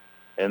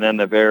 And then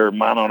the Bear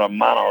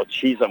mano-to-mano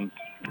Chisholm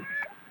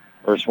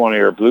versus one of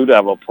your Blue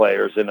Devil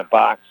players in the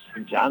box,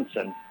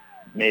 Johnson,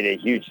 made a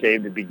huge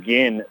save to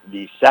begin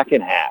the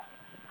second half.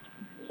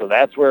 So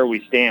that's where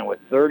we stand with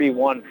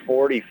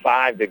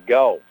 31:45 to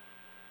go.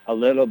 A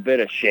little bit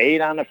of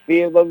shade on the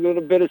field, a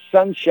little bit of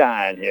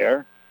sunshine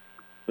here.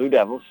 Blue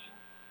Devils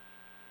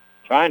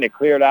trying to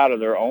clear it out of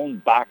their own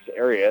box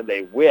area.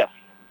 They whiff.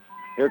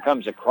 Here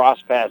comes a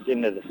cross pass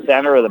into the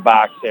center of the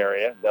box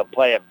area. They'll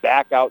play it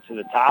back out to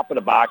the top of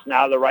the box.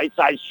 Now the right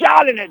side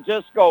shot, and it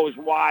just goes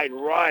wide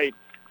right.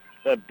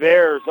 The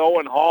Bears,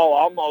 Owen Hall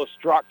almost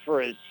struck for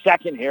his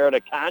second here at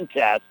a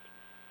contest,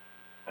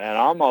 and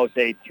almost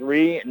a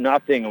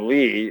 3-0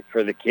 lead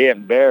for the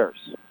Canton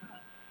Bears.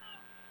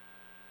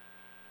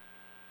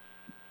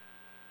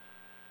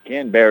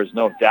 Canton Bears,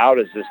 no doubt,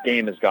 as this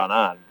game has gone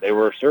on. They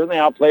were certainly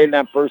outplayed in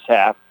that first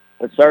half,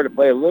 but started to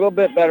play a little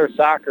bit better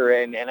soccer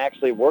and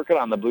actually working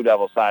on the Blue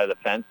Devil side of the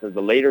fence as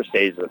the later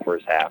stage of the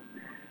first half.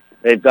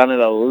 They've done it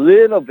a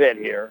little bit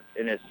here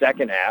in his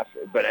second half,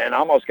 and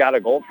almost got a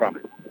goal from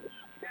it.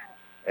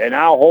 And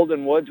now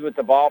Holden Woods with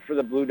the ball for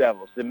the Blue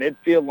Devils. The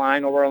midfield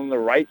line over on the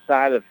right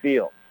side of the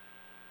field.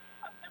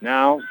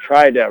 Now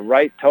tried to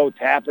right toe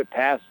tap it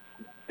past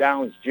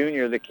Downs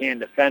Jr. The Canton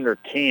defender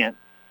can't.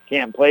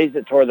 Can't plays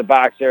it toward the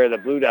box area of the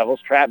Blue Devils.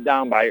 Trapped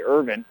down by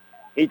Irvin.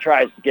 He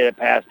tries to get it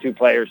past 2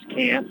 players.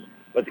 Can't.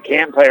 But the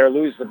Canton player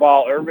loses the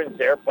ball. Irvin's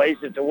there. Plays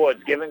it to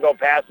Woods. Give and go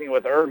passing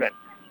with Irvin.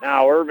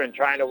 Now Irvin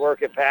trying to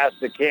work it past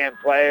the Canton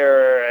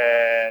player.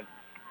 And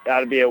got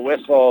to be a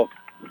whistle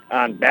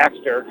on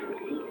Baxter.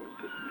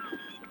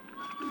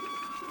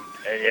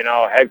 And, you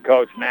know, head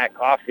coach Matt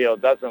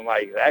Caulfield doesn't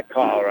like that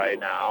call right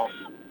now.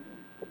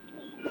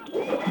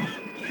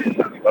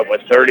 But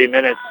with 30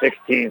 minutes,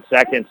 16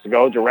 seconds to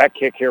go, direct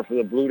kick here for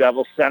the Blue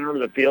Devils. Center of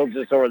the field,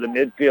 just over the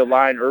midfield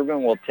line.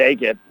 Irvin will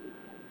take it.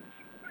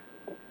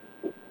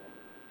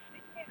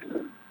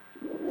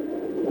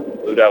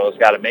 Blue Devils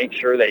got to make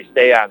sure they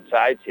stay on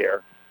sides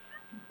here.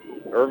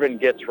 Irvin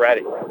gets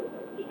ready.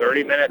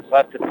 30 minutes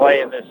left to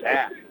play in this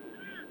half.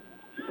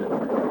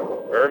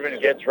 Irvin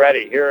gets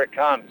ready. Here it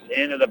comes.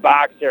 Into the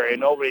box area.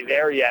 Nobody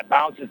there yet.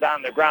 Bounces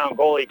on the ground.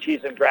 Goalie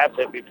Cheeson grabs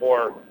it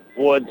before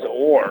Woods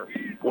or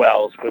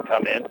Wells could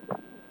come in.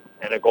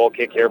 And a goal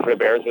kick here for the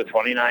Bears with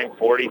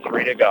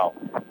 29:43 to go.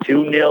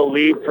 2-0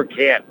 lead for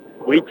Kent.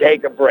 We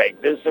take a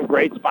break. This is some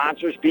great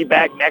sponsors. Be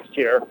back next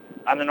year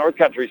on the North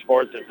Country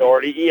Sports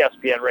Authority,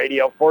 ESPN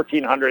Radio,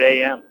 1400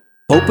 AM.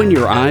 Open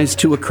your eyes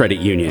to a credit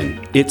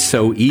union. It's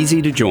so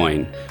easy to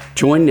join.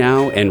 Join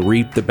now and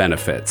reap the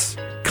benefits.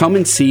 Come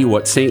and see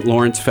what St.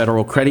 Lawrence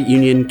Federal Credit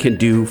Union can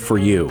do for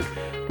you.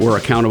 We're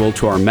accountable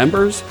to our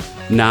members,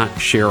 not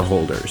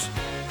shareholders.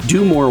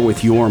 Do more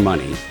with your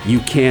money. You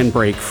can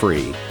break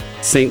free.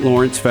 St.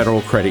 Lawrence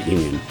Federal Credit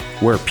Union,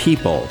 where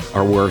people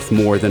are worth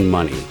more than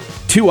money.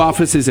 2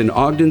 offices in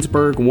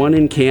Ogdensburg, 1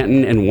 in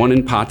Canton, and 1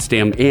 in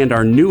Potsdam, and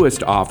our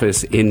newest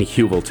office in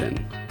Heuvelton.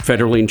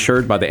 Federally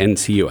insured by the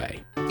NCUA.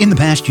 In the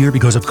past year,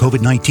 because of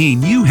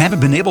COVID-19, you haven't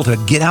been able to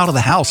get out of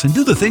the house and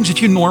do the things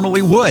that you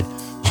normally would.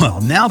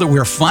 Well, now that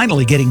we're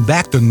finally getting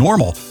back to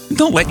normal,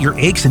 don't let your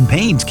aches and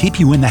pains keep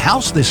you in the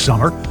house this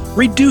summer.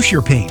 Reduce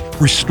your pain,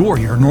 restore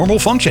your normal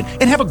function,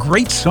 and have a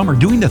great summer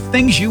doing the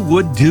things you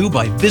would do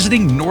by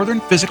visiting Northern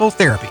Physical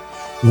Therapy.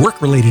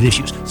 Work-related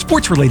issues,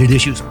 sports-related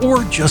issues,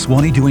 or just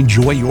wanting to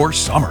enjoy your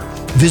summer.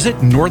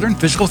 Visit Northern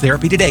Physical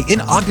Therapy today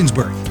in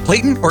Ogdensburg,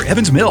 Clayton, or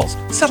Evans Mills,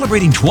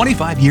 celebrating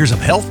 25 years of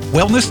health,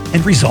 wellness,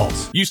 and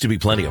results. Used to be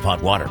plenty of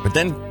hot water, but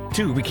then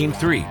 2 became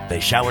 3.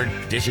 They showered,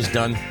 dishes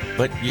done,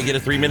 but you get a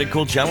 3-minute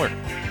cold shower.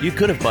 You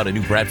could have bought a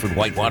new Bradford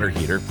white water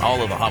heater,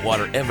 all of the hot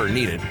water ever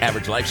needed,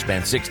 average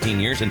lifespan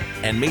 16 years,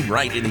 and made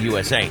right in the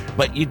USA,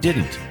 but you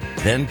didn't.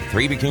 Then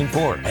 3 became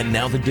 4, and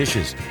now the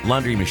dishes,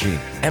 laundry machine,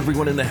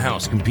 everyone in the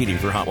house competing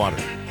for hot water.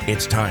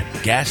 It's time.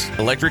 Gas,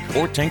 electric,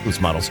 or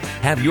tankless models.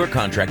 Have your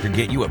contractor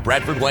get you a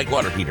Bradford white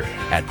water heater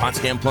at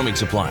Potsdam Plumbing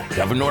Supply,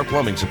 Governor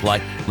Plumbing Supply,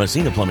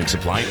 Messina Plumbing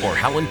Supply, or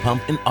Howland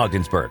Pump in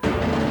Ogdensburg.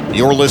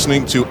 You're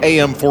listening to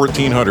AM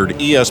 1400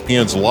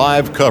 ESPN's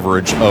live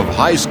coverage of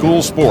high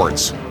school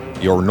sports.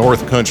 Your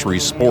North Country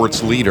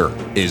sports leader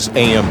is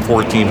AM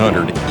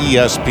 1400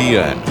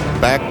 ESPN.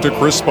 Back to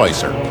Chris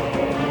Spicer.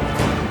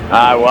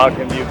 I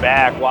welcome you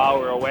back. While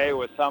we're away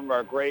with some of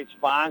our great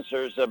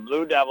sponsors, the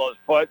Blue Devils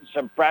putting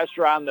some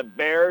pressure on the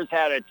Bears,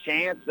 had a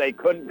chance, they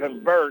couldn't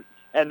convert,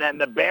 and then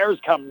the Bears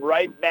come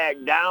right back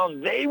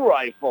down. They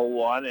rifle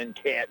one and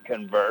can't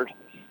convert.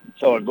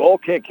 So a goal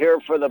kick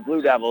here for the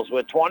Blue Devils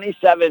with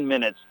 27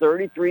 minutes,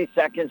 33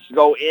 seconds to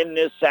go in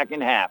this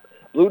second half.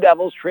 Blue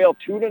Devils trail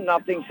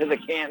 2-0 to the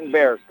Canton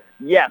Bears.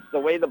 Yes, the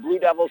way the Blue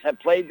Devils have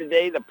played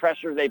today, the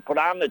pressure they put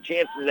on, the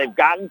chances they've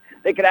gotten,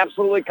 they could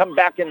absolutely come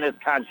back in this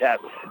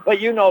contest. But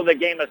you know the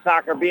game of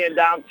soccer, being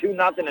down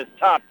 2-0 is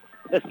tough.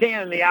 The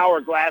sand in the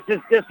hourglass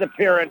is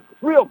disappearing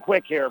real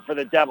quick here for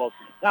the Devils.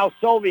 Now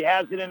Sovey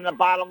has it in the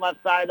bottom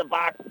left side of the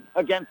box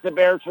against the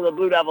Bears for the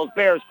Blue Devils.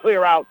 Bears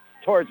clear out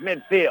towards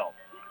midfield.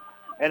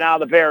 And now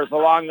the Bears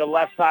along the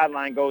left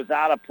sideline goes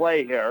out of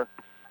play here.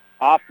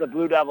 Off the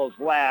Blue Devils'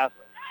 last.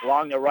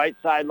 Along the right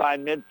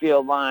sideline,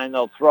 midfield line,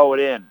 they'll throw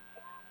it in.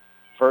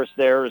 First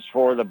there is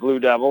for the Blue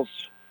Devils,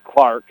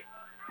 Clark.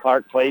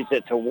 Clark plays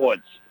it to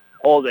Woods.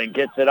 Holden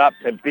gets it up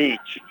to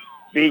Beach.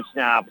 Beach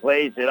now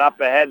plays it up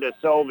ahead to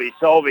Sovey.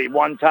 Sovey,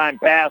 one-time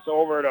pass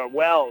over to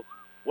Wells.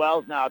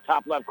 Wells now,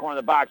 top left corner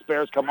of the box.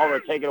 Bears come over,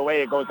 take it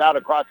away. It goes out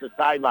across the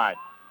sideline.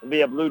 It'll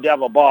be a Blue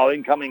Devil ball.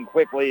 Incoming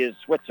quickly is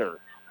Switzer,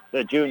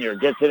 the junior.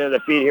 Gets it in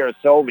the feet here.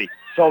 Sovey.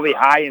 Sovey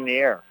high in the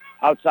air,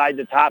 outside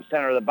the top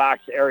center of the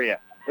box area.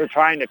 They're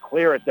trying to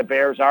clear it, the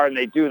Bears are, and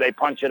they do. They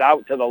punch it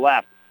out to the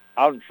left,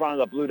 out in front of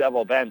the Blue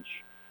Devil bench.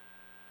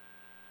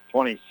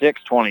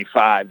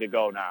 26-25 to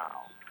go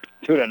now.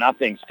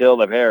 2-0 still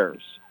the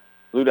Bears.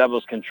 Blue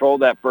Devils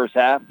controlled that first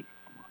half.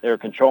 They were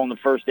controlling the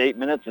first 8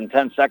 minutes and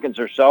 10 seconds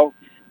or so.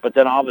 But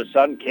then all of a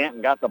sudden,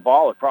 Canton got the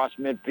ball across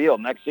midfield.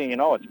 Next thing you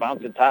know, it's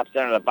bouncing top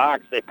center of the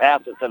box. They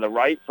pass it to the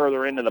right,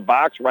 further into the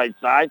box, right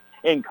side.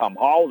 In come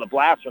Hall, the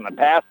blast from the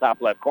pass,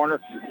 top left corner.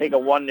 Take a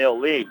 1-0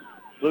 lead.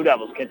 Blue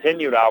Devils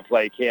continue to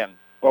outplay Canton.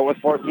 But with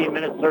 14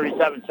 minutes,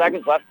 37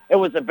 seconds left, it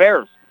was the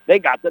Bears. They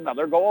got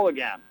another goal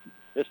again.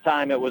 This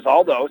time it was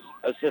Aldos,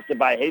 assisted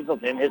by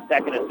Hazelton, his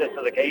second assist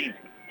of the game.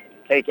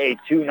 Take a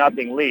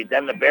 2-0 lead.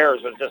 Then the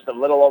Bears, with just a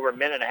little over a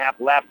minute and a half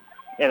left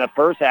in the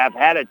first half,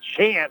 had a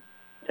chance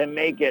to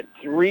make it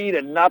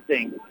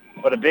 3-0.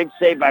 But a big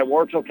save by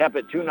Warchel kept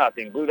it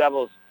 2-0. Blue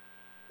Devils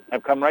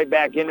have come right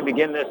back in to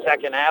begin this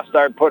second half,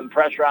 started putting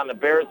pressure on the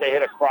Bears. They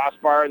hit a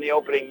crossbar in the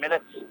opening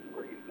minutes.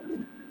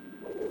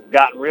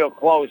 Gotten real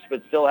close,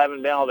 but still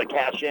haven't been able to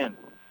cash in.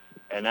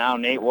 And now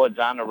Nate Woods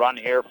on the run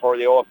here for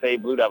the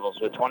OFA Blue Devils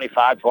with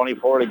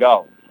 25-24 to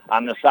go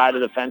on the side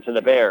of the fence of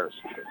the Bears.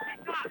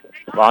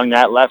 Along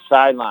that left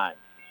sideline.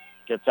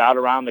 Gets out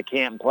around the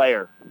Canton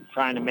player,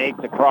 trying to make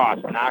the cross,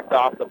 knocked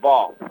off the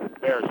ball.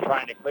 Bears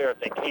trying to clear it.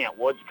 They can't.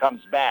 Woods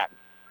comes back,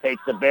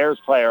 takes the Bears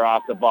player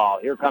off the ball.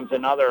 Here comes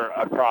another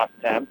cross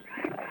attempt,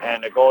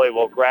 and the goalie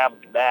will grab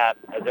that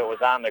as it was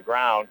on the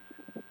ground.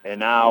 And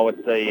now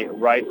with the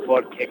right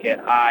foot, kick it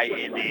high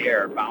in the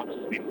air.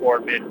 Bounces before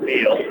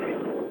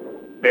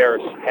midfield.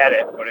 Bears head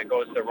it, but it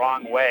goes the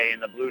wrong way,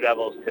 and the Blue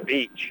Devils to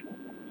Beach.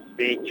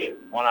 Beach,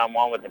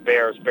 one-on-one with the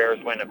Bears. Bears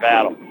win the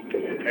battle.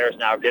 Bears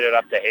now get it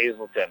up to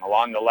Hazelton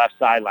along the left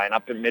sideline,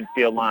 up in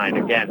midfield line.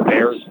 Again,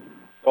 Bears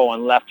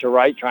going left to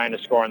right, trying to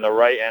score on the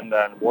right end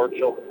on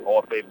Warchel,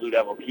 OFA Blue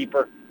Devil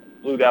keeper.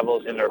 Blue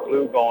Devils in their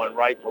blue going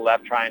right to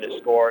left, trying to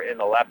score in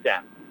the left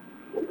end.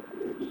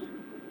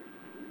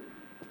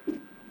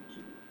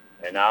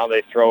 And now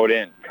they throw it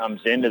in.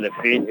 Comes into the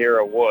feet here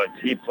of Woods.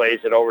 He plays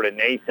it over to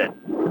Nathan.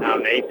 Now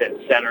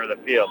Nathan, center of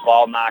the field.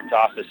 Ball knocked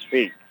off his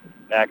feet.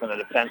 Back on the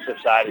defensive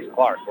side is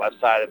Clark, left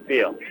side of the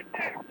field.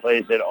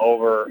 Plays it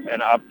over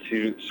and up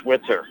to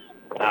Switzer.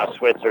 Now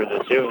Switzer,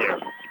 the junior,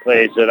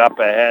 plays it up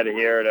ahead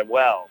here to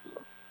Wells.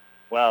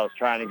 Wells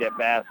trying to get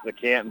past the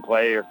Canton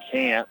player.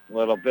 Can't. A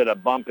little bit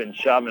of bump and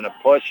shove and a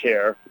push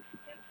here.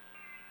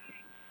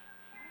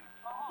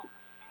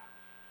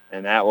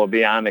 And that will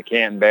be on the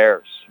Canton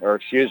Bears. The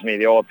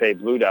OFA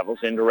Blue Devils.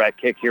 Indirect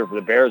kick here for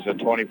the Bears with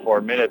 24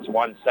 minutes,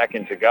 1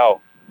 second to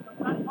go.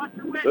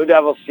 Blue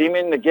Devils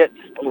seeming to get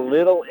a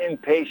little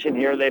impatient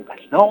here. They've been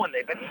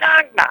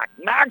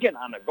knocking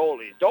on the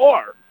goalie's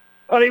door.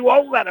 But he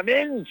won't let him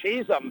in.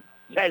 Cheesem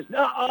says,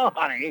 no,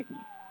 honey.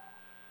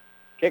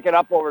 Kick it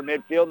up over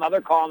midfield.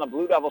 Another call on the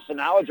Blue Devils. So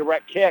now a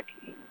direct kick.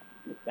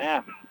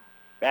 Yeah,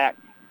 back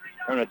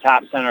from the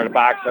top center of the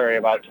box area,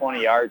 about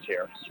 20 yards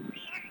here.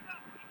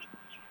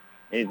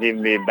 He's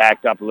even being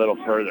backed up a little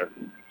further.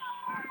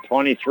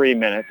 23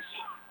 minutes,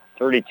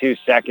 32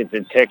 seconds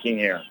and ticking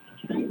here.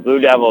 Blue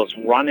Devils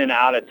running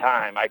out of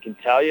time. I can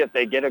tell you if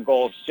they get a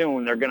goal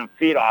soon, they're going to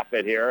feed off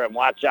it here, and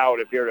watch out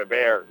if you're the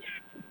Bears.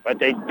 But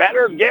they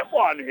better get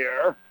one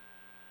here.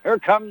 Here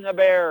come the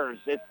Bears.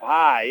 It's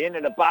high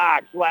into the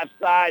box, left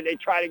side. They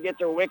try to get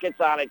their wickets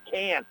on it.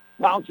 Can't.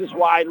 Bounces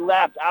wide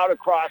left, out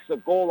across the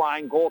goal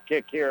line. Goal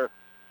kick here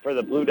for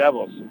the Blue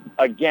Devils.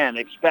 Again,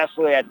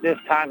 especially at this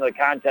time of the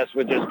contest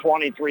with just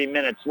 23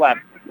 minutes left.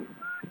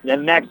 The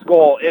next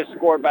goal, if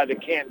scored by the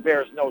Canton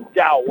Bears, no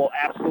doubt will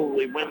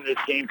absolutely win this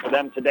game for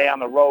them today on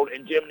the road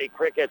in Jiminy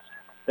Crickets.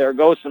 There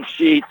goes some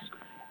sheets,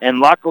 and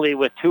luckily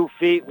with 2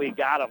 feet, we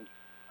got them.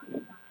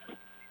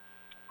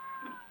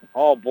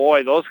 Oh,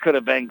 boy, those could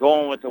have been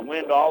going with the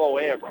wind all the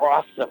way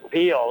across the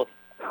field.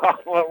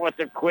 With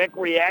the quick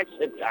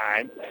reaction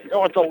time,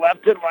 and with the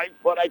left and right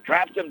foot, I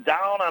trapped him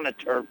down on a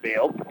turf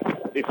field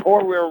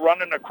before we were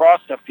running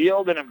across the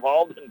field and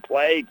involved in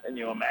play. Can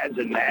you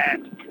imagine that?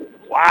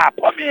 Wow,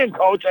 put me in,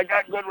 Coach. I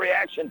got good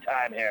reaction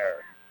time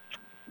here.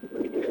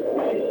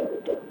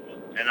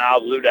 And now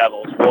Blue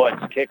Devils.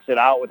 Woods kicks it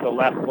out with the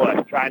left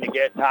foot, trying to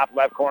get top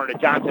left corner to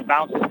Johnson.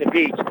 Bounces to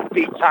Beach.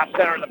 Beach top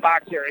center in the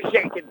box area.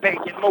 Shaking,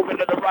 baking, moving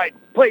to the right.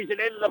 Plays it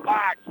into the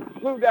box.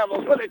 Blue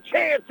Devils with a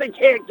chance. They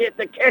can't get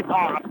the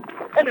kickoff.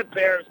 And the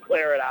Bears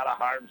clear it out of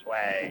harm's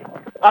way.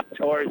 Up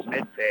towards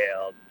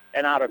midfield.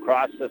 And out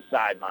across the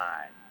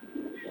sideline.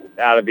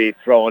 That'll be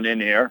thrown in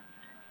here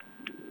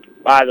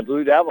by the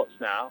Blue Devils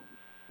now.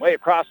 Way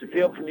across the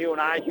field from you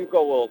and I.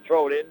 Hugo will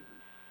throw it in.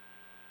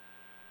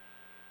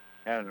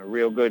 And a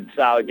real good,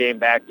 solid game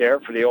back there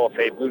for the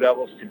OFA Blue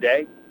Devils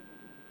today.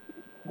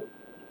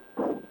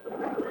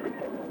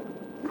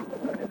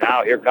 And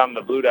now here come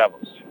the Blue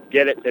Devils.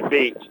 Get it to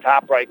Beach,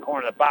 top right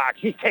corner of the box.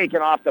 He's taking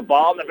off the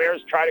ball, and the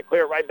Bears try to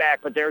clear it right back,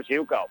 but there's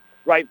Hugo.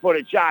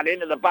 Right-footed shot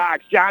into the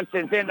box.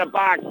 Johnson's in the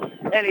box,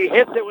 and he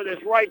hits it with his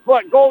right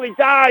foot. Goalie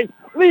dives,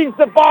 leaves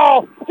the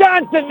ball.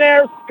 Johnson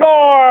there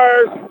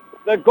scores.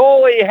 The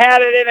goalie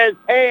had it in his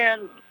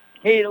hands.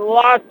 He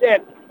lost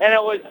it, and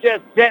it was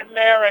just sitting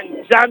there,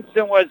 and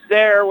Johnson was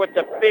there with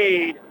the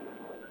feed.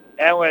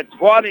 And with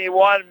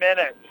 21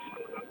 minutes,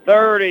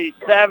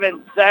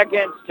 37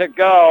 seconds to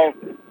go,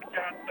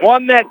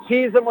 one that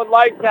Cheatham would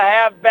like to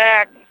have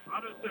back.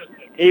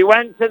 He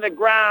went to the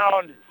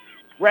ground,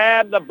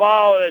 grabbed the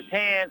ball with his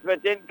hands,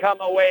 but didn't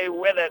come away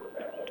with it.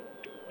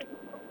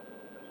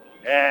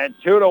 And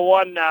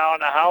 2-1 now on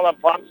the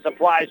Howland Pump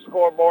Supply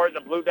scoreboard.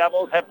 The Blue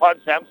Devils have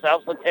punched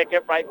themselves a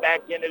ticket right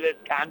back into this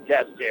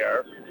contest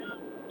here.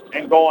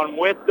 And going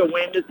with the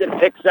wind as it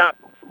picks up.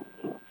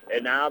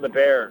 And now the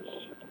Bears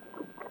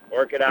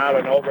work it out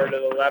and over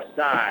to the left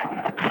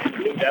side.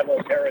 In Blue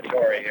Devil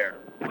territory here.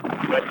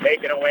 But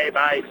taken away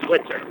by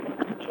Switzer.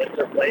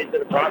 Switzer plays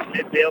it across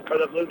midfield for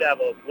the Blue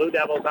Devils. Blue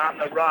Devils on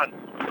the run.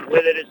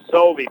 With it is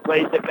Sovey.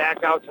 Plays it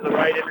back out to the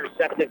right,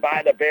 intercepted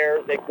by the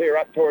Bears. They clear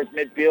up towards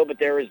midfield, but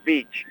there is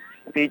Beach.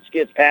 Beach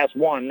gets past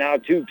one. Now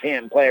two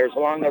Can players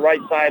along the right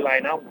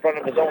sideline out in front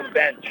of his own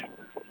bench.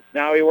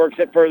 Now he works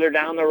it further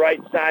down the right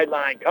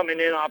sideline, coming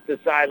in off the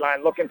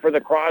sideline, looking for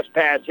the cross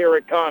pass. Here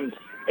it comes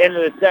into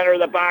the center of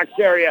the box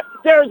area.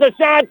 There's a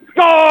shot.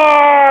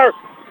 Score!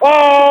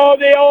 Oh,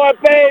 the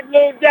OFA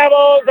Blue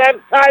Devils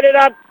have tied it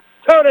up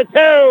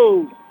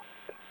 2-2.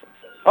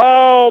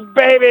 Oh,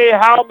 baby,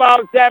 how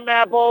about them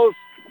apples?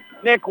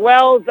 Nick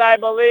Wells, I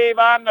believe,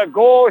 on the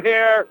goal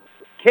here.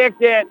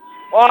 Kicked it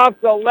off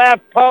the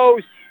left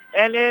post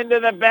and into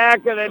the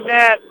back of the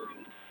net.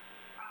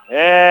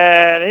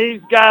 And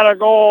he's got a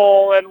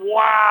goal, and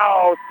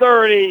wow,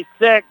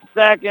 36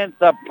 seconds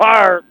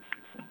apart.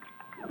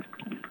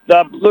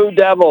 The Blue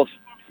Devils.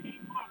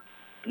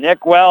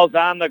 Nick Wells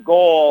on the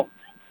goal.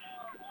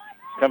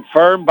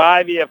 Confirmed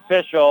by the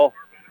official.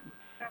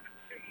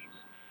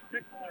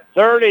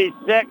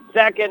 36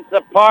 seconds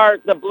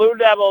apart. The Blue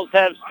Devils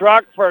have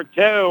struck for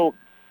two.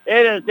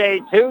 It is a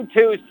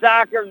 2-2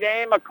 soccer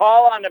game. A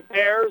call on the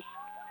Bears.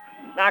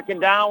 Knocking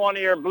down one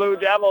of your Blue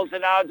Devils,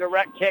 and now a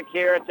direct kick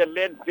here at the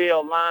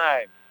midfield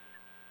line.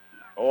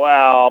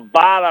 Well,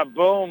 bada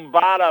boom,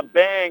 bada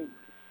bing.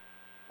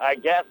 I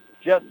guess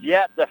just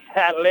yet the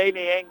fat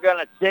lady ain't going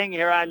to sing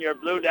here on your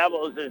Blue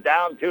Devils. Is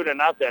down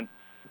 2-0.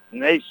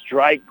 And they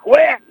strike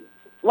quick,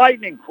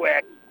 lightning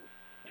quick,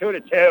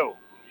 2-2.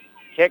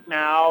 Kick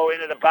now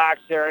into the box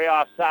area.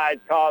 Offsides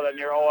called on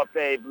your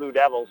OFA Blue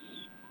Devils.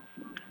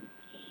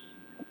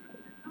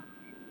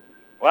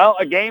 Well,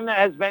 a game that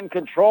has been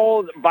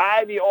controlled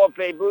by the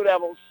OFA Blue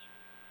Devils.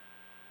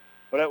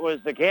 But it was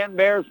the Canton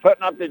Bears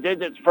putting up the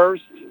digits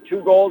first.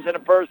 2 goals in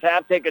the first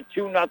half, take a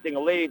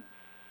 2-0 lead.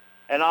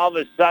 And all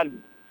of a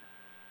sudden,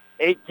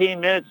 18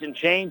 minutes and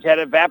change had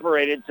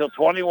evaporated till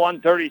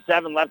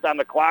 21:37 left on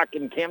the clock.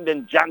 And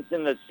Camden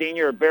Johnson, the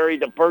senior, buried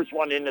the first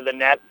one into the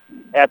net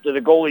after the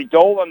goalie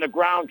dove on the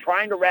ground,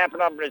 trying to wrap it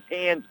up in his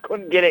hands.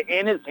 Couldn't get it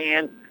in his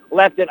hands.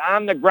 Left it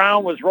on the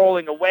ground, was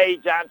rolling away.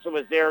 Johnson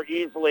was there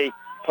easily.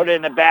 Put it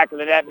in the back of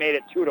the net, made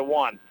it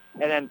 2-1.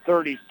 And then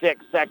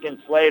 36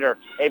 seconds later,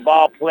 a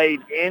ball played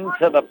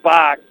into the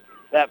box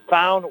that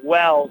found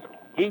Wells.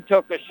 He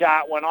took a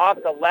shot, went off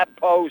the left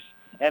post,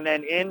 and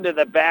then into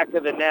the back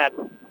of the net.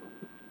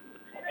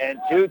 And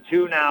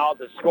 2-2 now,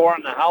 the score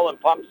on the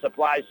Howland Pump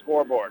Supply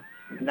scoreboard.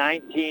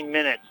 19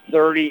 minutes,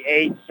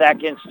 38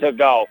 seconds to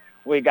go.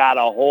 We got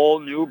a whole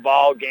new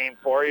ball game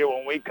for you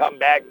when we come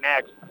back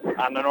next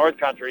on the North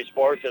Country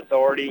Sports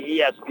Authority,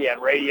 ESPN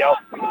Radio,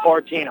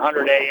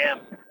 1400 AM.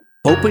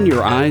 Open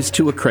your eyes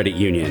to a credit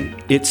union.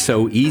 It's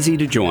so easy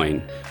to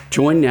join.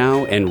 Join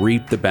now and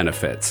reap the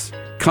benefits.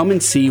 Come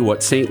and see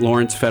what St.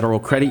 Lawrence Federal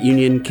Credit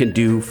Union can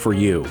do for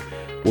you.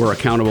 We're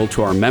accountable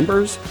to our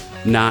members,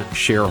 not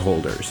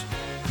shareholders.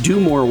 Do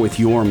more with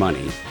your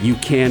money. You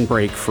can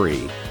break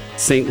free.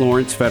 St.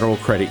 Lawrence Federal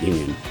Credit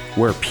Union,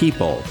 where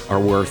people are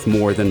worth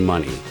more than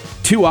money.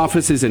 2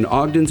 offices in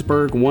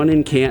Ogdensburg, 1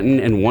 in Canton,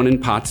 and 1 in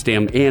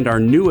Potsdam, and our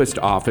newest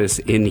office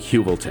in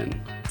Heuvelton.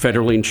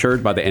 Federally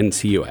insured by the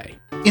NCUA.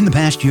 In the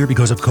past year,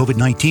 because of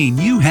COVID-19,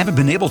 you haven't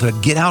been able to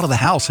get out of the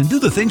house and do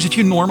the things that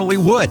you normally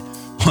would.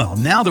 Well,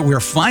 now that we're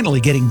finally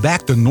getting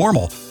back to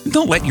normal,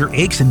 don't let your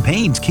aches and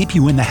pains keep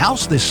you in the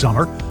house this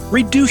summer.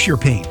 Reduce your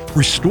pain,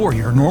 restore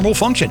your normal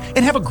function,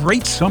 and have a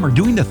great summer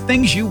doing the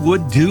things you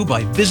would do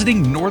by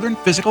visiting Northern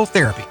Physical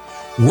Therapy.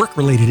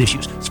 Work-related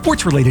issues,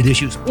 sports-related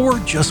issues, or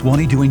just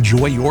wanting to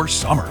enjoy your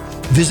summer.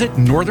 Visit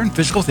Northern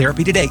Physical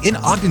Therapy today in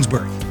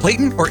Ogdensburg,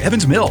 Clayton, or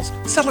Evans Mills,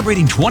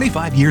 celebrating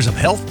 25 years of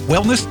health,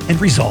 wellness, and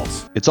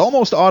results. It's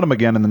almost autumn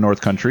again in the North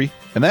Country,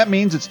 and that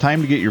means it's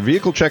time to get your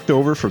vehicle checked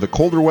over for the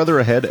colder weather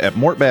ahead at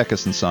Mort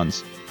Backus &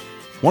 Sons.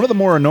 One of the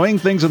more annoying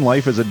things in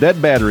life is a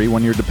dead battery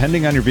when you're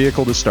depending on your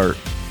vehicle to start.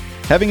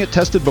 Having it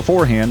tested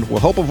beforehand will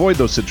help avoid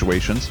those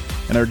situations,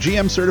 and our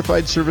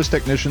GM-certified service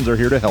technicians are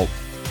here to help.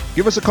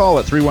 Give us a call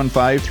at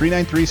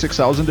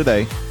 315-393-6000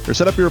 today, or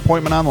set up your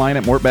appointment online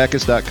at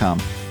mortbackus.com.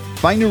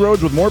 Find new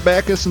roads with Mort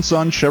Backus &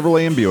 Sons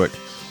Chevrolet and Buick,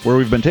 where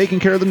we've been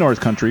taking care of the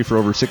North Country for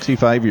over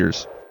 65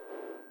 years.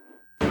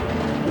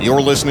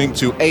 You're listening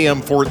to AM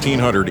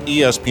 1400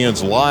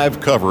 ESPN's live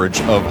coverage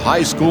of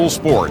high school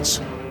sports.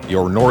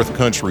 Your North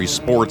Country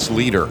sports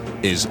leader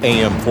is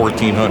AM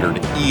 1400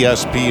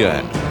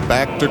 ESPN.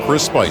 Back to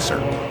Chris Spicer.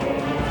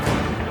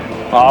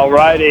 All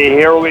righty,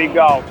 here we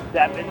go.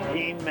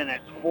 17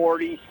 minutes,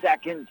 40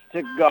 seconds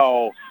to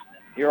go.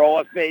 Your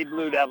OFA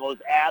Blue Devils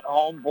at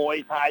home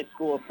boys high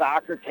school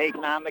soccer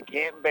taking on the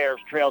Canton Bears.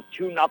 Trails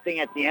 2-0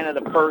 at the end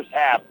of the first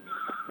half.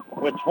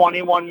 With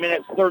 21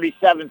 minutes,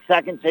 37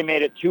 seconds, they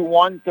made it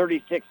 2-1.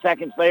 36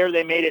 seconds later,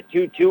 they made it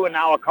 2-2, and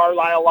now a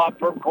Carlisle Law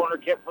Firm corner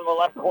kick from the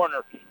left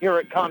corner. Here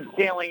it comes,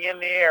 sailing in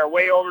the air,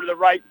 way over to the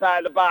right side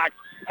of the box,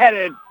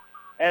 headed,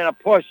 and a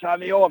push on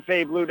the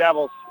OFA Blue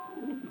Devils.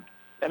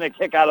 And a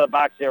kick out of the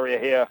box area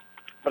here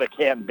for the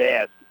Canton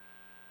Bears.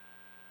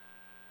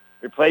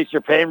 Replace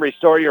your pain,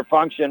 restore your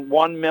function.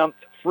 1 month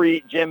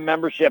free gym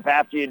membership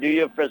after you do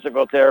your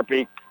physical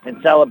therapy,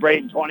 and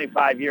celebrating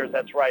 25 years.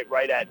 That's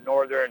right at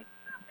Northern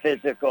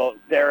Physical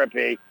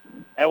Therapy.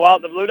 And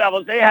while the Blue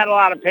Devils, they had a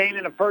lot of pain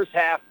in the first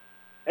half.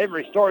 They've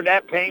restored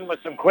that pain with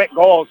some quick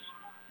goals.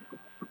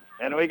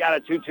 And we got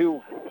a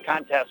 2-2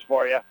 contest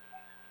for you.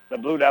 The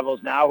Blue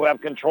Devils now, who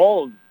have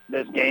controlled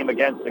this game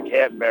against the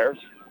Canton Bears,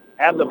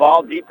 have the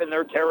ball deep in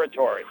their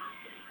territory.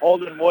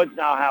 Holden Woods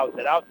now has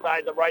it.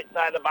 Outside the right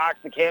side of the box,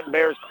 the Canton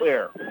Bears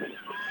clear.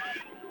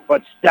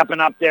 But stepping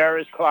up there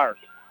is Clark.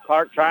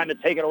 Clark trying to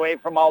take it away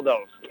from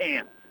Aldos.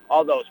 Can't.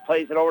 Aldos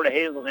plays it over to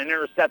Hazelton,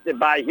 intercepted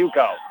by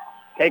Hugo.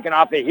 Taken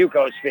off at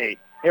Hugo's feet.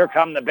 Here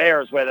come the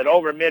Bears with it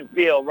over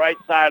midfield, right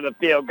side of the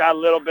field. Got a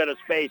little bit of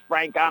space.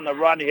 Frank on the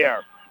run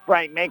here.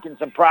 Frank making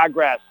some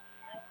progress.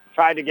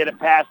 Tried to get it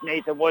past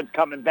Nathan Woods,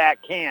 coming back.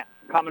 Can't.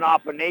 Coming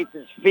off of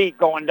Nathan's feet,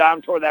 going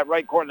down toward that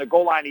right corner of the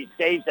goal line. He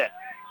saves it.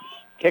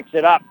 Kicks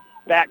it up,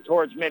 back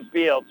towards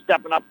midfield.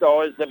 Stepping up,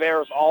 though, is the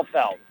Bears'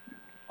 Offeld.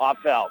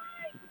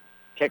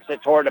 Kicks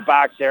it toward the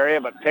box area,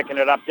 but picking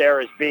it up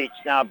there is Beach.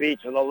 Now Beach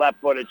with a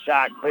left-footed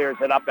shot clears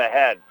it up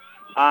ahead.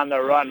 On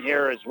the run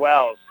here as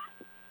well.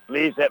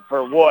 Leaves it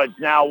for Woods.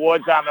 Now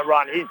Woods on the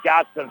run. He's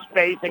got some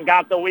space and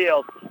got the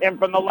wheels. In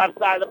from the left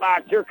side of the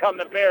box. Here come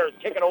the Bears.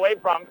 Kick it away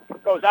from him.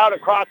 Goes out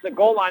across the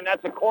goal line.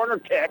 That's a corner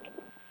kick.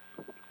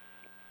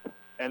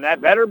 And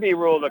that better be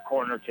ruled a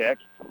corner kick.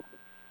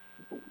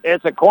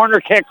 It's a corner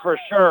kick for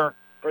sure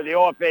for the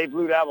OFA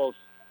Blue Devils.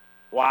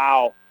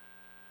 Wow.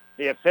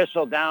 The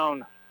official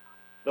down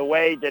the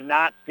way did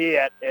not see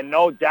it, and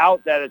no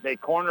doubt that is a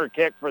corner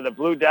kick for the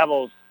Blue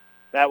Devils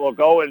that will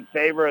go in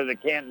favor of the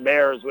Canton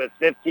Bears with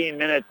 15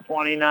 minutes,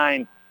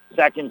 29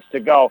 seconds to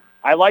go.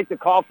 I like the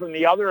call from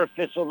the other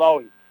official,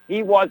 though.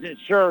 He wasn't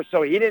sure,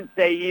 so he didn't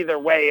say either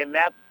way, and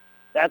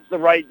that's the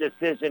right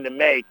decision to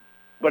make.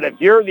 But if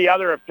you're the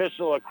other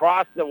official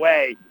across the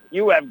way,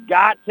 you have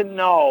got to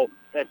know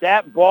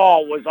that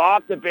ball was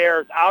off the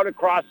Bears, out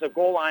across the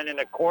goal line in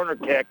a corner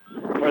kick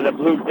for the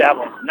Blue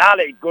Devils.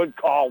 Not a good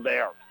call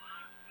there.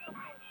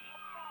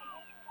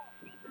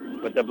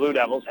 But the Blue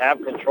Devils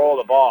have control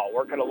of the ball,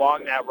 working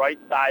along that right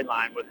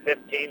sideline with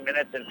 15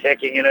 minutes and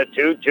ticking in a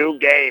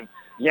 2-2 game.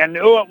 You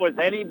knew it was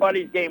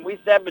anybody's game.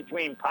 We said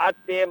between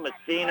Potsdam,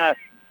 Messina,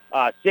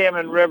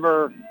 Salmon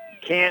River,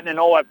 Canton, and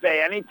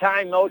OFA,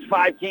 anytime those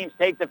 5 teams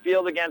take the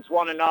field against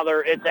one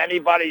another, it's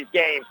anybody's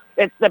game.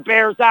 It's the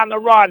Bears on the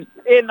run,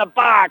 in the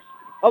box,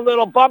 a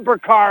little bumper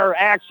car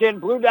action.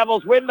 Blue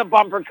Devils win the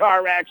bumper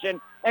car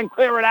action and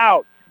clear it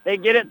out. They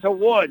get it to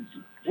Woods.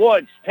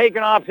 Woods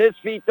taken off his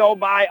feet, though,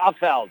 by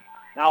Uffeld.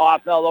 Now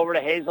Uffeld over to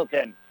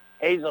Hazelton.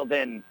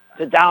 Hazelton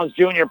to Downs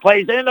Jr.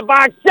 Plays it in the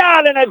box.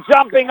 Shot and a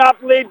jumping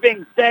up,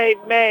 leaping save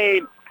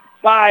made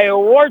by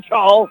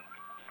Warchol.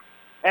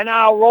 And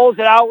now rolls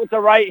it out with the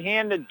right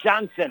hand to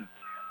Johnson.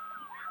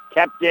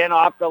 Kept in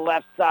off the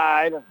left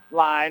side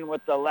line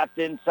with the left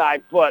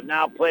inside foot.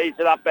 Now plays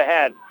it up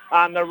ahead.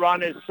 On the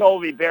run is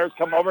Solvey. Bears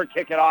come over,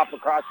 kick it off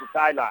across the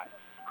sideline.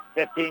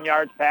 15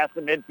 yards past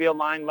the midfield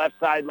line, left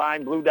side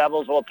line. Blue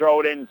Devils will throw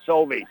it in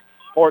Solvey.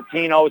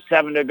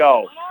 14:07 to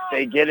go.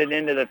 They get it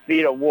into the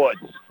feet of Woods.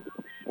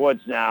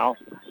 Woods now,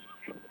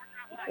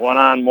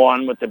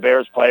 one-on-one with the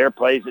Bears player,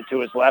 plays it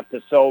to his left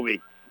to Solvey.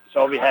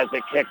 Solvey has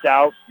it kicked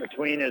out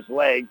between his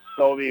legs.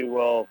 Solvey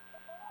will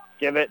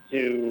give it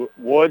to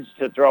Woods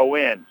to throw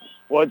in.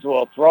 Woods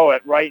will throw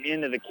it right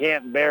into the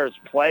Canton Bears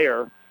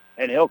player,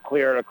 and he'll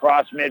clear it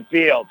across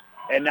midfield.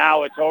 And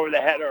now it's over the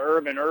head of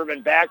Urban.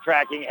 Urban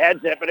backtracking, heads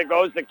it, but it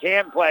goes to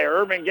Canton player.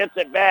 Urban gets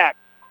it back.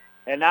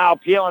 And now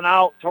peeling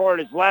out toward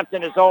his left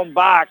in his own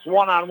box.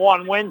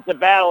 One-on-one, wins the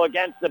battle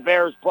against the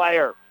Bears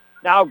player.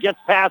 Now gets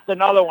past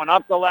another one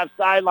up the left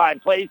sideline.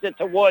 Plays it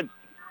to Woods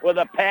with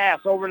a pass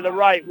over to the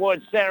right.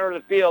 Woods, center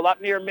of the field,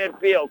 up near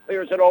midfield.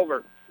 Clears it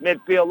over.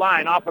 Midfield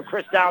line off of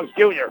Chris Downs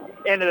Jr.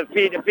 Into the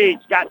feet to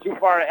Beach. Got too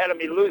far ahead of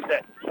me. Loses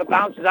it. It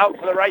bounces out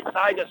to the right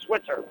side to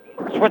Switzer.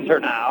 Switzer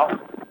now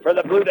for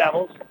the Blue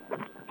Devils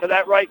to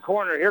that right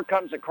corner. Here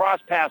comes a cross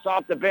pass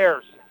off the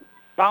Bears.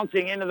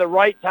 Bouncing into the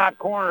right top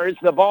corner is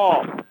the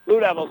ball. Blue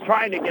Devils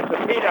trying to get the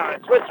feet on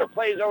it. Switzer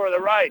plays over the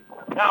right.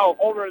 Now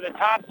over to the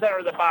top center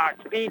of the box.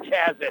 Beach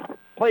has it.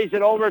 Plays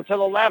it over to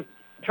the left.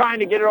 Trying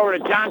to get it over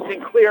to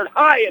Johnson. Cleared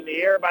high in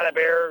the air by the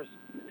Bears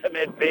to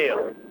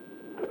midfield.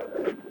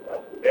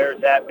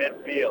 Bears at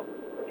midfield.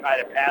 Try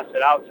to pass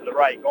it out to the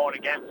right. Going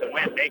against the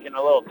wind. Making it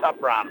a little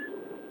tougher on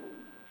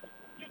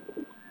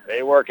them.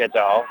 They work it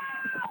though.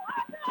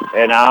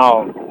 And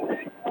now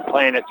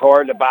playing it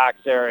toward the box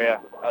area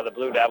of the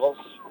Blue Devils.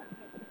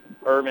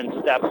 Urban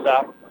steps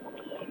up.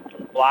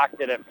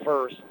 Blocked it at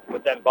first,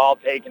 but then ball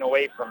taken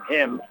away from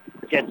him.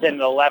 Gets into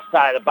the left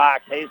side of the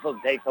box. Hazel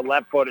takes a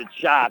left-footed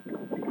shot.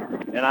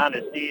 And on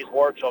his knees,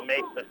 Warchel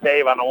makes the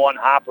save on a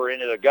one-hopper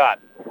into the gut.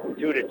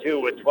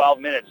 2-2 with 12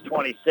 minutes,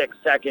 26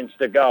 seconds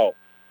to go.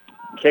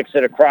 Kicks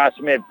it across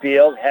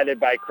midfield, headed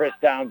by Chris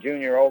Down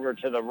Jr. over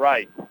to the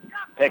right.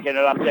 Picking it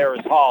up there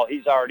is Hall.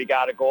 He's already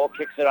got a goal.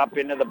 Kicks it up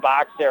into the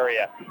box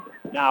area.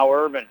 Now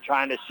Urban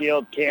trying to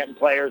shield Canton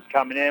players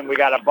coming in. We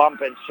got a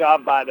bump and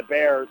shove by the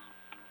Bears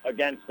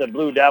against the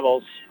Blue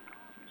Devils.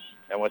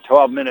 And with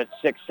 12 minutes,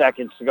 6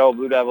 seconds to go,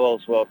 Blue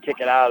Devils will kick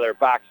it out of their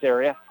box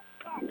area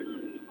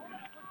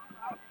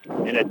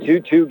in a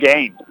 2-2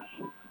 game.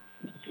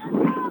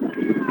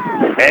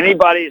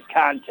 Anybody's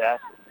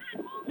contest.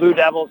 Blue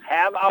Devils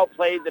have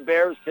outplayed the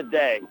Bears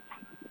today,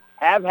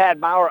 have had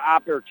more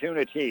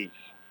opportunities,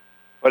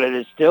 but it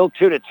is still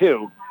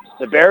 2-2.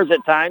 The Bears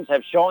at times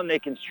have shown they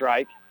can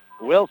strike,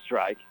 will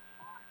strike,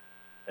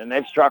 and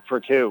they've struck for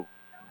two.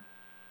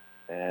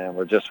 And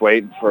we're just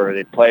waiting for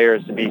the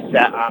players to be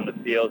set on the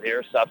field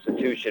here.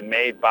 Substitution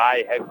made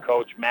by head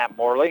coach Matt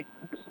Morley.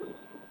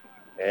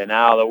 And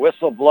now the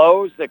whistle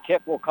blows. The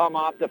kick will come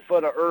off the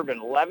foot of Urban.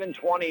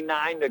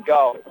 11:29 to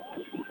go.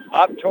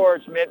 Up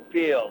towards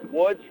midfield.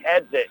 Woods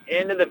heads it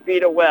into the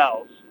feet of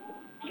Wells.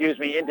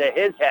 Into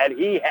his head.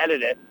 He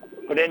headed it,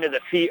 but into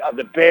the feet of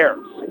the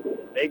Bears.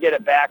 They get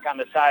it back on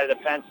the side of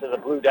the fence of the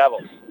Blue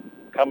Devils.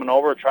 Coming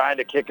over, trying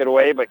to kick it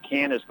away, but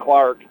Candace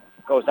Clark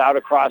goes out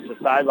across the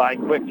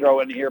sideline. Quick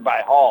throw in here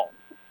by Hall.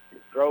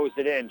 Throws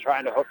it in,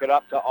 trying to hook it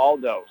up to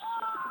Aldos.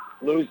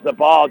 Lose the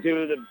ball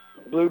due to the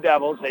Blue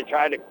Devils. They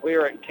try to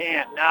clear it,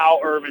 can't. Now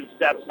Urban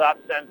steps up,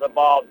 sends the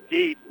ball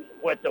deep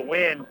with the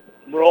wind,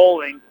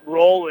 rolling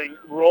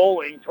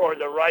toward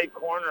the right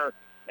corner,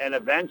 and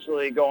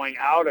eventually going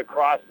out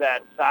across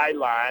that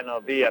sideline. It'll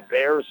be a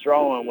Bears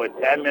throw-in with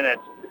 10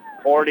 minutes,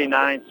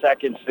 49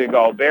 seconds to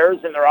go.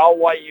 Bears in their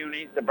all-white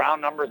unis, the brown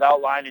numbers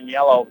outlined in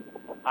yellow,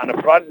 on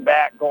the front and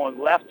back, going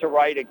left to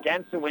right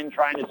against the wind,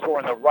 trying to score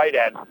on the right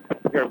end.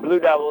 Your Blue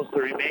Devils, the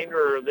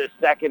remainder of this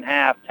second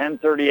half,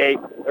 10:38,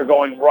 they're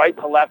going right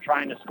to left,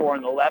 trying to score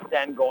on the left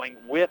end, going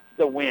with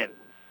the wind.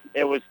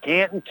 It was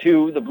Canton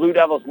 2, the Blue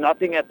Devils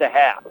nothing at the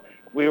half.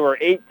 We were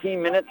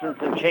 18 minutes and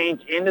some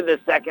change into the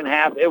second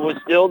half. It was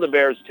still the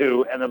Bears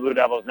 2 and the Blue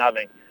Devils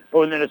nothing. But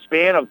within a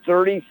span of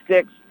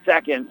 36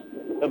 seconds,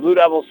 the Blue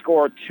Devils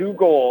scored 2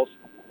 goals,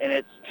 and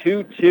it's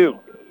 2-2.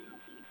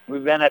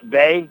 We've been at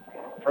bay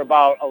for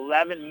about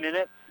 11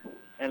 minutes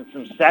and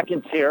some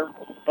seconds here.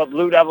 But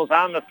Blue Devils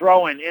on the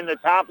throw-in in the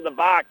top of the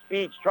box.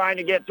 Beach trying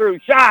to get through.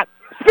 Shot!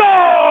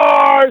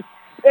 Scores!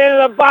 In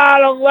the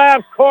bottom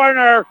left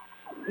corner.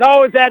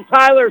 No, it's that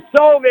Tyler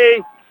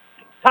Sovey.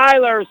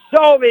 Tyler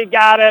Sovey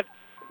got it,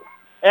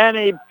 and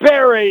he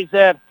buries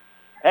it.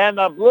 And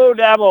the Blue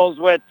Devils,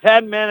 with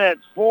 10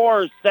 minutes,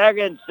 4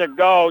 seconds to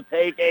go,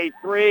 take a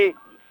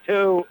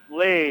 3-2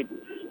 lead.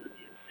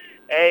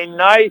 A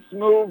nice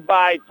move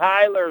by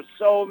Tyler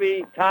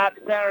Sovey, top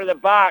center of the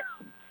box.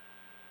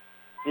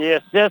 The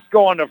assist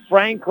going to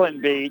Franklin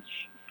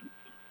Beach.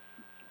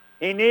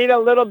 He needed a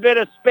little bit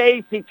of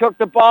space. He took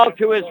the ball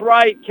to his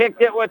right,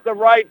 kicked it with the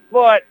right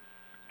foot,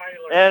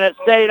 and it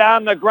stayed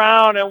on the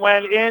ground and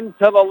went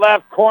into the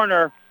left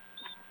corner.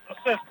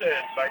 Assisted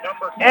by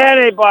number 4.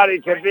 Anybody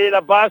could be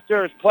the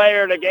Busters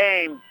player of the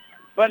game.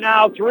 But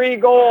now 3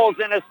 goals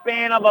in a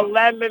span of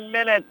 11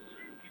 minutes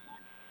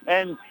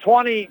and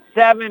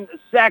 27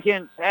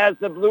 seconds has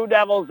the Blue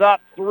Devils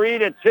up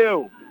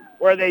 3-2,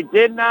 where they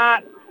did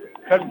not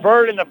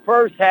convert in the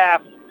first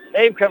half.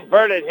 They've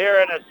converted here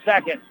in a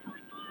second.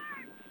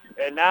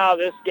 And now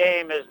this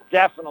game has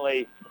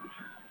definitely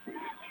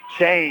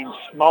changed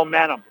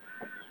momentum.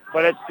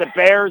 But it's the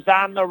Bears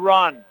on the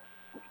run.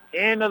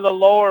 Into the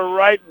lower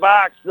right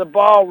box, the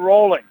ball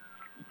rolling.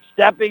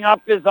 Stepping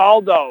up is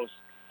Aldos.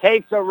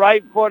 takes a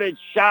right-footed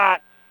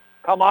shot,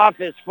 come off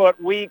his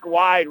foot, weak,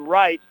 wide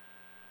right.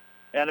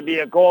 And it'll be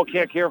a goal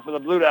kick here for the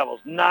Blue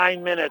Devils.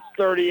 9 minutes,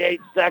 38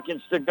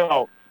 seconds to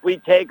go. We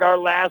take our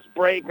last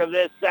break of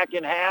this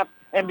second half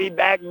and be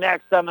back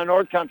next on the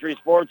North Country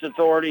Sports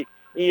Authority,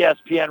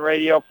 ESPN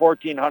Radio,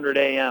 1400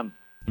 AM.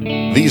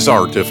 These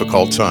are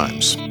difficult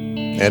times,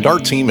 and our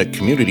team at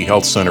Community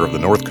Health Center of the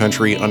North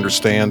Country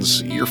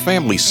understands your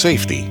family's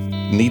safety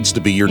needs to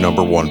be your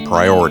number one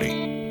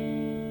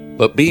priority.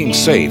 But being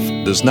safe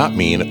does not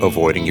mean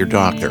avoiding your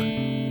doctor.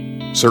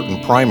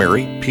 Certain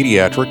primary,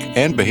 pediatric,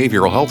 and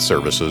behavioral health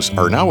services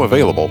are now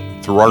available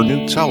through our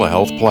new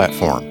telehealth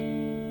platform,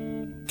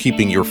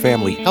 keeping your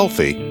family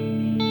healthy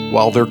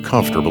while they're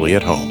comfortably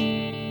at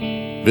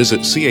home.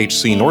 Visit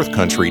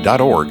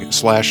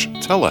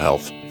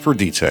chcnorthcountry.org/telehealth for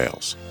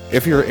details.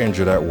 If you're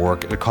injured at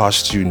work, it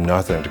costs you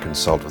nothing to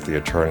consult with the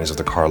attorneys of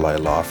the Carlisle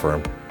Law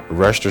Firm.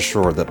 Rest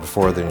assured that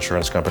before the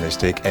insurance companies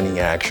take any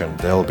action,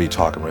 they'll be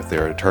talking with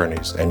their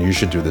attorneys, and you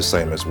should do the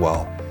same as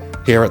well.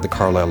 Here at the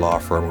Carlisle Law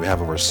Firm, we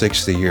have over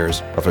 60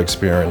 years of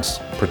experience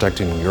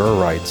protecting your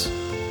rights.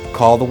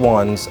 Call the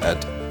ones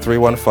at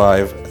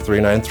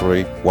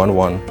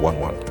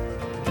 315-393-1111.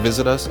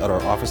 Visit us at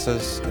our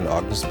offices in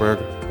Ogdensburg,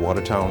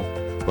 Watertown,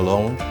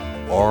 Boulogne,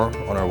 or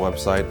on our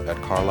website at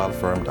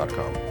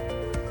carlislefirm.com.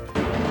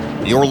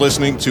 You're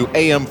listening to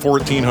AM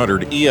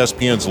 1400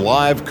 ESPN's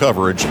live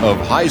coverage of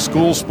high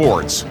school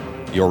sports.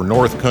 Your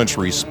North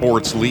Country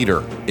sports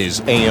leader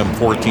is AM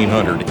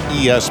 1400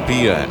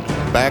 ESPN.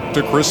 Back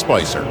to Chris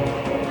Spicer.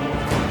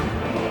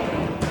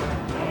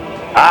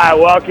 I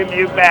welcome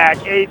you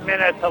back. 8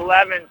 minutes,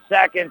 11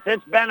 seconds.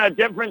 It's been a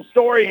different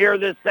story here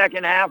this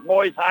second half.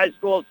 Boys high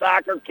school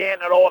soccer,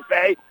 Canton at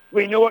OFA.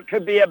 We knew it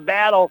could be a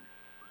battle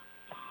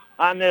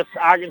on this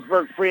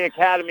Ogdensburg Free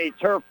Academy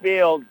turf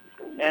field.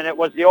 And it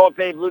was the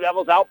OFA Blue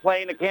Devils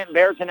outplaying the Canton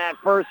Bears in that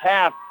first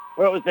half,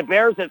 where it was the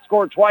Bears that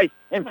scored twice.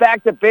 In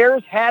fact, the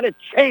Bears had a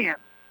chance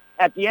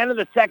at the end of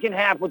the second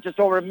half with just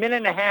over a minute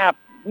and a half,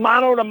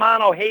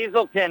 mano-to-mano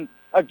Hazelton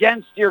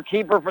against your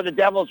keeper for the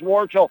Devils,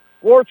 Warchel.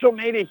 Warchel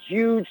made a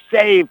huge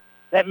save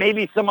that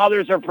maybe some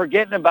others are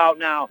forgetting about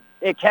now.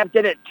 It kept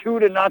it at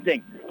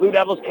 2-0. Blue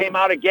Devils came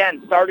out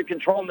again, started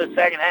controlling the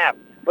second half,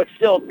 but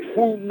still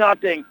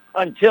 2-0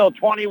 until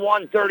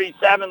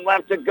 21:37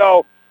 left to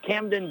go.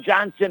 Camden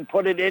Johnson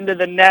put it into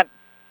the net.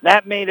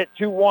 That made it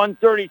 2-1.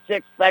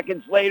 36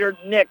 seconds later,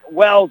 Nick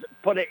Wells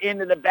put it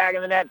into the back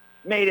of the net,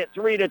 made it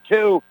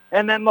 3-2.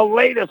 And then the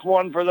latest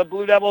one for the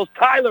Blue Devils,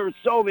 Tyler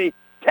Sobey,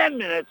 10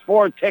 minutes,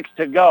 4 ticks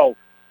to go.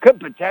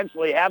 Could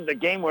potentially have the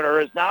game winner,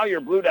 as now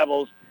your Blue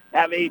Devils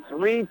have a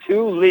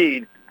 3-2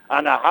 lead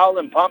on the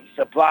Howland Pump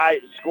Supply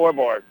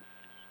scoreboard.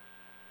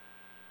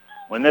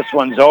 When this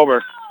one's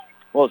over,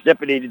 we'll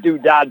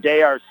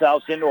zippity-doo-dah-day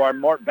ourselves into our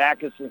Mort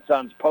Backus &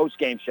 Sons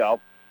post-game show.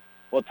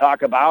 We'll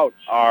talk about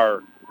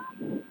our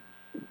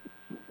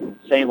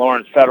St.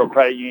 Lawrence Federal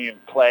Credit Union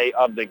play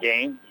of the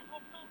game,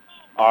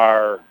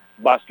 our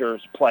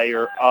Busters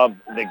player of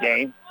the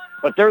game.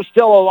 But there's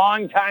still a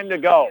long time to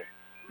go.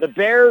 The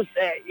Bears,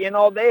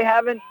 they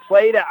haven't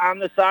played on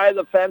the side of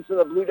the fence of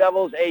the Blue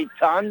Devils a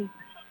ton,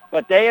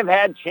 but they have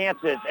had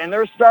chances, and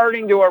they're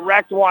starting to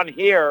erect one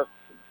here.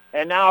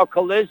 And now a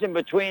collision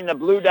between the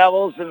Blue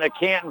Devils and the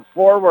Canton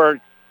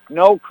forward.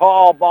 No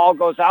call. Ball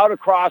goes out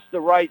across the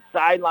right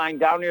sideline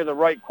down near the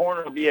right corner.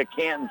 It'll be a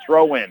Canton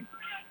throw-in.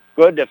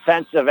 Good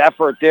defensive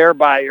effort there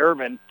by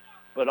Irvin.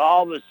 But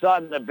all of a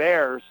sudden, the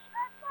Bears,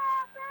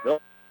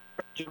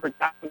 Jr.,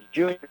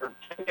 10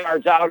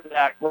 yards out of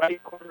that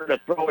right corner to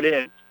throw it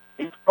in.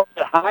 He throws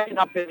it high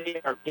enough in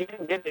the air. He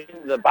can get it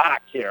into the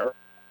box here.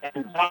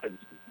 And does.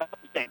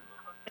 In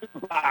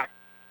the box.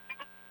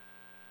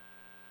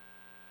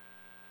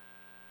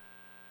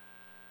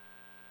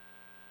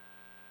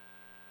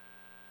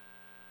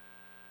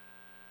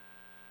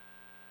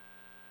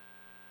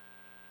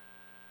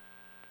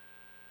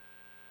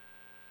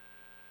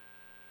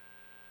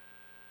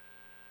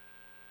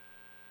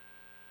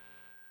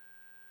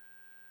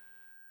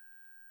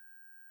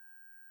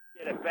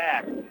 It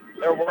back.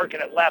 They're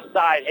working it left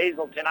side.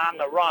 Hazelton on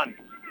the run.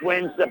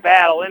 Wins the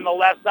battle in the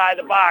left side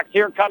of the box.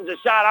 Here comes a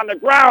shot on the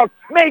ground.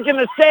 Making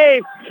the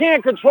save.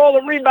 Can't control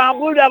the rebound.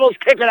 Blue Devils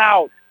kick it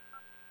out.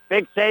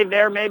 Big save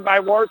there made by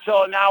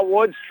Warchel, and now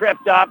Woods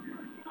tripped up.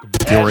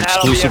 Your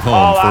exclusive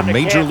home for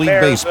Major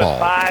League Baseball.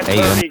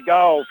 5:30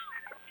 go.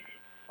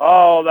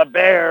 Oh, the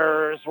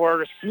Bears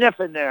were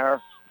sniffing there.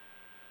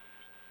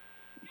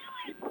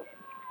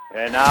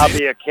 And now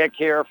be a kick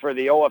here for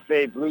the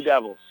OFA Blue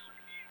Devils.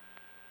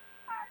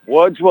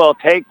 Woods will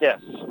take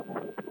this.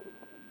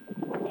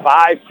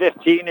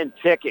 5:15 and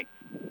ticking.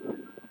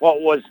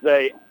 What was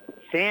the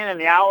sand in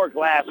the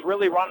hourglass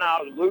really run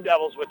out of the Blue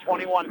Devils with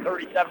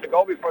 21:37 to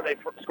go before they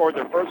scored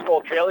their first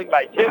goal, trailing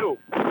by 2,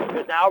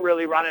 is now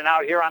really running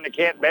out here on the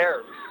Canton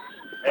Bears.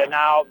 And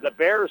now the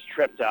Bears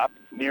tripped up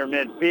near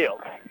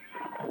midfield.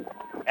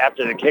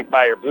 After the kick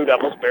by your Blue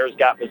Devils, Bears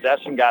got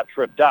possession, got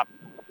tripped up.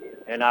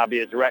 And now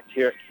be a direct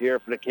here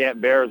for the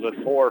Canton Bears with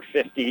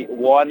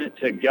 4:51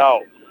 to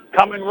go.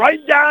 Coming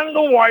right down to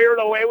the wire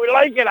the way we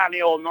like it on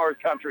the old North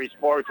Country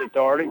Sports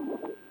Authority.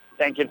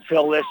 Thanking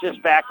Phil Licious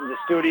back in the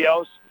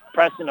studios,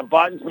 pressing the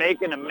buttons,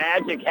 making the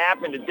magic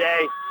happen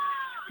today.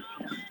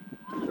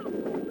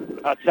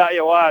 I'll tell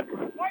you what,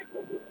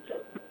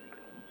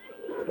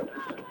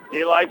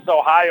 he likes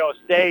Ohio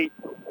State.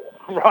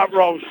 Front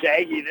row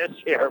Shaggy this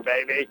year,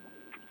 baby.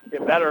 You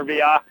better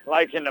be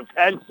liking the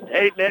Penn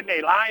State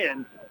Nittany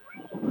Lions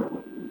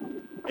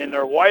in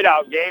their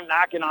whiteout game,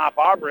 knocking off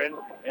Auburn,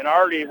 and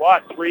already,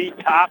 3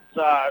 top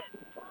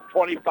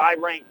 25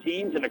 ranked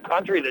teams in the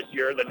country this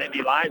year. The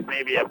Nittany Lions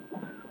maybe have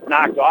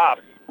knocked off.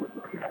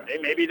 They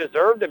maybe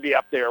deserve to be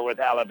up there with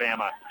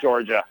Alabama,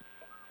 Georgia.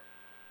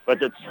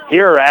 But it's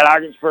here at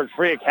Ogdensburg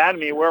Free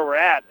Academy where we're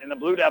at. And the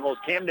Blue Devils,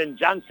 Camden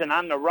Johnson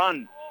on the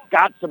run.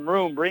 Got some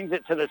room, brings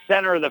it to the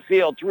center of the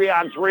field,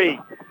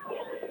 3-on-3.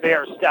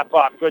 Bears step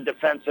up. Good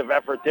defensive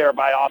effort there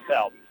by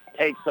Offeld.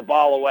 Takes the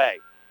ball away.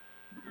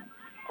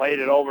 Played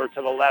it over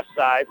to the left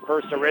side.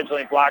 First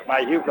originally blocked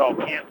by Hugo.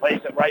 Can't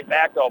place it right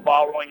back, though.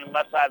 Ball rolling in the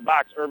left side of the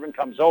box. Irvin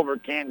comes over.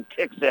 Canton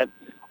kicks it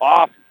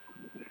off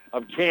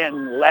of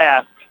Canton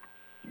left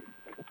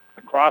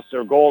across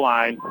their goal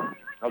line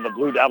of the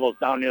Blue Devils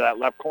down near that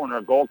left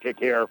corner goal kick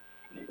here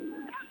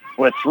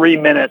with 3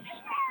 minutes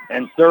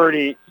and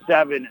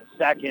 37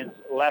 seconds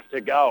left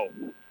to go.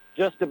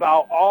 Just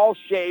about all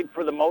shade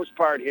for the most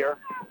part here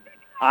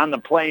on the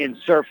playing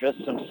surface.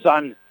 Some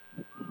sun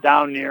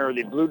down near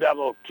the Blue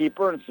Devil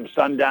keeper and some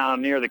sun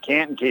down near the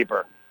Canton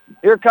keeper.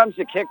 Here comes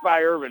the kick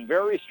by Irvin.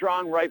 Very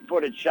strong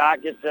right-footed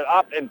shot. Gets it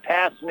up and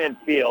past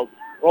midfield.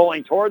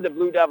 Rolling toward the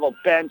Blue Devil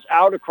bench,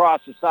 out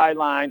across the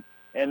sideline.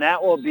 And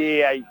that will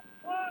be,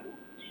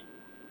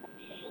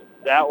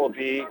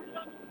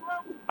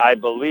 I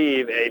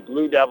believe, a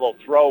Blue Devil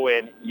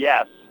throw-in.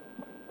 Yes.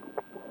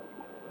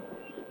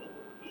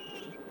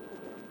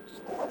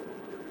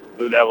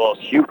 Blue Devils,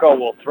 Hugo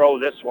will throw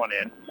this one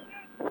in.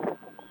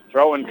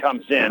 Throw-in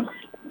comes in.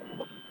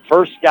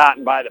 First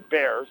gotten by the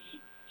Bears.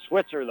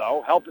 Switzer,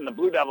 though, helping the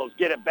Blue Devils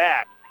get it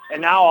back.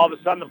 And now all of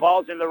a sudden the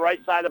ball's in the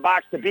right side of the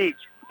box to Beach.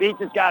 Beach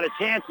has got a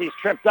chance. He's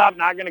tripped up,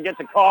 not going to get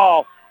the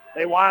call.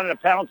 They wanted a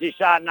penalty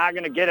shot, not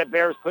going to get it.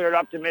 Bears cleared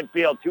up to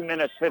midfield. 2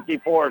 minutes,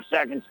 54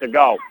 seconds to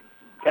go.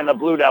 Can the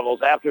Blue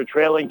Devils, after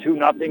trailing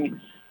 2-0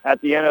 at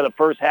the end of the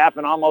first half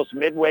and almost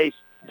midway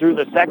through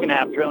the second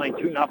half, trailing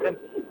 2-0,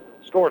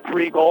 score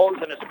 3 goals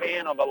in a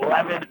span of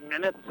 11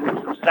 minutes and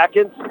some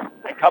seconds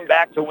and come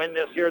back to win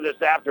this here this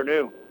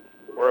afternoon?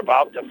 We're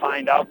about to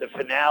find out the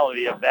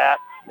finality of that,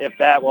 if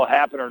that will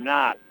happen or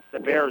not. The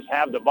Bears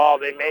have the ball.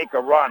 They make a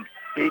run.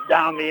 Beat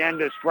down the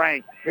end of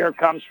Frank. Here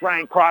comes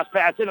Frank. Cross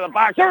pass into the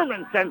box.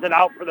 Irvin sends it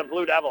out for the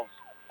Blue Devils.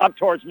 Up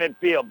towards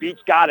midfield. Beach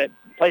got it.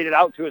 Played it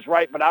out to his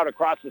right, but out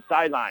across the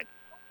sideline.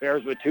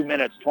 Bears with 2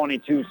 minutes,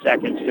 22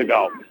 seconds to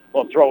go.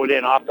 We'll throw it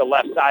in off the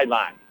left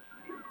sideline.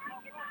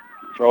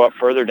 Throw it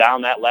further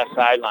down that left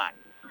sideline.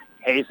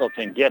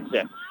 Hazelton gets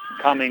it.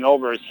 Coming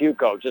over is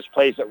Hugo. Just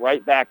plays it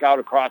right back out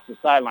across the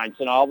sidelines.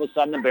 And all of a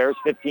sudden the Bears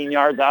 15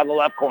 yards out of the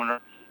left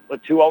corner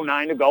with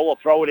 2:09 to go. We'll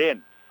throw it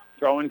in.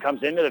 Throw-in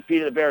comes into the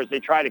feet of the Bears.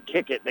 They try to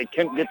kick it. They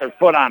can't get their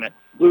foot on it.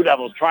 Blue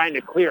Devils trying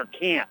to clear.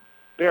 Can't.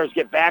 Bears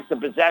get back to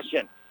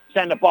possession.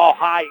 Send the ball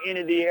high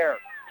into the air.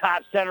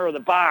 Top center of the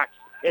box.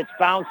 It's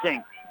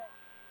bouncing.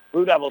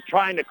 Blue Devils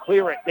trying to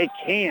clear it. They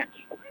can't.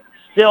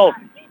 Still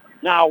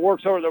now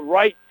works over the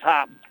right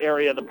top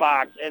area of the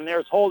box. And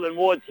there's Holden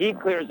Woods. He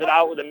clears it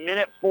out with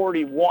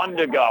 1:41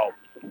 to go.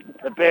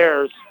 The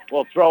Bears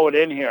will throw it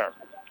in here.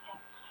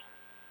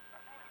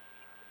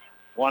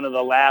 One of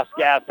the last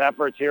gasp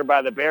efforts here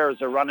by the Bears.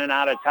 They're running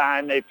out of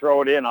time. They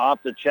throw it in off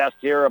the chest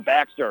here of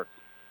Baxter.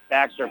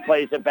 Baxter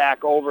plays it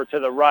back over to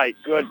the right.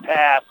 Good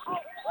pass.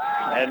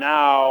 And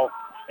now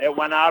it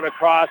went out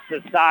across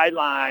the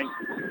sideline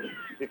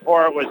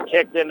before it was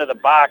kicked into the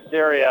box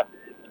area.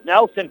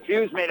 Nelson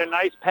Fuse made a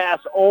nice pass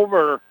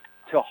over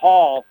to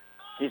Hall.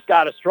 He's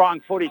got a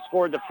strong foot. He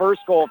scored the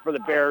first goal for the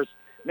Bears.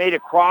 Made a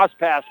cross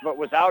pass, but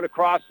was out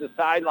across the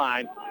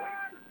sideline.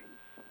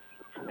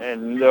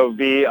 And there'll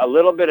be a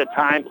little bit of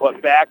time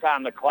put back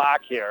on the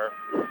clock here.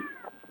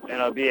 And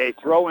it'll be a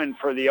throw-in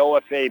for the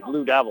OFA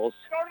Blue Devils.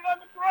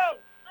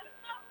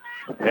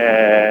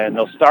 And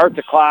they'll start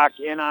the clock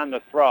in on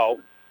the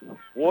throw.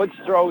 Woods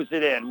throws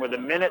it in with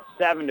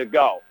 1:07 to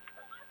go.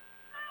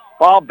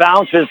 Ball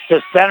bounces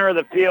to center of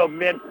the field,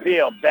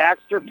 midfield.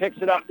 Baxter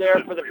picks it up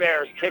there for the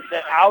Bears. Kicks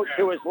it out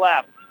to his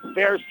left.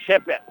 Bears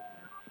chip it.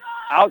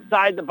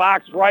 Outside the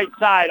box, right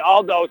side.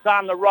 Aldo's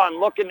on the run,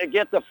 looking to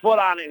get the foot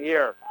on it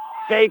here.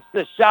 Fakes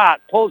the shot,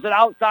 pulls it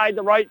outside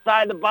the right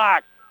side of the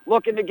box,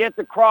 looking to get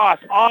the cross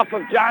off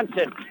of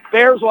Johnson.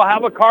 Bears will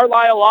have a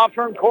Carlisle Law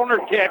Firm corner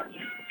kick.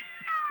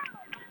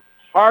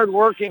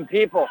 Hard-working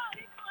people.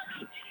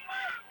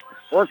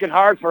 Working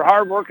hard for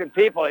hard-working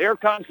people. Here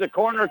comes the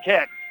corner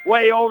kick.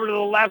 Way over to the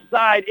left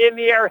side, in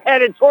the air,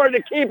 headed toward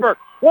the keeper.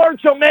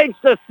 Warchel makes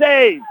the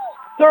save.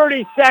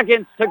 30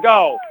 seconds to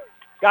go.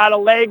 Got a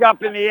leg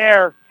up in the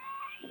air.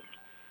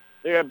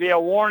 There'll be a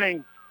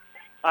warning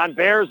on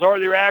Bears or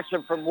the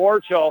reaction from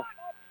Warchel.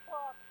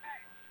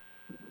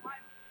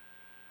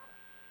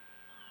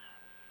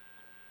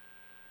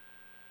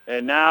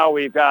 And now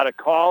we've got a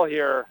call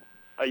here,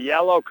 a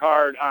yellow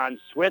card on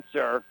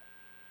Switzer.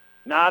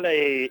 Not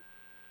a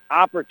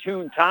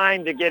opportune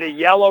time to get a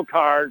yellow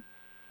card,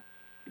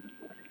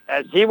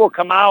 as he will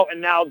come out,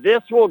 and now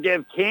this will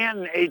give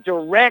Canton a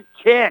direct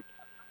kick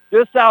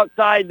just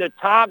outside the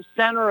top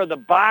center of the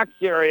box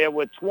area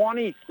with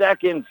 20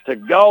 seconds to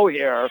go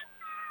here.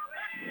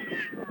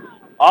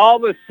 All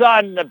of a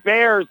sudden, the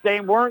Bears, they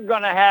weren't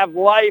going to have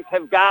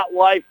got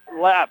life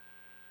left.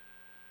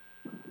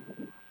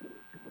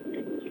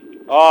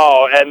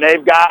 Oh, and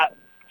they've got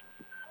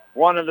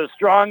one of the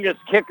strongest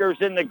kickers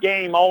in the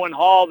game, Owen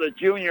Hall, the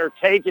junior,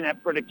 taking it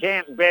for the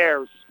Canton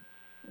Bears.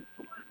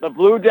 The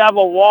Blue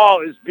Devil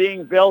wall is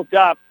being built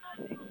up.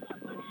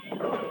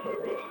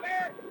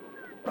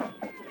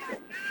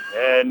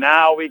 And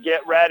now we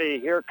get ready.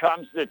 Here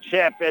comes the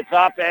chip. It's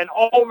up and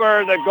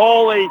over the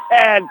goalie's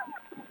head.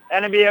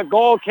 And it'll be a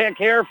goal kick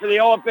here for the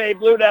OFA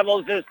Blue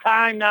Devils. It's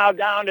time now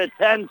down to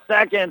 10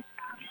 seconds.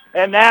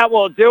 And that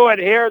will do it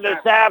here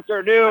this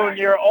afternoon.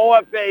 Your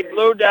OFA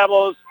Blue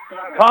Devils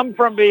come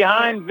from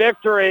behind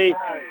victory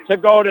to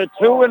go to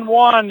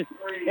 2-1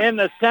 in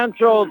the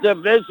Central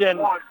Division.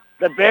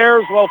 The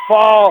Bears will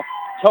fall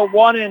to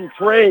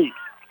 1-3.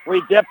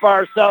 We dip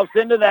ourselves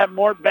into that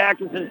Mort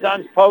Backus and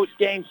Sons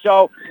post-game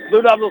show.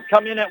 Blue Devils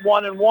come in at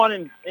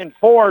 1-1 in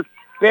fourth.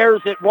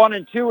 Bears at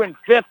 1-2 in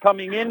fifth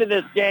coming into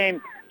this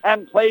game.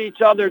 Haven't played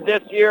each other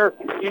this year.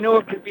 You knew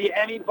it could be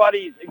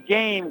anybody's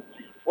game.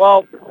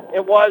 Well,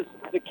 it was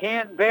the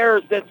Canton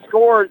Bears that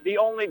scored the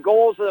only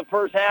goals of the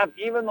first half,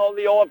 even though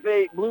the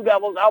OFA Blue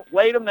Devils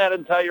outplayed them that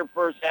entire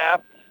first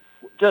half.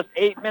 Just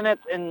 8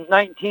 minutes and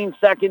 19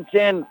 seconds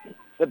in,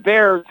 the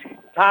Bears,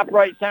 top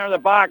right center of the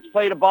box,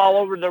 played a ball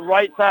over to the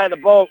right side of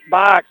the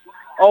box.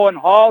 Owen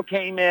Hall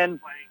came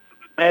in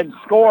and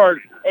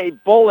scored a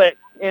bullet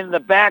in the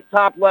back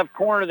top left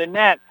corner of the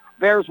net.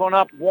 Bears went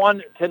up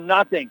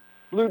 1-0.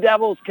 Blue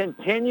Devils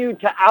continued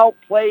to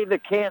outplay the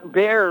Canton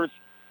Bears,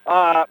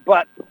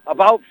 but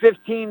about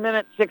 16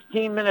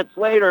 minutes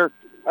later,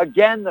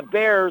 again, the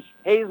Bears,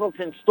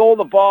 Hazelton stole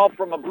the ball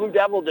from a Blue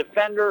Devil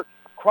defender.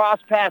 Cross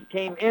pass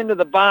came into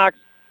the box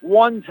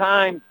one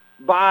time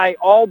by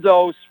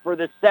Aldos for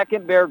the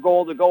second Bear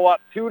goal to go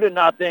up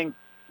 2-0,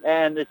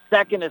 and the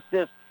second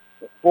assist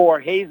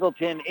for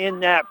Hazelton in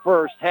that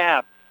first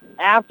half.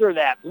 After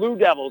that, Blue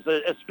Devils,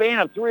 a span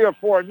of 3 or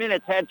 4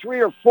 minutes, had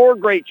 3 or 4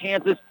 great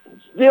chances,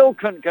 still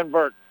couldn't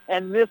convert.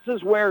 And this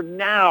is where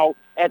now,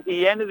 at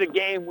the end of the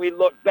game, we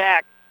look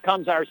back,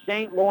 comes our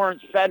St.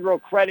 Lawrence Federal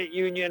Credit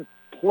Union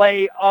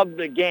play of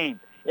the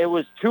game. It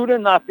was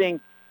 2-0.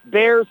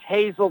 Bears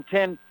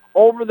Hazelton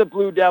over the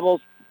Blue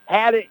Devils,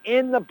 had it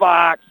in the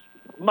box,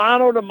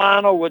 mano to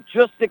mano with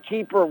just the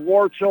keeper,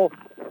 Warchel,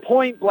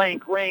 point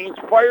blank range,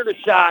 fired a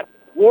shot.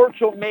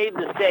 Warchel made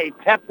the save,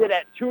 kept it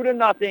at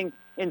 2-0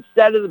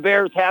 instead of the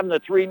Bears having the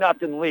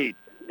 3-0 lead.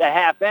 The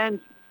half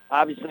ends.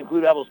 Obviously,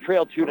 Blue Devils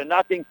trail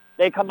 2-0.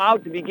 They come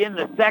out to begin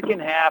the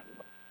second half,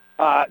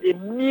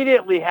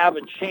 immediately have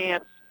a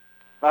chance,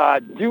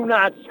 do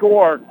not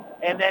score,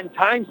 and then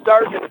time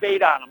started to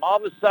fade on them. All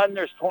of a sudden,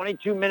 there's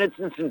 22 minutes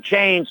and some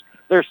change.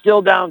 They're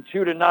still down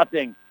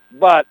 2-0,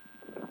 but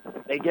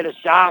they get a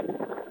shot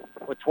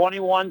with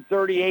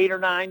 21:38 or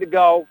 9 to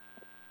go.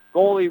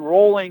 Goalie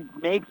rolling,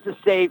 makes the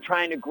save,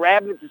 trying to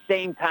grab it at the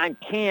same time,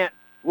 can't,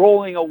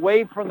 rolling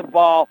away from the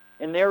ball,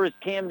 and there is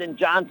Camden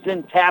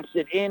Johnson, taps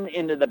it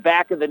into the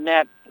back of the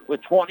net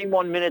with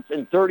 21 minutes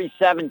and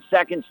 37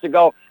 seconds to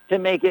go to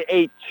make it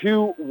a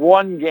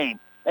 2-1 game.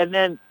 And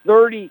then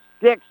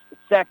 36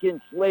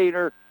 seconds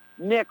later,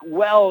 Nick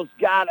Wells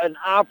got an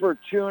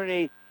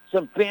opportunity,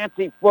 some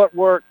fancy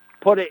footwork,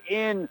 put it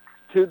in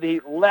to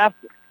the left,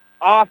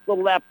 off the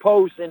left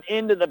post and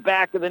into the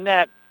back of the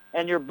net,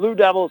 and your Blue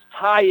Devils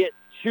tie it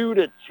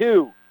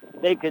 2-2.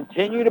 They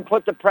continue to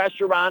put the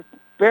pressure on.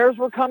 Bears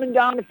were coming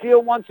down the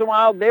field once in a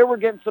while. They were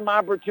getting some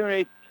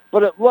opportunities,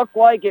 but it looked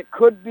like it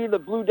could be the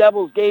Blue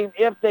Devils game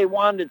if they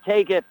wanted to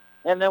take it.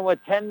 And then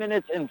with 10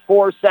 minutes and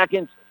 4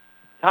 seconds,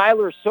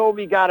 Tyler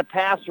Sobey got a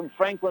pass from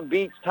Franklin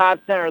Beach, top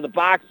center of the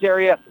box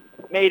area,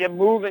 made a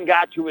move and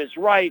got to his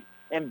right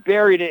and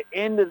buried it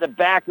into the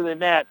back of the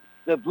net.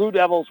 The Blue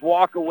Devils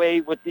walk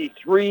away with the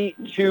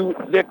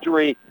 3-2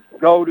 victory,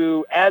 go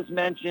to, as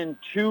mentioned,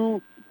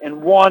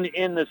 2-1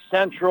 in the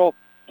Central.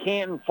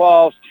 Canton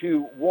falls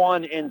to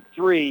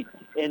 1-3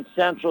 in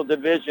Central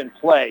Division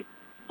play.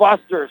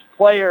 Buster's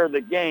player of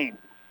the game.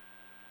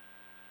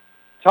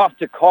 Tough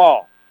to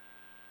call.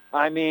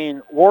 I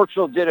mean,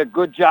 Warchel did a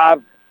good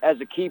job as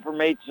a keeper,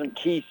 made some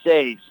key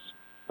saves.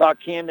 Thought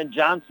Camden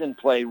Johnson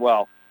played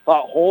well.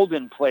 Thought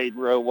Holden played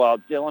real well.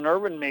 Dylan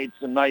Irvin made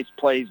some nice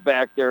plays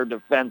back there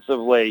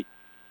defensively.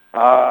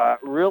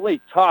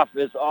 Really tough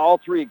as all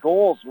 3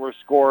 goals were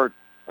scored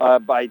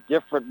by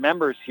different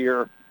members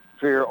here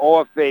for your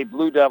OFA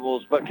Blue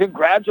Devils. But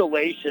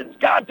congratulations.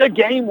 Got the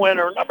game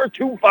winner, number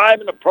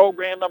 2-5 in the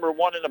program, number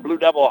 1 in the Blue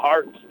Devil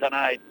hearts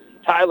tonight,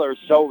 Tyler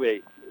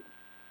Sobey.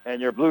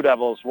 And your Blue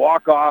Devils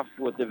walk off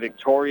with the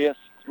victorious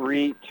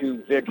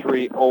 3-2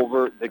 victory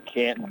over the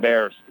Canton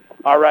Bears.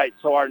 All right,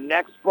 so our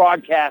next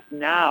broadcast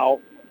now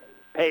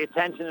pay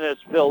attention to this,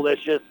 Phil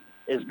Licious,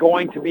 is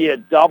going to be a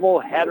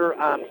double-header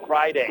on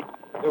Friday.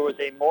 There was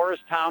a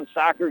Morristown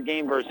soccer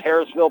game versus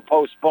Harrisville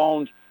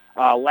postponed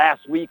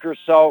last week or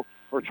so.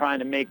 We're trying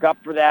to make up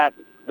for that.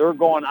 They're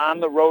going on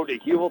the road to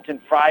Hewelton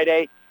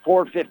Friday,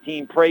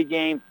 4:15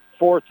 pregame,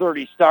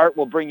 4:30 start.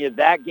 We'll bring you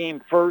that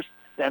game first.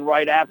 Then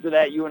right after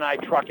that, you and I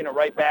trucking it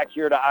right back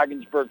here to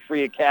Ogdensburg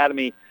Free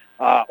Academy,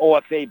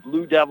 OFA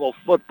Blue Devil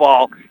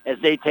football as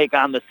they take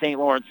on the St.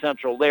 Lawrence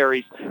Central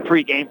Larrys.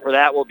 Pregame for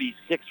that will be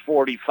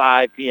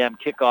 6:45 p.m.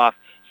 Kickoff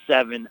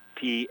 7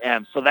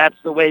 p.m. So that's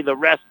the way the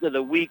rest of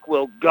the week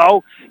will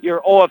go.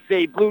 Your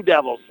OFA Blue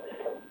Devils,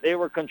 they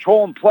were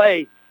control and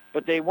play,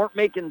 but they weren't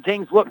making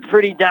things look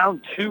pretty,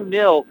 down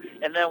 2-0.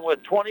 And then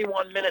with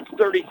 21 minutes,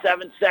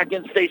 37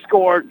 seconds, they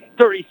scored.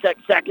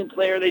 36 seconds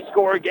later, they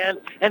score again.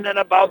 And then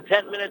about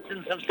 10 minutes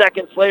and some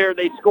seconds later,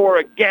 they score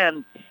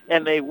again.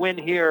 And they win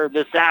here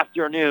this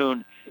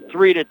afternoon,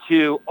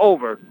 3-2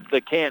 over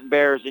the Canton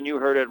Bears. And you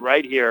heard it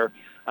right here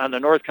on the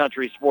North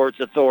Country Sports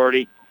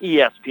Authority,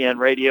 ESPN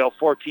Radio,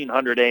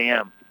 1400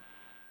 AM.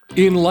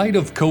 In light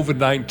of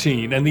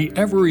COVID-19 and the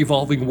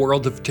ever-evolving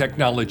world of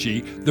technology,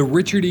 the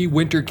Richard E.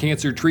 Winter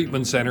Cancer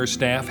Treatment Center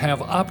staff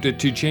have opted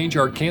to change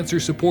our cancer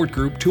support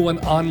group to an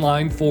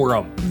online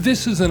forum.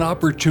 This is an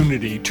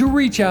opportunity to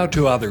reach out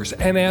to others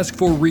and ask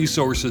for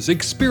resources,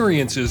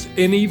 experiences,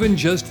 and even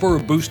just for a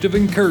boost of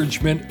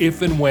encouragement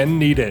if and when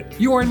needed.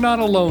 You are not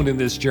alone in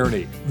this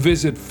journey.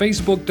 Visit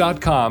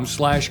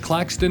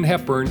facebook.com/Claxton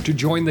Hepburn to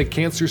join the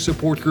cancer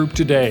support group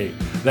today.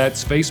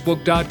 That's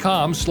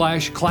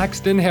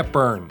facebook.com/Claxton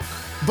Hepburn.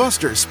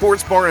 Buster's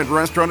Sports Bar and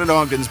Restaurant in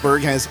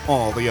Ogdensburg has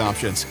all the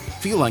options.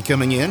 Feel like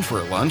coming in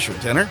for lunch or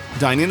dinner?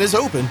 Dine-in is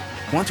open.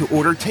 Want to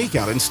order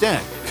takeout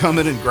instead? Come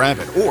in and grab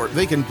it, or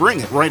they can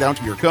bring it right out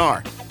to your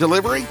car.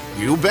 Delivery?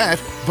 You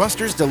bet.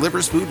 Buster's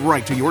delivers food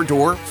right to your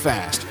door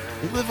fast.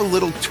 Live a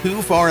little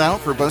too far out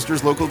for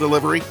Buster's local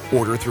delivery?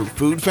 Order through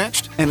Food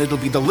Fetched, and it'll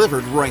be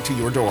delivered right to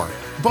your door.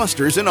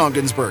 Buster's in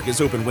Ogdensburg is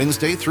open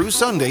Wednesday through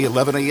Sunday,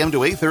 11 a.m.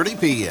 to 8:30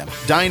 p.m.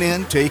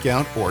 Dine-in,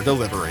 takeout, or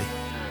delivery.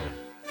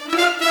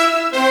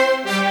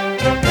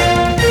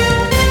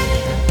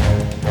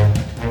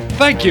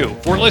 Thank you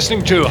for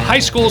listening to High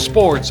School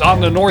Sports on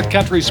the North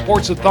Country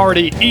Sports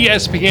Authority,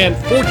 ESPN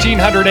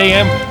 1400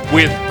 AM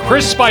with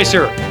Chris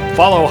Spicer.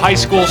 Follow High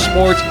School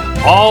Sports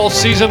all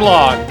season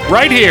long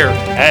right here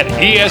at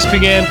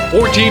ESPN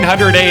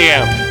 1400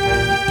 AM.